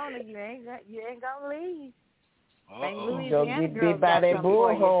that corner, you ain't gonna leave. You gonna get bit by that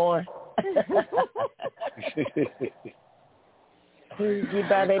bullhorn. Get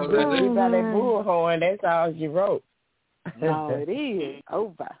by that bullhorn. That's all you wrote. No, it is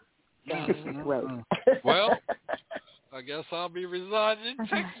over. Well, I guess I'll be residing in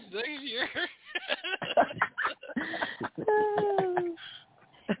Texas next year.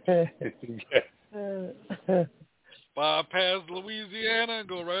 Bypass Louisiana and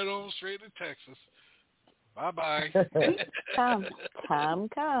go right on straight to Texas. Bye-bye. Come.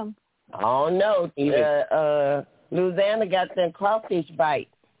 Oh, no. Louisiana got that crawfish bite.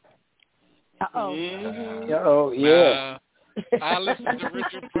 Uh-oh, yeah. I listen to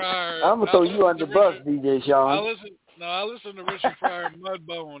Richard Pryor. I'm going to throw you on the bus, DJ Sean. I listen to Richard Pryor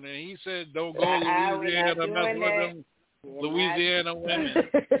Mudbone, and he said, don't go to Louisiana, mess with them Louisiana women.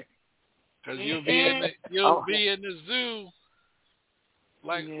 Because you'll be in the zoo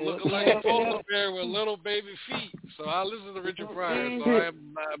looking like a polar bear with little baby feet. So I listen to Richard Pryor, so I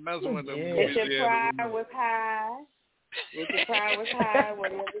am not messing with them. Richard Pryor was high.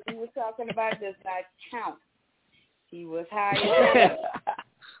 Whatever he was talking about does not count. He was high as hell.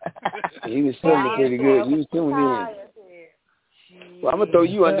 He was feeling pretty good. He was tuned in. Well, I'm going to throw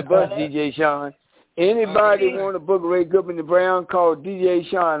you on the bus, DJ Sean. Anybody want to book Ray Goodman and Brown, call DJ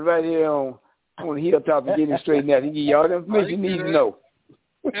Sean right here on Hilltop and get him straightened out. He give you all the information you need to know.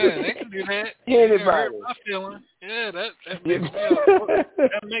 Yeah, they can do that. Anybody. My feeling. Yeah, that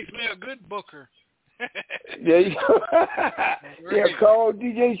makes me a good booker. There you go. Yeah, call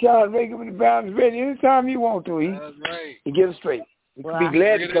DJ Sean. Ray Goodman and Brown is ready anytime you want to. That's right. He get it straight. He can be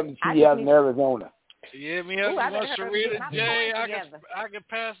glad to come to see you out in Arizona. Yeah, me up with Sarita J. I can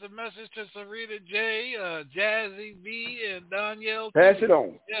pass the message to Sarita J, Jazzy B, and Danielle. Pass it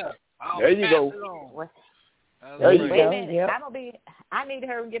on. Yeah. There you go. There you go. I need to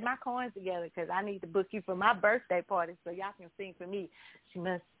hurry and get my coins together because I need to book you for my birthday party so y'all can sing for me. She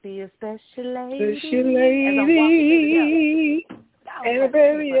must be a special lady. And a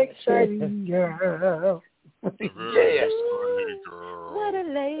very exciting girl. Yes. What a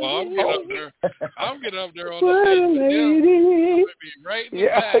lady. Well, I'm getting up there on the stage. I'm going to be right in the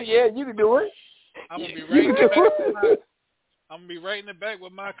back. Yeah, you can do it. I'm going to be right in the back. I'm going to be right in the back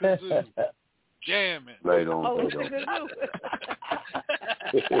with my kazoo. Jamming. Right on.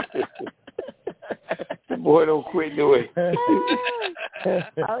 The boy don't quit doing it.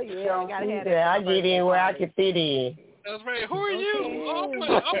 Oh, yeah. I get in where I can fit in. That's right. Who are you? I'm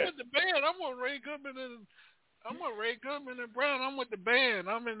with the band. I'm with Ray Goodman and Brown. I'm with the band.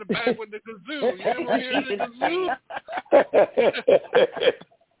 I'm in the back with the kazoo. You ever hear the kazoo?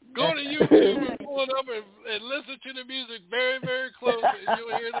 Go to YouTube and pull it up and listen to the music very, very close, and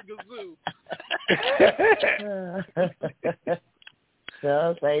you'll hear the kazoo.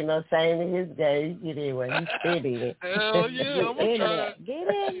 So ain't no shame in his game. Get in where he's fitting it. Hell yeah, I'm gonna try. Get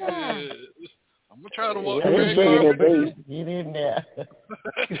in there. I'm gonna try to walk very confident. Get in there.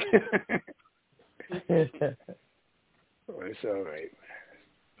 Well, it's all right.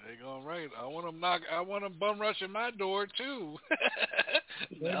 They going right. I want them bum rushing my door too.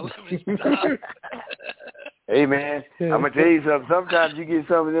 Now let me stop. Hey man, I'm gonna tell you something. Sometimes you get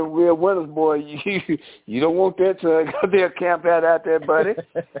some of them real winners, boy. You don't want that to they'll camp out there, buddy.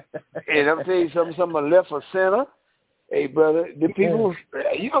 And I'm telling you something. Some are left or center. Hey brother, the people.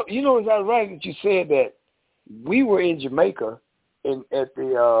 You know, it's ironic that you said that. We were in Jamaica, at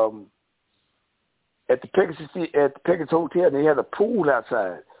the Pegasus Hotel. And they had a pool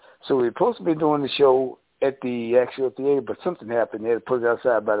outside, so we were supposed to be doing the show at the actual theater, but something happened. They had to put it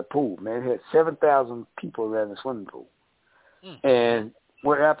outside by the pool. Man, it had 7,000 people around the swimming pool. And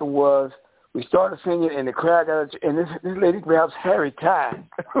what happened was we started singing, and the crowd got, and this lady grabs Harry tie,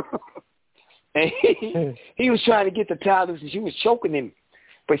 and he was trying to get the tie loose, and she was choking him,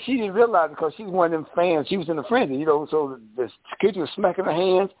 but she didn't realize it because she was one of them fans. She was in the frenzy, you know. So the security was smacking her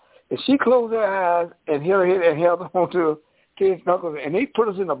hands, and she closed her eyes and held her head and held on to his knuckles, and they put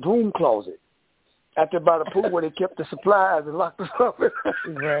us in a broom closet out there by the pool where they kept the supplies and locked us up.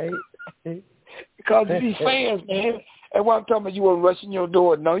 Right. Because of these fans, man. And what I'm talking about, you want rushing your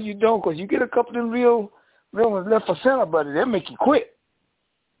door. No, you don't, because you get a couple of them real ones left for center, buddy. They'll make you quit.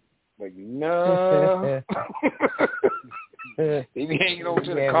 Like, no. They be hanging on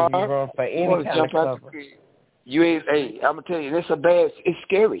to the car. For any kind of cover. You ain't, hey, I'm going to tell you, it's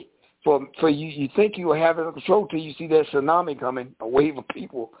scary. For you think you will have it under control till you see that tsunami coming, a wave of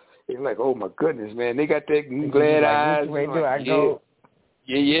people. It's like, oh my goodness, man! They got that glad eyes. Which way do I go?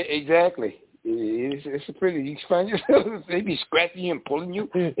 Yeah, exactly. It's a pretty. You find yourself, they be scratching you and pulling you.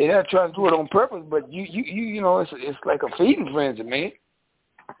 They're not trying to do it on purpose, but you know, it's like a feeding frenzy, man.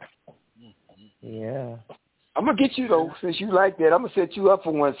 Yeah. I'm gonna get you though, since you like that. I'm gonna set you up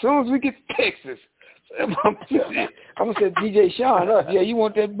for one as soon as we get to Texas. I'm gonna set DJ Sean up. Yeah, you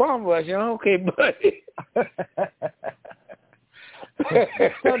want that bomb rush? Okay, buddy.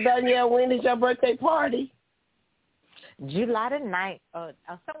 So Danielle, when is your birthday party? July the 9th,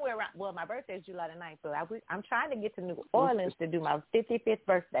 somewhere around. Well, my birthday is July the 9th, so I'm trying to get to New Orleans to do my 55th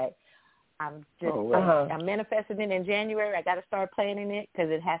birthday. I'm just I'm manifesting it in January. I got to start planning it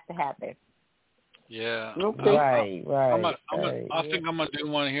because it has to happen. Yeah. Okay. Right. I think I'm gonna do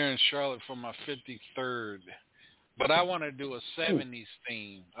one here in Charlotte for my 53rd. But I want to do a 70s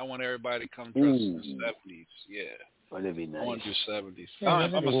theme. I want everybody to come dressed in the 70s. Yeah. Oh, that'd be nice. I want to do 70s. Yeah,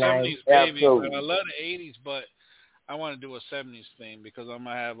 I'm a 70s nice. baby, but I love the 80s, but I want to do a 70s theme because I'm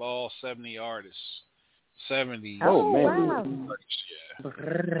going to have all 70 artists. 70s. Oh, man. Wow.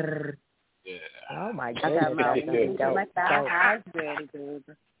 Yeah. Oh, my God. I got my style house ready, baby.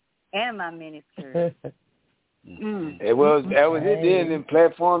 And my miniskirt. That was it then. Them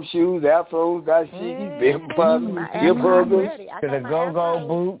platform shoes, afros, dashikis, bib huggers, to the go-go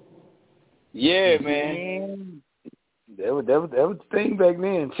boot. Yeah, man. That was the thing back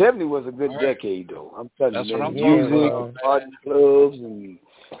then. 70 was a good decade, though. I'm telling you, man. Music, party clubs, and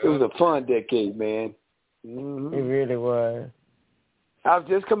it was a fun decade, man. Mm-hmm. It really was. I was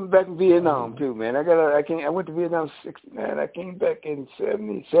just coming back from Vietnam too, man. I went to Vietnam in 1969. I came back in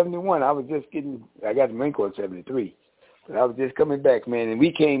 71. I got the Marine Corps in 73. But I was just coming back, man. And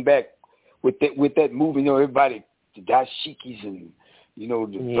we came back with that movie, you know, everybody, the dashikis and, you know,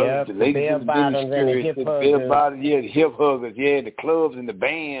 the ladies in the miniskirts, the bell bottoms, the hip huggers, the clubs and the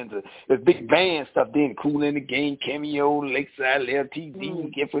bands, the big band stuff then, Cool in the Game, Cameo, Lakeside,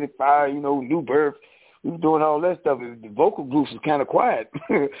 LTD, Get for the Fire, you know, New Birth. We were doing all that stuff. The vocal groups was kind of quiet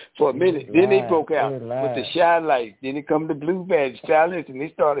for a minute. Then they broke out with the Shy Lights. Then it come the Blue Badge, Silence, and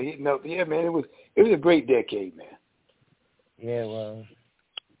they started hitting up. Yeah, man, it was a great decade, man. Yeah, it was.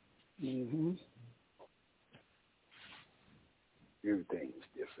 Mhm. Everything was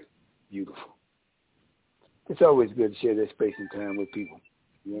different, beautiful. It's always good to share that space and time with people.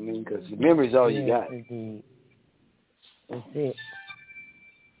 You know what I mean? Because memory is all you got. Indeed. That's it.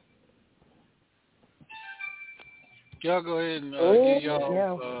 Y'all go ahead and get y'all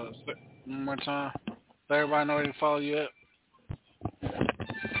one more time. Let everybody know where to follow you at.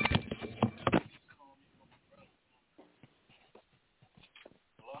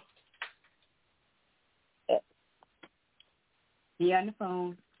 Be on the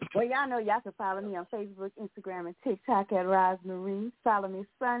phone. Well, y'all know y'all can follow me on Facebook, Instagram, and TikTok at Roz Marie. Follow me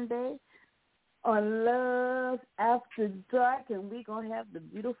Sunday on Love After Dark, and we're going to have the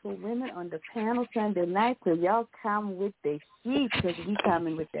beautiful women on the panel Sunday night, so y'all come with the heat, because we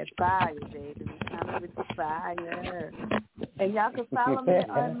coming with that fire, baby. We coming with the fire. And y'all can follow me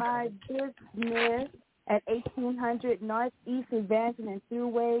on my business at 1800 Northeast Evangeline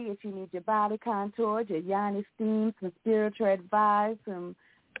Thruway if you need your body contoured, your yoni steam, some spiritual advice, some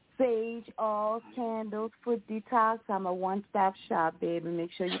sage oils, candles, foot detox. I'm a one-stop shop, baby.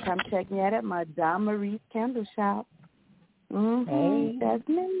 Make sure you come check me out at my Don Marie's Candle Shop. Hey. That's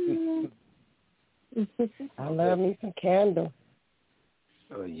me. I love me some candles.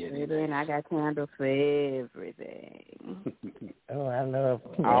 Oh, yeah. And I got candles for everything. Oh, I love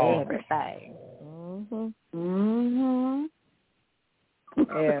everything.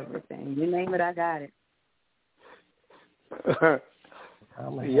 Everything. You name it, I got it.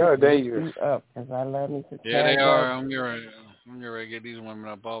 Y'all dangerous. Up, cause I love me some Yeah, candles. they are. I'm getting ready to get these women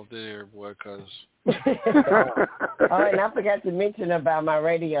up off there, boy, cause. Oh, and I forgot to mention about my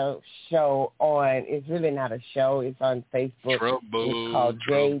radio show on. It's really not a show. It's on Facebook. It's called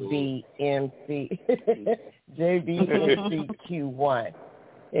JBMC JBMCQ1,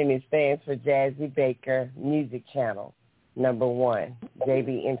 and it stands for Jazzy Baker Music Channel #1.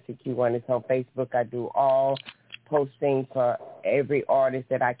 JBMCQ1. It's on Facebook. I do all posting for every artist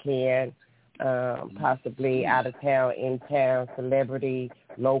that I can, possibly out of town, in town, celebrity,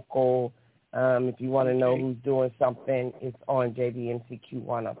 local. If you want to know who's doing something, it's on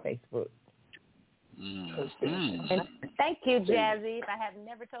JBMCQ1 on Facebook. And thank you, Jazzy. If I have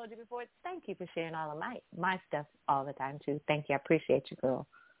never told you before, thank you for sharing all of my stuff all the time, too. Thank you. I appreciate you, girl.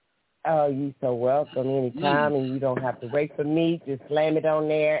 Oh, you're so welcome anytime, and you don't have to wait for me. Just slam it on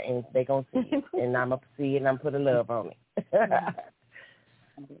there, and they're going to see it. And I'm going to see it, and I'm put a love on it.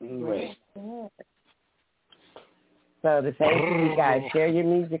 Right. So the same thing, you guys, share your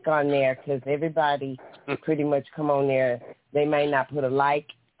music on there, because everybody pretty much come on there. They may not put a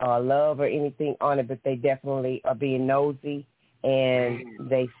like or love or anything on it, but they definitely are being nosy, and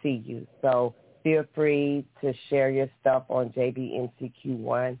they see you. So feel free to share your stuff on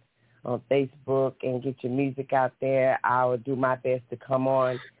JBMCQ1 on Facebook and get your music out there. I will do my best to come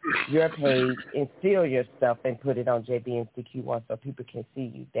on your page and steal your stuff and put it on JBMCQ1 so people can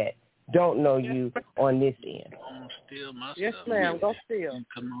see you that don't know you on this end. Steal my yes, stuff. ma'am. Baby. Go steal.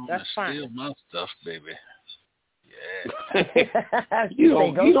 Come on, that's fine. Steal my stuff, baby. Yeah. you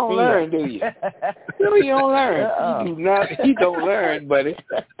don't learn, do you? No, you don't learn. You do not. You don't learn, buddy.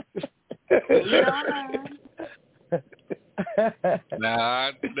 You don't learn. Now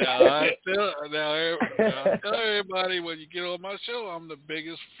I tell everybody when you get on my show, I'm the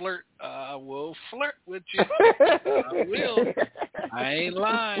biggest flirt. I will flirt with you. I will. I ain't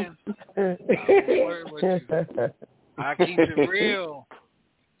lying. I will flirt with you. I keep it real.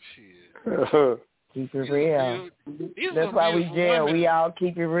 Shit. Keep it real. That's why we jail. Women. We all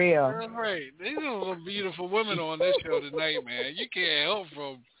keep it real. That's right. These are some beautiful women on this show tonight, man. You can't help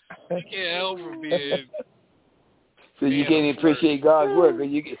from being. So you can't appreciate God's work, or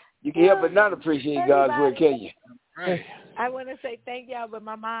you can help but not appreciate God's work, can you? Right. I want to say thank y'all, but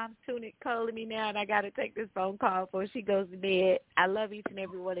my mom's calling me now, and I got to take this phone call before she goes to bed. I love each and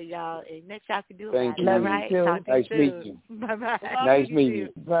every one of y'all, and next y'all can do it. Thank you. Love right? You. Talk to nice you meeting you. Bye-bye. Nice meeting you.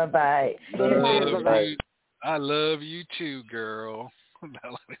 Bye-bye. Bye-bye. I love you too, girl. And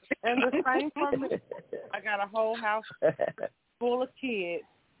the same for me. I got a whole house full of kids,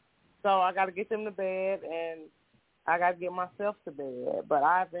 so I got to get them to bed, and I got to get myself to bed. But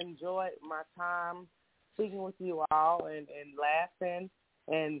I've enjoyed my time speaking with you all and laughing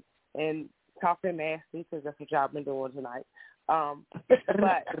and talking nasty, because that's what y'all been doing tonight. But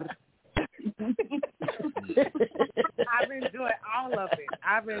I've enjoyed all of it.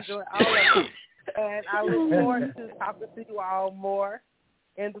 And I look forward to talking to you all more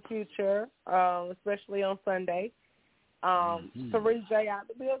in the future, especially on Sunday. Therese J out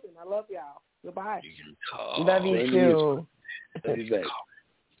the building. I love y'all. Goodbye. Love you too. You can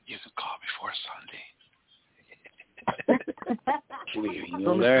call before Sunday. You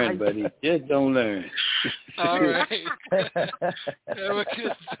don't learn, buddy. Just don't learn. All right. Have a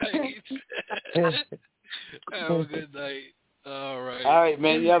good night. Have a good night. All right. All right,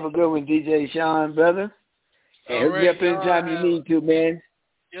 man. You have a good one, DJ Sean, brother. And hook me up anytime you need to, man.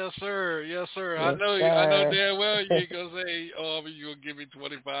 Yes, sir. Yes, sir. Yes, I know damn well you ain't going to say, oh, you're going to give me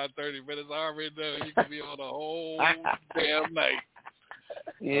 25, 30 minutes. I already know you can be on the whole damn night.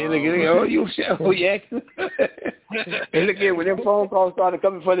 Yeah, look at oh, you show, yeah. And look at when them phone calls started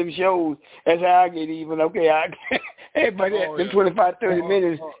coming for them shows, that's how I get even. Okay, everybody, them 25, 30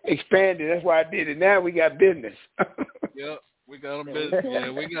 minutes expanded. That's why I did it. Now we got business. Yep, we got them business.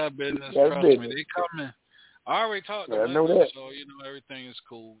 Yeah, we got business. That's Trust business. me, they coming. I already talked to them, so everything is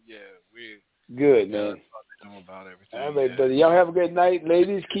cool. Yeah, we good, man. Talk to them about everything. All right, buddy. Y'all have a good night,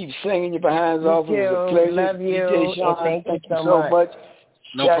 ladies. Keep singing your behinds off. It was a pleasure. Love you. DJ Sean, thank you so much.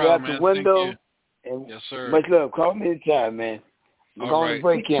 No Shout problem, out to man. Window. Thank you. And yes, sir. Much love. Call me anytime, man. We're going to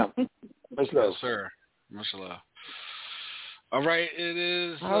break camp. Much love. Yes, sir. Much love. All right, it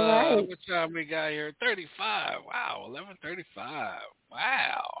is. All right. What time we got here? 35. Wow, 11:35.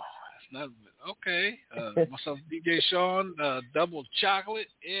 Wow, that's not okay. Myself, DJ Sean, Double Chocolate,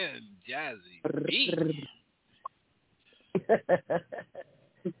 and Jazzy B.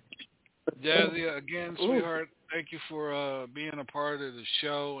 Jazzy, again, sweetheart, thank you for being a part of the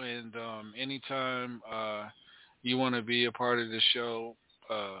show. And anytime you want to be a part of the show,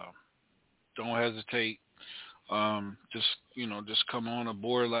 don't hesitate. Just come on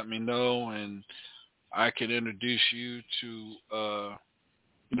aboard, let me know, and I can introduce you to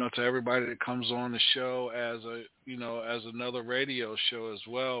to everybody that comes on the show as as another radio show as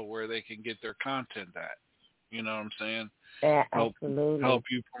well, where they can get their content at. You know what I'm saying? Yeah, absolutely. Help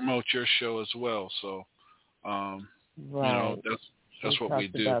you promote your show as well. So, right. That's what we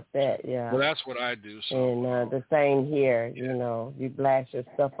do. About that, yeah. Well, that's what I do. So, and the same here. Yeah. You blast your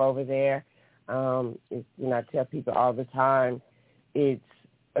stuff over there. I tell people all the time, it's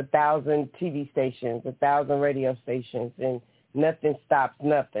 1,000 TV stations, 1,000 radio stations, and nothing stops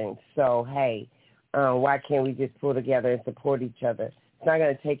nothing. So, hey, why can't we just pull together and support each other? It's not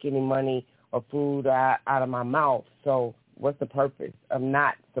going to take any money or food out of my mouth. So what's the purpose of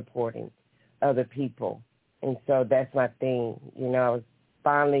not supporting other people? And so that's my thing. I was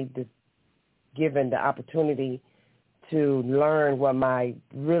finally given the opportunity to learn what my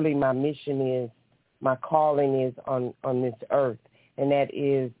mission is, my calling is on this earth, and that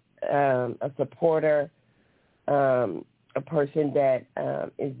is a supporter, a person that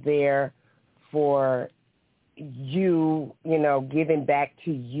is there for you, giving back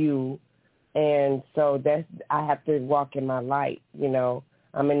to you. And so I have to walk in my light.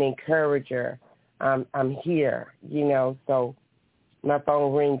 I'm an encourager. I'm here, so my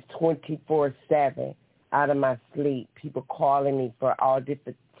phone rings 24/7 out of my sleep. People calling me for all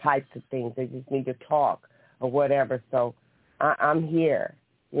different types of things. They just need to talk or whatever. So I'm here,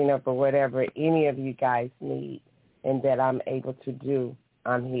 for whatever any of you guys need and that I'm able to do,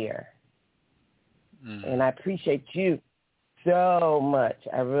 I'm here. And I appreciate you so much.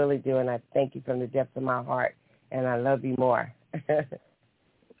 I really do, and I thank you from the depths of my heart, and I love you more.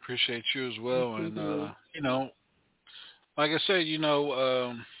 Appreciate you as well. And, like I said,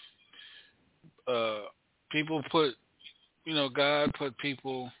 people put, God put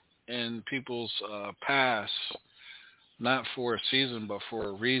people in people's past, not for a season, but for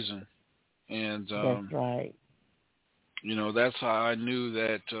a reason. And that's right. That's how I knew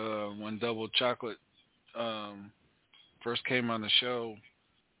that when Double Chocolate first came on the show,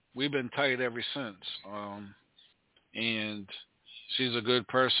 we've been tight ever since. And she's a good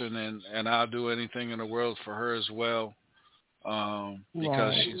person, and I'll do anything in the world for her as well.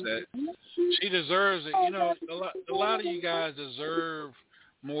 Because she deserves it. A lot of you guys deserve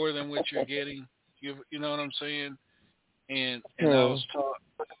more than what you're getting. You know what I'm saying? And I was taught,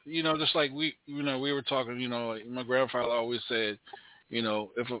 just like we were talking. Like my grandfather always said,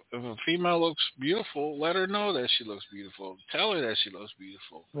 if a female looks beautiful, let her know that she looks beautiful. Tell her that she looks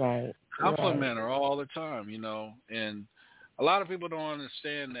beautiful. Right. Compliment her all the time. And a lot of people don't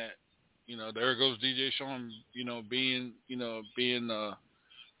understand that. There goes DJ Sean, being a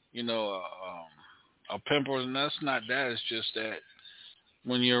pimper, and that's not that. It's just that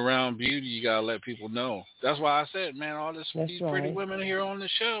when you're around beauty, you gotta let people know. That's why I said, man, all these pretty women here on the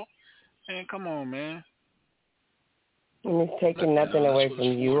show, man, come on, man. And it's taking nothing away from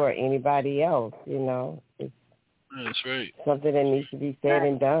you or anybody else, It's that's right. Something that needs to be said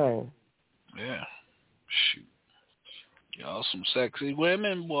and done. Yeah. Shoot. Y'all some sexy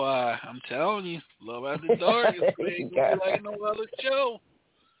women, boy. I'm telling you. Love at the dark. It ain't gonna be like no other show.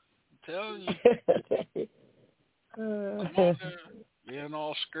 I'm telling you. Come on there. Being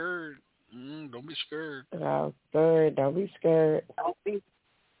all scared. Don't be scared. All scared. Don't be scared.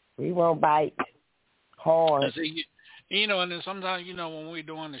 We won't bite hard. See, and then sometimes, when we're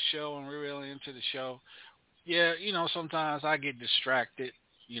doing the show and we're really into the show, yeah, sometimes I get distracted,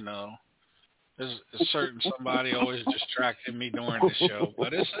 There's a certain somebody always distracting me during the show,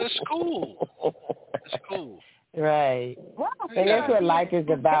 but it's cool. It's cool. Right. And that's what life is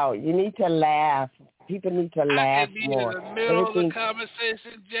about. You need to laugh. People need to laugh more. In the middle of the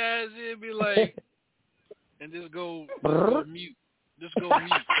conversation, Jazzy, it'd be like, and just go mute. Just go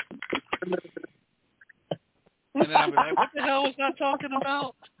mute. And then I'd be like, what the hell was I talking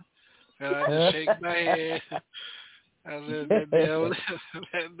about? And I just shake my head. I said, that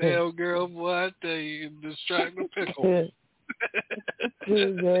damn girl, boy, I tell you, distract the pickle.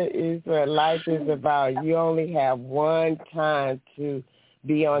 That is what life is about. You only have one time to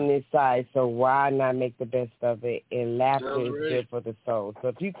be on this side, so why not make the best of it? And laughter is good for the soul. So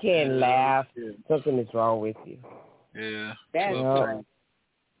if you can't laugh, something is wrong with you. Yeah. That's right.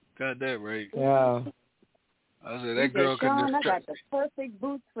 Got that right. Yeah. I said that girl could Sean, I got distract. the perfect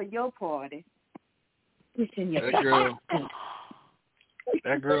boots for your party. That girl.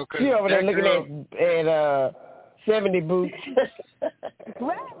 That girl could. She over there looking at 70 boots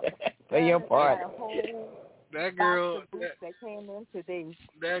for your party. That girl. That came in today.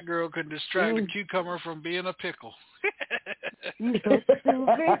 That girl could distract a cucumber from being a pickle.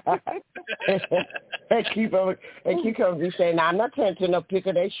 That cucumber be saying, "Nah, I'm not turning to no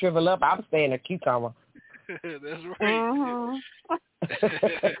pickle. They shrivel up. I'm staying a cucumber." That's right.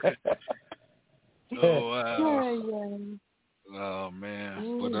 Oh wow. Oh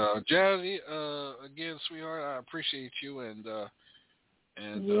man. But Jazzy, again, sweetheart, I appreciate you and yeah,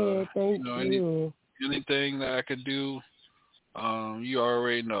 thank you. Anything that I could do, you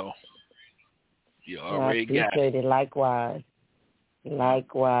already know. You already got it. I appreciate it. Likewise.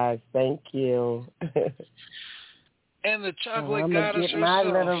 Likewise. Thank you. And the chocolate I'm goddess get my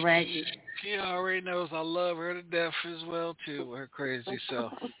herself. Little Raggy. She already knows I love her to death as well too. Her crazy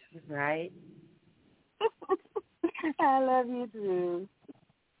self. Right. I love you too.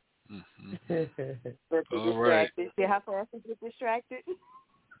 But all right. See how fast you get distracted?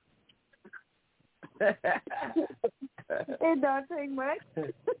 It don't take much.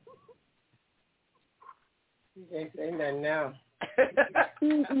 You can't say nothing now.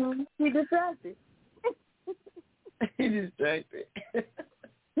 He distracted. He distracted.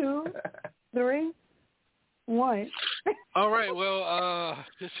 2, 3, 1. All right, well,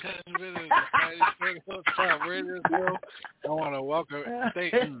 this has been a Hilltop Radio Show. I want to welcome.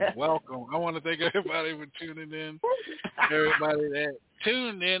 I want to thank everybody for tuning in. Everybody that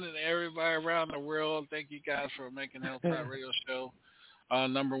tuned in and everybody around the world. Thank you guys for making Hilltop Radio Show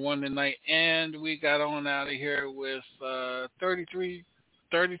number one tonight. And we got on out of here with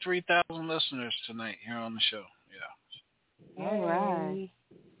 33,000 listeners tonight here on the show. Yeah. All right.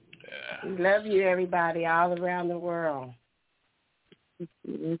 Yeah. We love you, everybody, all around the world.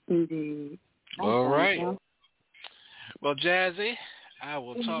 Yes, indeed. All right. Well, Jazzy, I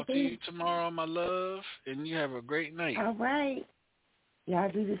will talk to you tomorrow, my love, and you have a great night. All right.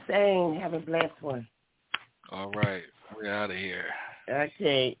 Y'all do the same. Have a blessed one. All right. We're out of here.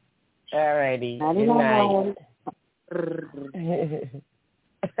 Okay. All righty. Good night.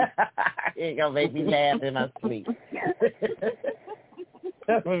 You're going to make me laugh in my sleep.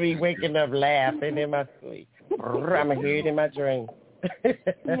 I'm going to be waking up laughing in my sleep. I'm going to hear it in my dream.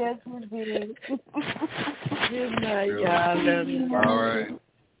 Yes, we did. Good night, y'all. Love you. All right.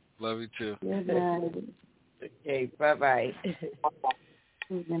 Love you too. Good night. Okay, bye-bye.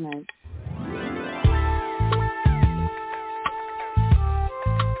 Good night.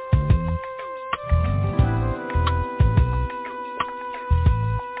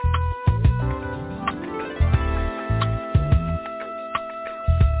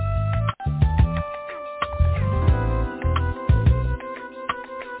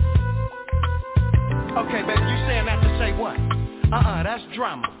 Okay, baby, you saying that to say what? That's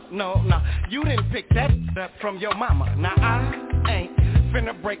drama. No, you didn't pick that up from your mama. Now I ain't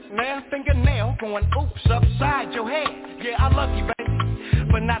finna break nail fingernail going oops upside your head. Yeah, I love you, baby,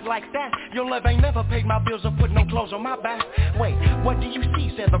 but not like that. Your love ain't never paid my bills or put no clothes on my back. Wait, what do you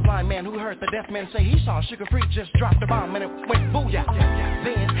see? Said the blind man who heard the deaf man say he saw Sugar Free just dropped the bomb and it went booyah.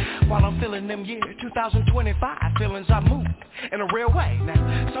 Then, while I'm feeling them year 2025 feelings, I move in a real way.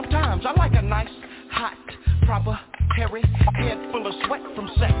 Now, sometimes I like a nice, hot, proper, hairy head full of sweat from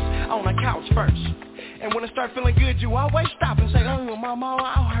sex on a couch first. And when it start feeling good, you always stop and say, oh, mama,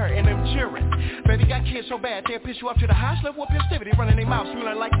 I'll hurt, and them cheering. Baby got kids so bad, they'll piss you up to the highest level of festivity, running their mouth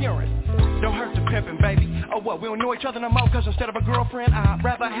smelling like urine. Don't hurt the pimpin', baby. Oh, what, we don't know each other no more, cause instead of a girlfriend, I'd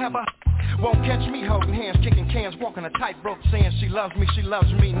rather have a... Won't catch me holding hands, kicking cans, walking a tightrope, saying she loves me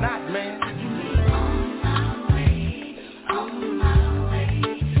not, man. On my way,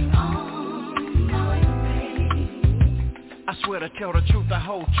 I swear to tell the truth, the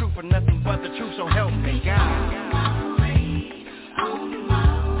whole truth, and nothing but the truth, so help me God. On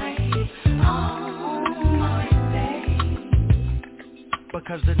my way,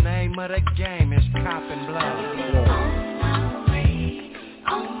 because the name of the game is cop and blood.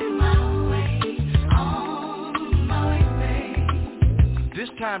 On my way, this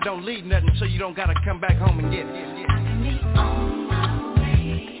time don't leave nothing so you don't gotta come back home and get it. On my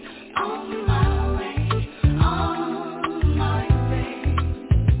way,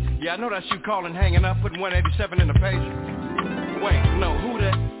 yeah, I know that's you calling, hanging up, putting 187 in the page. Wait, no, who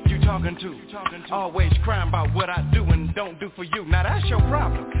that you talking to? Always crying about what I do and don't do for you. Now that's your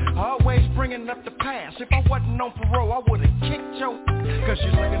problem. Always bringing up the past. If I wasn't on parole, I would've kicked your. Cause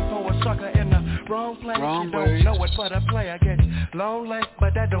you're looking for a sucker in the wrong place. You don't know it, but a player gets lonely.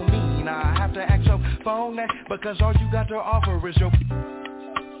 But that don't mean I have to act so phony. Because all you got to offer is your.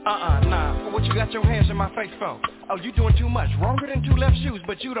 Nah. What you got your hands in my face for? Oh, you doing too much. Wronger than two left shoes,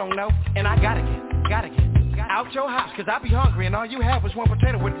 but you don't know. And I gotta get out your house, cause I be hungry and all you have is one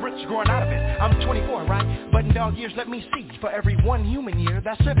potato with roots growing out of it. I'm 24, right? But in dog years, let me see. For every 1 human year,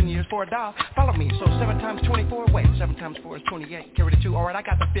 that's 7 years for a dog. Follow me. So 7 times 24, wait, 7 times 4 is 28. Carry the 2, alright, I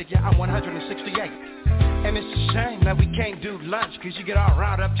got the figure. I'm 168. And it's a shame that we can't do lunch, cause you get all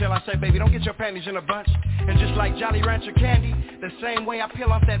riled up till I say, baby, don't get your panties in a bunch. And just like Jolly Rancher candy, the same way I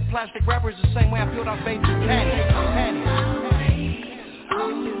peel off that plastic wrapper is the same way I peeled off baby candy.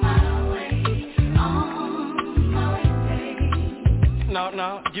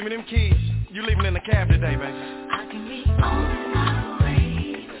 No, give me them keys. You leaving in the cab today, baby. I can be on my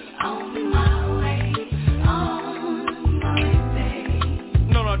way,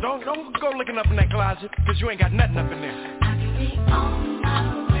 No, don't go looking up in that closet, cause you ain't got nothing up in there. I can be on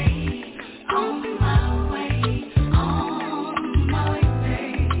my way,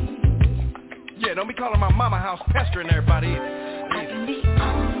 baby. Yeah, don't be calling my mama house pestering everybody either. I can be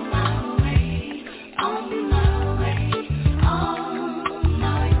on my way,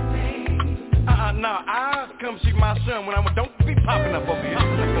 No, I'll come see my son when don't be popping up over here.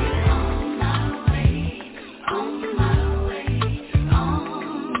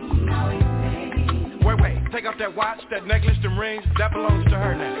 Wait, take off that watch, that necklace, them rings, that belongs to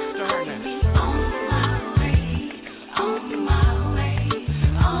her now.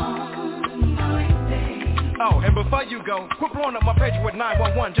 Oh, and before you go, quit blowing up my pager with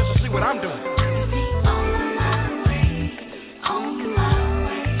 911 just to see what I'm doing.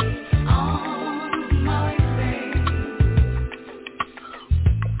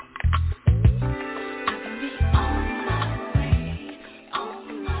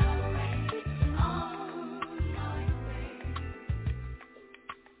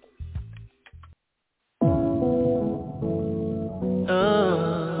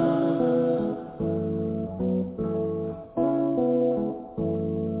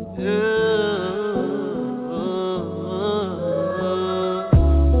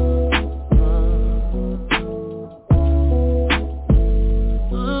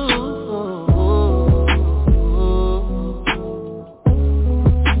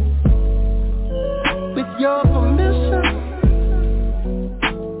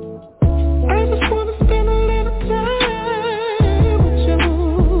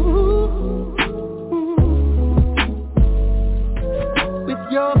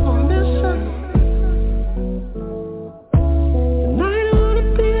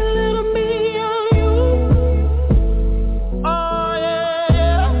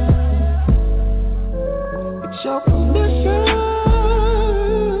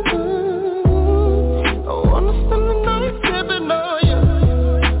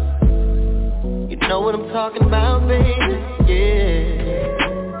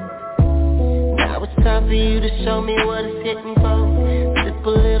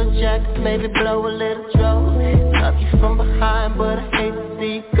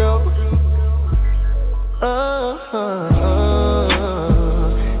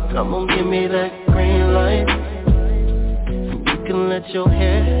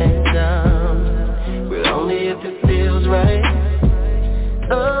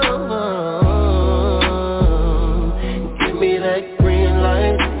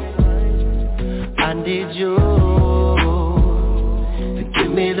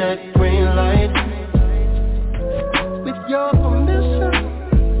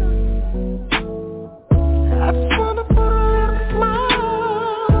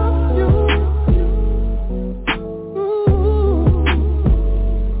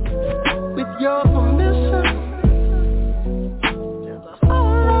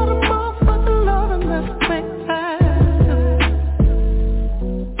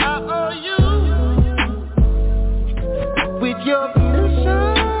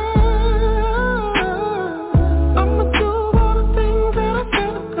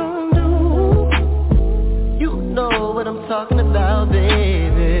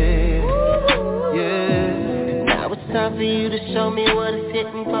 Time for you to show me what it's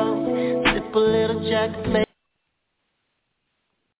hitting for. Sip a little Jack,